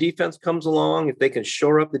on how the defense comes along. If they can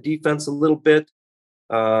shore up the defense a little bit,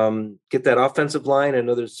 get that offensive line. I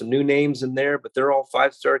know there's some new names in there, but they're all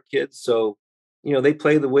 5-star kids. So, they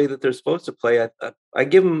play the way that they're supposed to play. I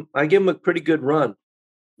give them a pretty good run.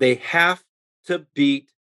 They have to beat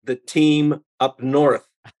the team up north.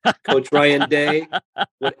 Coach Ryan Day,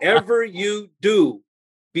 whatever you do,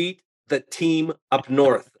 beat the team up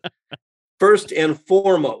north. First and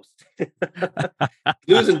foremost.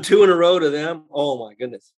 Losing 2 in a row to them, oh my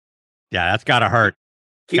goodness. Yeah, that's got to hurt.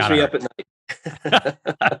 Keeps me up at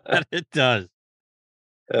night. It does.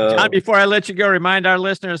 John, before I let you go, remind our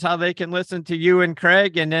listeners how they can listen to you and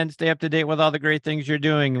Craig, and then stay up to date with all the great things you're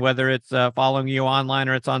doing, whether it's following you online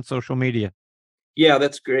or it's on social media. Yeah,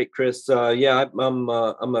 that's great, Chris. I'm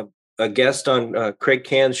a guest on Craig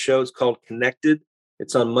Can's show. It's called Connected.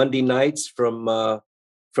 It's on Monday nights from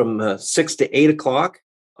 6 to 8 o'clock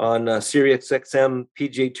on Sirius XM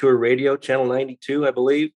PGA Tour Radio, channel 92, I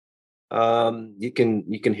believe. You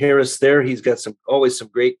can hear us there. He's got always some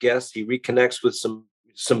great guests. He reconnects with some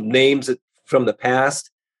names from the past.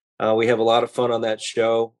 We have a lot of fun on that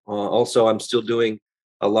show. Also, I'm still doing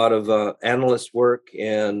a lot of analyst work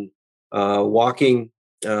and walking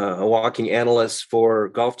analyst for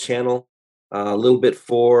Golf Channel, a little bit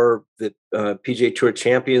for the PGA Tour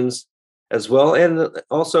Champions as well. And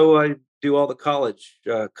also I do all the college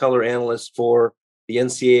color analysts for the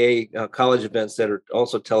NCAA college events that are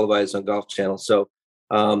also televised on Golf Channel. So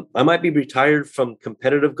I might be retired from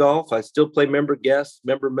competitive golf. I still play member guests,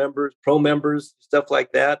 members, pro members, stuff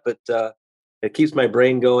like that. But it keeps my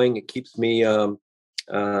brain going. It keeps me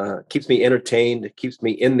entertained. It keeps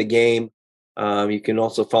me in the game. You can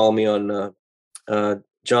also follow me on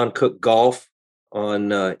John Cook Golf on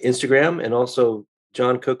Instagram, and also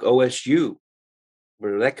John Cook OSU.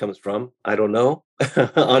 Where that comes from, I don't know.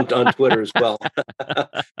 on Twitter as well.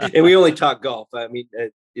 And we only talk golf. I mean,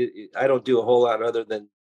 I don't do a whole lot other than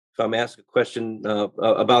if I'm asked a question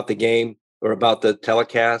about the game or about the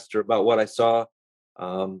telecast or about what I saw.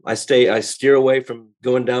 I steer away from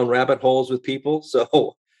going down rabbit holes with people.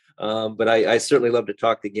 So, but I certainly love to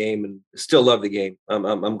talk the game and still love the game.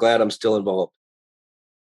 I'm glad I'm still involved.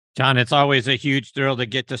 John, it's always a huge thrill to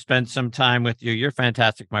get to spend some time with you. You're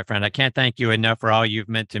fantastic, my friend. I can't thank you enough for all you've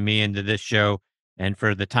meant to me and to this show, and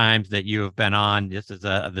for the times that you have been on. This is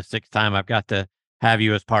the sixth time I've got to have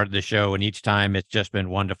you as part of the show, and each time it's just been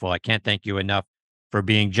wonderful. I can't thank you enough for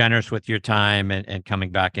being generous with your time and coming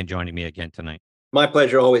back and joining me again tonight. My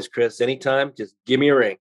pleasure always, Chris. Anytime, just give me a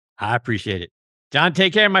ring. I appreciate it. John,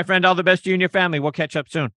 take care, my friend. All the best to you and your family. We'll catch up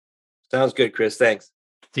soon. Sounds good, Chris. Thanks.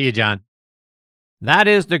 See you, John. That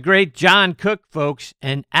is the great John Cook, folks,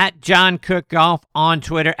 and at John Cook Golf on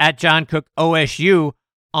Twitter, at John Cook OSU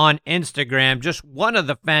on Instagram. Just one of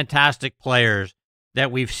the fantastic players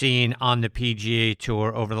that we've seen on the PGA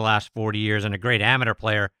Tour over the last 40 years, and a great amateur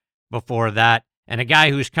player before that, and a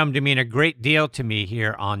guy who's come to mean a great deal to me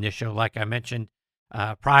here on this show, like I mentioned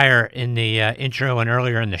prior in the intro and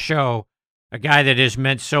earlier in the show, a guy that has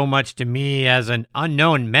meant so much to me as an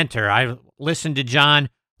unknown mentor. I listened to John,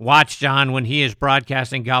 watch John when he is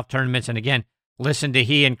broadcasting golf tournaments, and again, listen to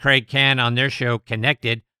he and Craig Can on their show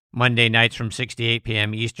Connected, Monday nights from 6 to 8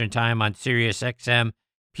 p.m. Eastern Time on Sirius XM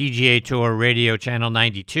PGA Tour Radio Channel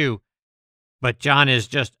 92. But John is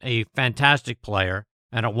just a fantastic player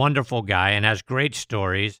and a wonderful guy and has great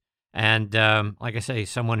stories. And like I say,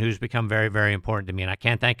 someone who's become very, very important to me. And I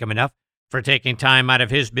can't thank him enough for taking time out of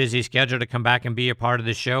his busy schedule to come back and be a part of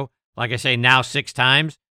the show. Like I say, now 6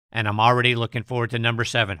 times. And I'm already looking forward to number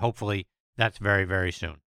 7. Hopefully, that's very, very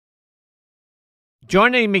soon.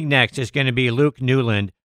 Joining me next is going to be Luke Nieuwland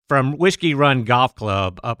from Whisky Run Golf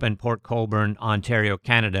Club up in Port Colborne, Ontario,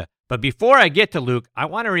 Canada. But before I get to Luke, I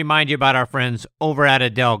want to remind you about our friends over at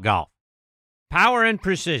Adele Golf. Power and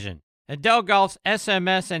precision. Adele Golf's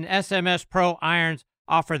SMS and SMS Pro irons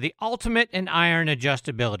offer the ultimate in iron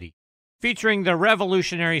adjustability. Featuring the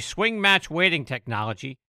revolutionary swing match weighting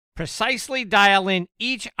technology, precisely dial in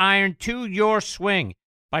each iron to your swing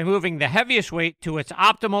by moving the heaviest weight to its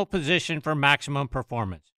optimal position for maximum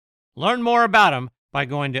performance. Learn more about them by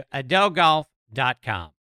going to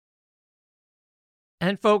adelegolf.com.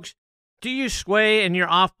 And folks, do you sway and you're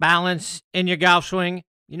off balance in your golf swing?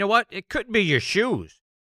 You know what? It could be your shoes.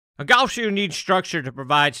 A golf shoe needs structure to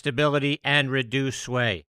provide stability and reduce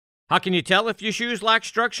sway. How can you tell if your shoes lack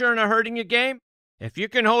structure and are hurting your game? If you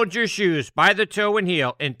can hold your shoes by the toe and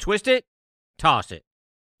heel and twist it, toss it.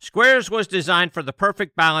 Squares was designed for the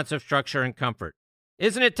perfect balance of structure and comfort.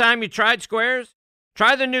 Isn't it time you tried Squares?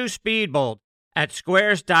 Try the new Speedbolt at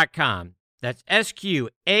squares.com. That's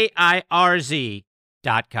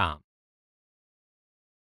SQAIRZ.com.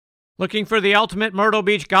 Looking for the ultimate Myrtle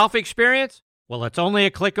Beach golf experience? Well, it's only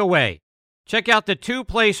a click away. Check out the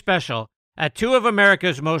 2-play special at 2 of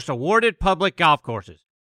America's most awarded public golf courses,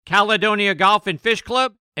 Caledonia Golf and Fish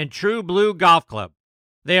Club and True Blue Golf Club.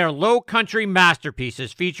 They are low country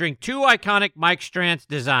masterpieces featuring 2 iconic Mike Strantz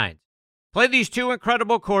designs. Play these 2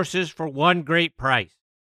 incredible courses for one great price.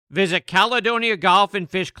 Visit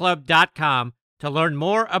CaledoniaGolfandFishClub.com to learn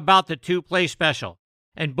more about the 2-play special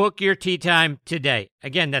and book your tee time today.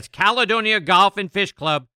 Again, that's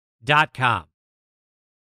CaledoniaGolfandFishClub.com.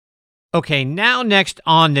 Okay, now next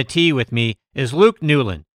on the tee with me is Luke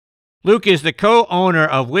Nieuwland. Luke is the co-owner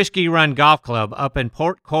of Whisky Run Golf Club up in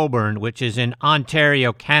Port Colborne, which is in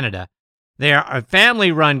Ontario, Canada. They are a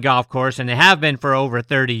family-run golf course, and they have been for over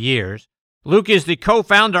 30 years. Luke is the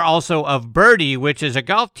co-founder also of Birrdi, which is a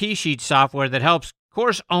golf tee sheet software that helps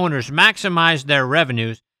course owners maximize their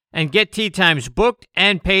revenues and get tee times booked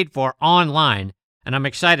and paid for online. And I'm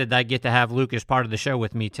excited that I get to have Luke as part of the show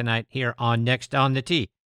with me tonight here on Next on the Tee.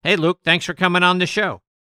 Hey, Luke, thanks for coming on the show.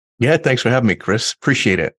 Yeah, thanks for having me, Chris.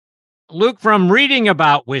 Appreciate it. Luke, from reading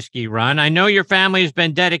about Whisky Run, I know your family has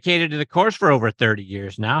been dedicated to the course for over 30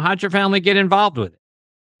 years now. How'd your family get involved with it?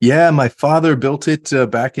 Yeah, my father built it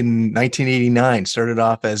back in 1989. Started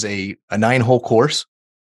off as a 9-hole course,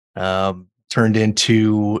 turned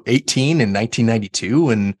into 18 in 1992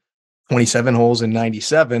 and 27 holes in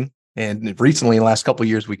 97. And recently, in the last couple of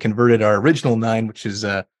years, we converted our original 9, which is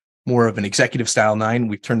more of an executive style 9.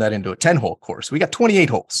 We've turned that into a 10-hole course. We got 28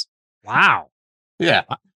 holes. Wow. Yeah.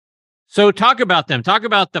 So talk about them. Talk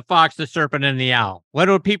about the fox, the serpent, and the owl. What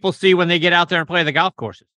do people see when they get out there and play the golf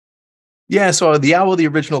courses? Yeah, so the owl, the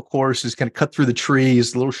original course, is kind of cut through the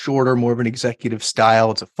trees, a little shorter, more of an executive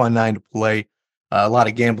style. It's a fun 9 to play. A lot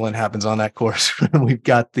of gambling happens on that course. We've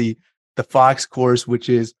got the fox course, which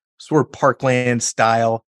is sort of parkland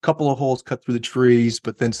style. Couple of holes cut through the trees,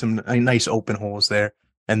 but then some nice open holes there.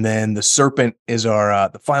 And then the serpent is our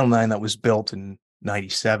the final 9 that was built in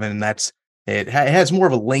 97, and it has more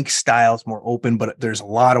of a link style. It's more open, but there's a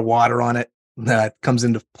lot of water on it that comes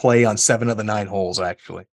into play on 7 of the 9 holes,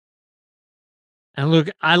 actually. And Luke,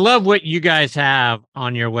 I love what you guys have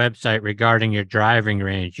on your website regarding your driving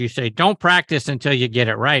range. You say, don't practice until you get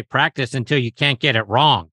it right. Practice until you can't get it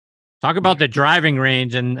wrong. Talk about the driving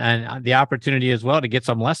range and the opportunity as well to get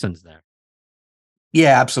some lessons there.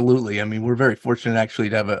 Yeah, absolutely. I mean, we're very fortunate actually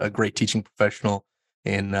to have a great teaching professional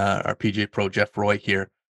in our PGA Pro, Jeff Roy, here.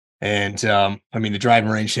 And I mean, the driving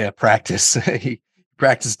range, practice.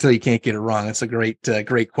 Practice until you can't get it wrong. That's a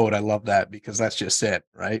great quote. I love that because that's just it,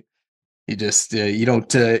 right? You just you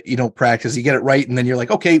don't practice. You get it right, and then you're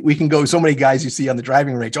like, okay, we can go. So many guys you see on the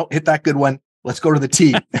driving range. Oh, hit that good one. Let's go to the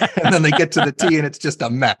tee. And then they get to the tee and it's just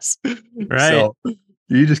a mess. Right. So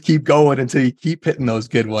you just keep going until you keep hitting those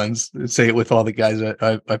good ones. Say it with all the guys that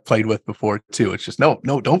I've played with before too. It's just, no,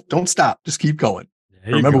 don't stop. Just keep going.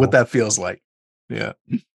 Remember what that feels like. Yeah.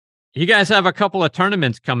 You guys have a couple of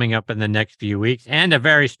tournaments coming up in the next few weeks and a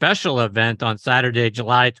very special event on Saturday,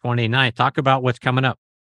 July 29th. Talk about what's coming up.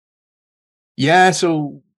 Yeah.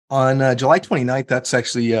 So on July 29th, that's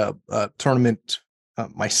actually a tournament.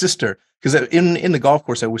 My sister, because in the golf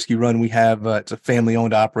course at Whisky Run, we have it's a family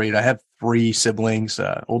owned operated. I have 3 siblings,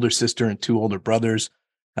 older sister and 2 older brothers.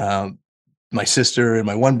 My sister and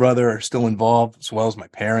my one brother are still involved, as well as my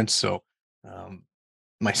parents. So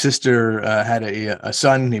my sister had a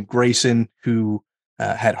son named Grayson who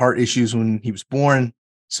had heart issues when he was born.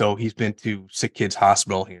 So he's been to Sick Kids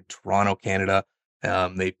Hospital here in Toronto, Canada.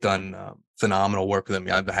 They've done phenomenal work with him.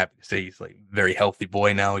 I'm happy to say he's like a very healthy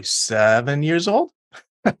boy now. He's 7 years old.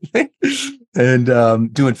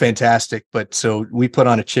 And doing fantastic. But so we put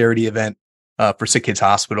on a charity event for Sick Kids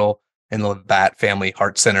Hospital and the Bat Family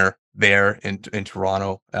Heart Center there in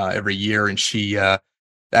Toronto every year. And she,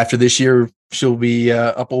 after this year, she'll be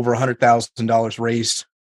up over $100,000 raised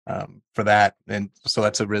for that. And so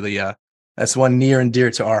that's a really, that's one near and dear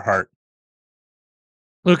to our heart.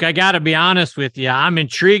 Luke, I got to be honest with you. I'm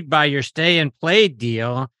intrigued by your stay and play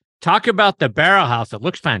deal. Talk about the Barrel House. It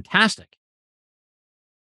looks fantastic.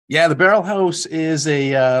 Yeah, the Barrel House is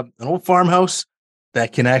an old farmhouse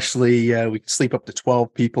that can actually we can sleep up to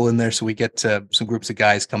 12 people in there. So we get some groups of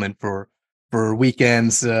guys come in for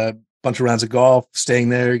weekends, bunch of rounds of golf, staying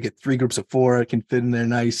there. Get 3 groups of 4. It can fit in there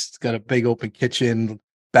nice. It's got a big open kitchen.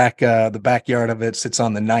 The backyard of it sits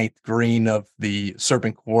on the 9th green of the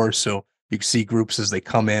Serpent course, so you can see groups as they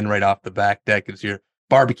come in right off the back deck as you're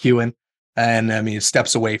barbecuing. And I mean, it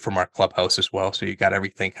steps away from our clubhouse as well, so you got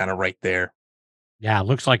everything kind of right there. Yeah, it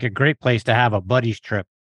looks like a great place to have a buddies trip.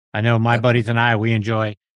 I know my buddies and I, we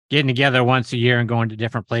enjoy getting together once a year and going to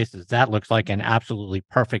different places. That looks like an absolutely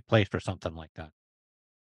perfect place for something like that.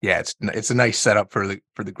 Yeah, it's a nice setup for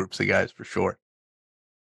the groups of guys for sure.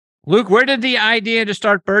 Luke, where did the idea to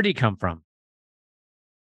start Birrdi come from?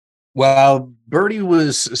 Well, Birrdi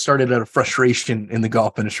was started out of frustration in the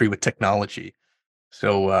golf industry with technology.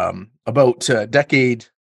 So about a decade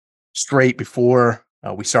straight before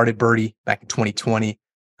we started Birrdi back in 2020,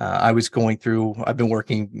 I've been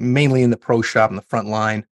working mainly in the pro shop in the front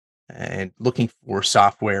line and looking for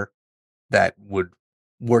software that would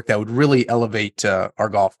work, that would really elevate our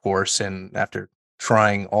golf course. And after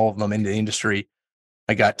trying all of them in the industry,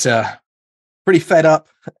 I got pretty fed up.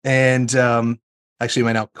 And actually,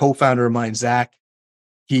 my now co-founder of mine, Zach,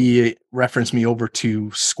 he referenced me over to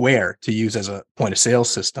Square to use as a point of sale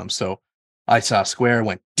system. So I saw Square,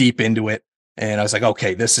 went deep into it, and I was like,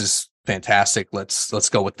 okay, this is fantastic. Let's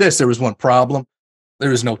go with this. There was one problem. There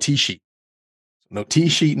was no tee sheet. No tee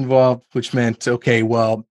sheet involved, which meant, okay,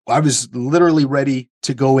 well, I was literally ready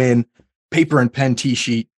to go in paper and pen tee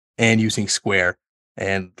sheet and using Square.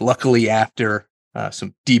 And luckily, after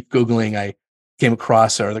some deep Googling, I came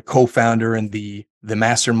across the co-founder and the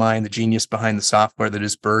mastermind, the genius behind the software that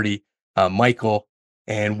is Birrdi, Michael,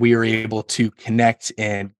 and we were able to connect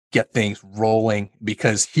and get things rolling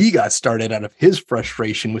because he got started out of his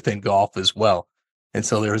frustration within golf as well. And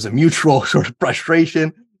so there was a mutual sort of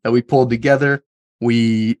frustration that we pulled together.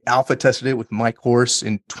 We alpha tested it with my course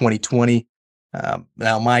in 2020.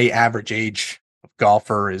 Now my average age of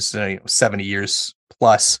golfer is 70 years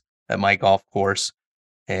plus at my golf course.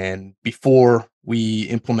 And before we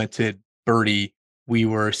implemented Birrdi, we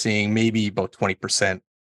were seeing maybe about 20%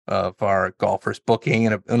 of our golfers booking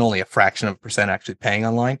and only a fraction of a percent actually paying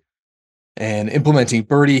online. And implementing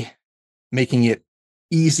Birrdi, making it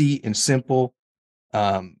easy and simple,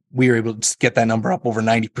 we were able to get that number up over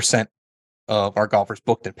 90% of our golfers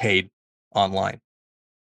booked and paid online.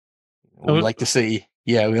 We like to say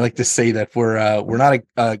that we're not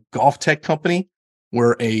a golf tech company.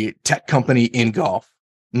 We're a tech company in golf.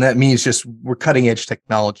 And that means just we're cutting edge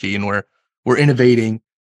technology and we're innovating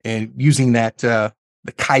and using that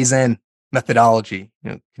the Kaizen methodology,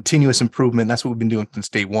 continuous improvement. That's what we've been doing since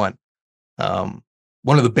day one.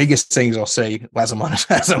 One of the biggest things I'll say as I'm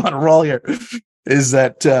on a roll here is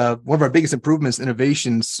that one of our biggest improvements,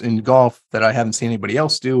 innovations in golf that I haven't seen anybody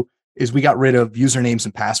else do is we got rid of usernames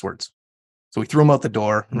and passwords. So we threw them out the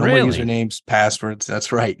door. No more usernames, passwords.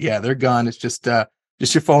 That's right. Yeah, they're gone. It's just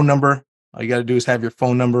your phone number. All you got to do is have your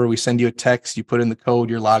phone number. We send you a text. You put in the code.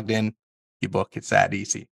 You're logged in. You book. It's that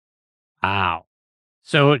easy. Wow.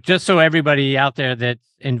 So just so everybody out there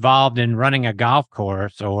that's involved in running a golf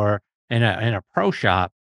course or in a pro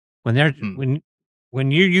shop, when they're when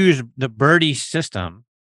you use the Birrdi system,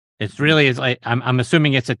 it's like I'm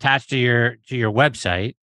assuming it's attached to your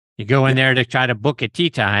website. You go in there to try to book a tee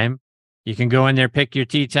time. You can go in there, pick your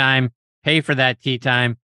tee time, pay for that tee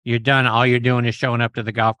time. You're done. All you're doing is showing up to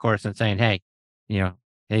the golf course and saying, hey, the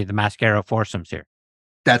Mascaro foursome's here.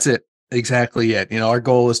 That's it. Exactly it. Our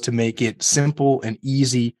goal is to make it simple and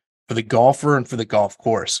easy for the golfer and for the golf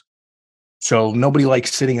course. So nobody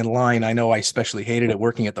likes sitting in line. I know I especially hated it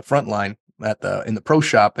working at the front line in the pro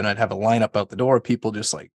shop, and I'd have a lineup out the door. People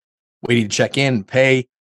just like waiting to check in, pay.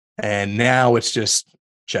 And now it's just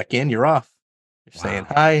check in, you're off. You're saying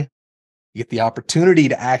hi. You get the opportunity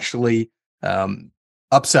to actually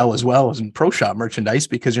upsell as well as in pro shop merchandise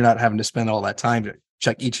because you're not having to spend all that time to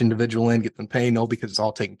check each individual in, get them paid. No, because it's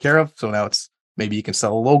all taken care of. So now it's maybe you can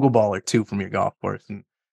sell a logo ball or two from your golf course.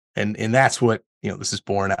 And that's what, this is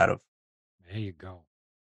born out of. There you go.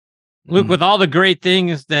 Luke, with all the great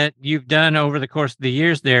things that you've done over the course of the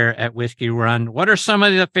years there at Whisky Run, what are some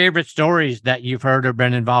of the favorite stories that you've heard or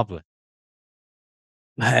been involved with?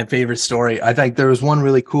 My favorite story. I think there was one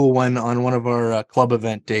really cool one on one of our club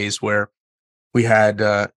event days where we had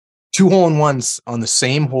 2 hole-in-ones on the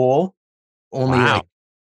same hole, only like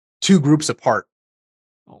 2 groups apart.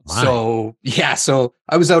 Oh my. So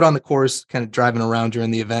I was out on the course kind of driving around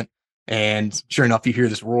during the event, and sure enough, you hear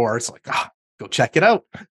this roar. It's like, go check it out.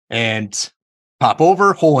 And pop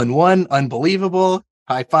over, hole-in-one, unbelievable.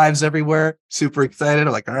 High fives everywhere. Super excited.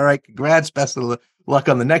 I'm like, all right, congrats. Best of luck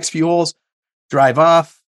on the next few holes. Drive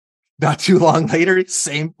off. Not too long later,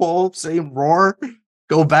 same hole, same roar.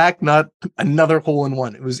 Go back, not another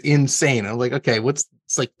hole-in-one. It was insane. I'm like, okay,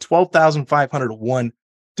 it's like 12,500 to 1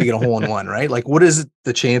 to get a hole-in-one, right? Like, what is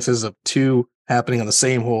the chances of 2 happening on the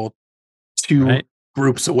same hole, 2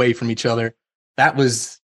 groups away from each other? That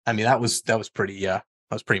was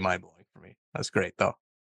pretty mind-blowing for me. That's great, though.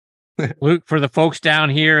 Luke, for the folks down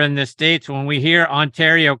here in the States, when we hear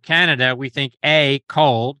Ontario, Canada, we think A,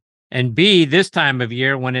 cold, and B, this time of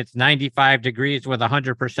year when it's 95 degrees with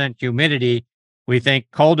 100% humidity, we think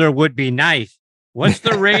colder would be nice. What's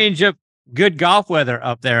the range of good golf weather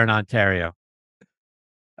up there in Ontario?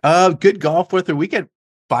 Good golf weather. We get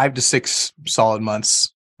 5 to 6 solid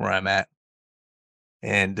months where I'm at.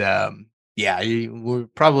 And we're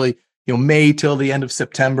probably, May till the end of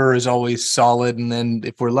September is always solid. And then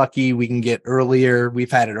if we're lucky, we can get earlier.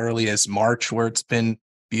 We've had it early as March where it's been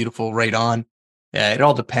beautiful right on. Yeah, it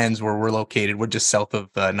all depends where we're located. We're just south of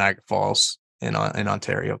Niagara Falls in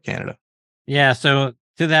Ontario, Canada. Yeah. So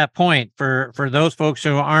to that point, for those folks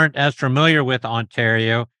who aren't as familiar with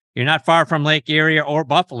Ontario, you're not far from Lake Erie or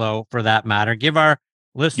Buffalo for that matter. Give our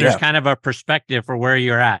listeners kind of a perspective for where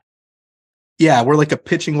you're at. Yeah, we're like a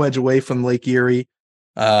pitching wedge away from Lake Erie.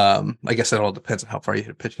 I guess it all depends on how far you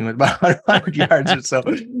hit a pitching wedge, about 100 yards or so.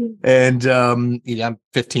 And I'm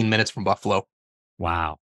 15 minutes from Buffalo.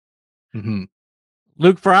 Wow. Mm-hmm.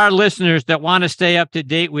 Luke, for our listeners that want to stay up to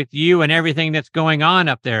date with you and everything that's going on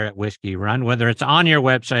up there at Whisky Run, whether it's on your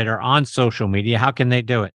website or on social media, how can they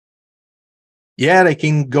do it? Yeah, they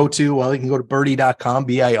can go to Birrdi.com,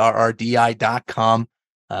 BIRRDI.com.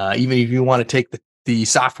 Even if you want to take the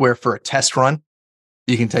software for a test run,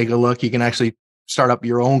 you can take a look. You can actually start up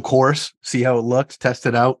your own course, see how it looks, test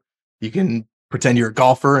it out. You can pretend you're a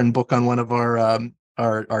golfer and book on one of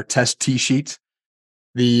our test tee sheets.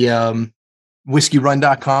 The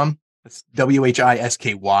whiskyrun.com. That's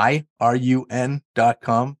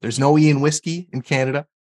WHISKYRUN.com. There's no E in whiskey in Canada,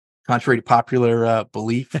 contrary to popular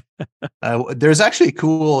belief. There's actually a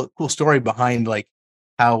cool story behind like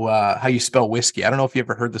how you spell whiskey. I don't know if you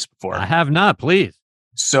ever heard this before. I have not. Please.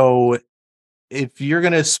 So if you're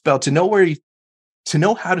going to spell, to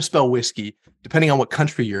know how to spell whiskey, depending on what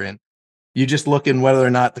country you're in, you just look in whether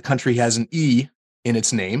or not the country has an E in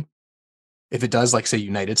its name. If it does, like say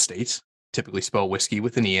United States, typically spell whiskey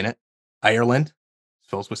with an E in it. Ireland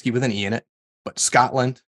spells whiskey with an E in it. But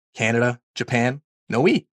Scotland, Canada, Japan, no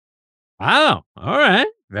E. Wow. All right.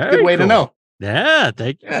 Very good way to know. Yeah.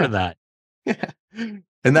 Thank you for that. Yeah.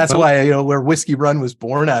 And that's why, where Whisky Run was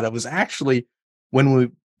born out of was actually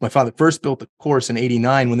when my father first built the course in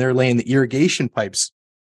 '89, when they were laying the irrigation pipes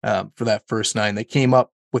for that first 9, they came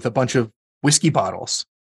up with a bunch of whiskey bottles.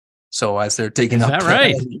 So as they're taking up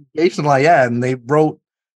the irrigation line, and they wrote,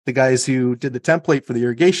 the guys who did the template for the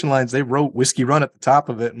irrigation lines, they wrote Whisky Run at the top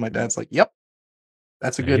of it. And my dad's like, yep,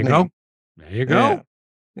 that's a good name. There you go.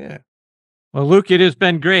 Yeah. Well, Luke, it has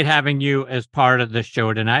been great having you as part of the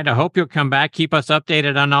show tonight. I hope you'll come back, keep us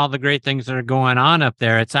updated on all the great things that are going on up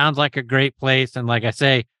there. It sounds like a great place. And like I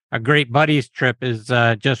say, a great buddies trip is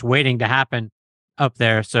just waiting to happen up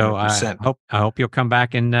there. So I hope you'll come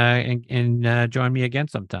back and join me again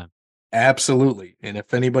sometime. Absolutely. And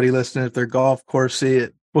if anybody listening at their golf course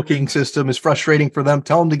booking system is frustrating for them,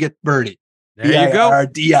 tell them to get Birrdi. There you go.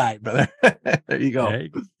 BIRRDI, brother. There you go. There you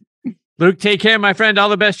go. Luke, take care, my friend. All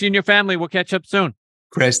the best to you and your family. We'll catch up soon.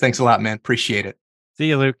 Chris, thanks a lot, man. Appreciate it. See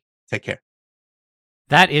you, Luke. Take care.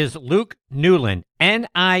 That is Luke Nieuwland.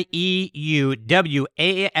 Nieuwland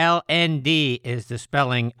is the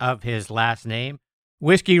spelling of his last name.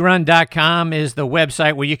 Whiskyrun.com is the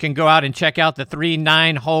website where you can go out and check out the 3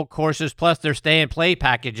 9-hole courses, plus their stay and play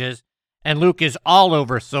packages. And Luke is all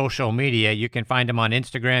over social media. You can find him on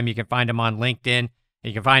Instagram. You can find him on LinkedIn.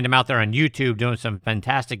 You can find him out there on YouTube doing some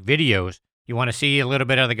fantastic videos. You want to see a little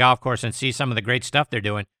bit of the golf course and see some of the great stuff they're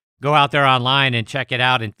doing, go out there online and check it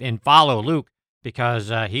out and follow Luke,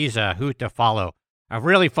 because he's a hoot to follow. A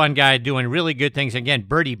really fun guy doing really good things. Again,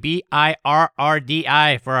 Birrdi,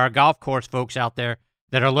 BIRRDI, for our golf course folks out there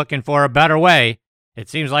that are looking for a better way. It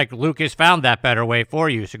seems like Luke has found that better way for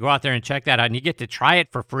you. So go out there and check that out. And you get to try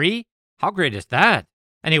it for free. How great is that?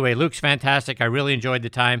 Anyway, Luke's fantastic. I really enjoyed the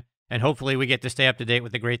time. And hopefully we get to stay up to date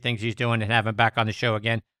with the great things he's doing and have him back on the show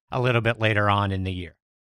again a little bit later on in the year.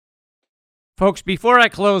 Folks, before I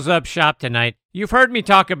close up shop tonight, you've heard me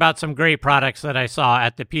talk about some great products that I saw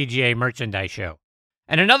at the PGA Merchandise Show.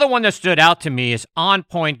 And another one that stood out to me is On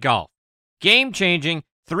Point Golf. Game-changing,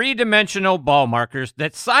 3-dimensional ball markers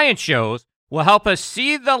that science shows will help us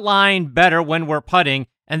see the line better when we're putting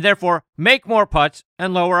and therefore make more putts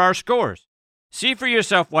and lower our scores. See for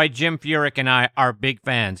yourself why Jim Furyk and I are big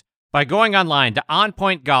fans by going online to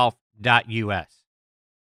onpointgolf.us.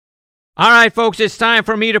 All right, folks, it's time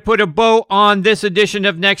for me to put a bow on this edition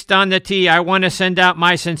of Next on the Tee. I want to send out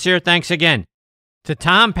my sincere thanks again to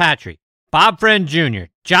Tom Patri, Bob Friend Jr.,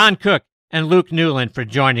 John Cook, and Luke Nieuwland for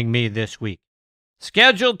joining me this week.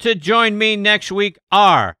 Scheduled to join me next week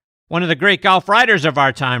are one of the great golf writers of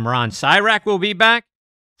our time, Ron Syrak, will be back.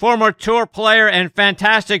 Former tour player and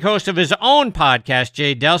fantastic host of his own podcast,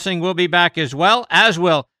 Jay Delsing, will be back as well, as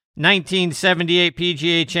will 1978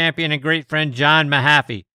 PGA champion and great friend John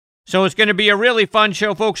Mahaffey. So it's going to be a really fun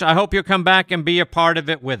show, folks. I hope you'll come back and be a part of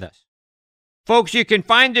it with us. Folks, you can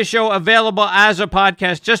find the show available as a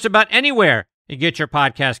podcast just about anywhere you get your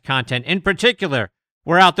podcast content. In particular,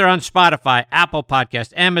 we're out there on Spotify, Apple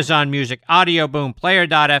Podcasts, Amazon Music, Audio Boom,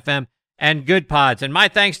 Player.fm, and Good Pods. And my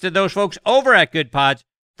thanks to those folks over at Good Pods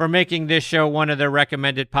for making this show one of their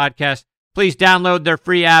recommended podcasts. Please download their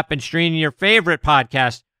free app and stream your favorite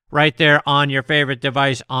podcast right there on your favorite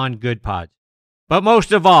device on Good Pods. But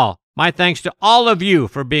most of all, my thanks to all of you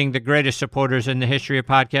for being the greatest supporters in the history of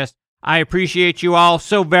podcasts. I appreciate you all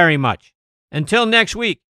so very much. Until next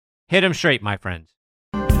week, hit 'em straight, my friends.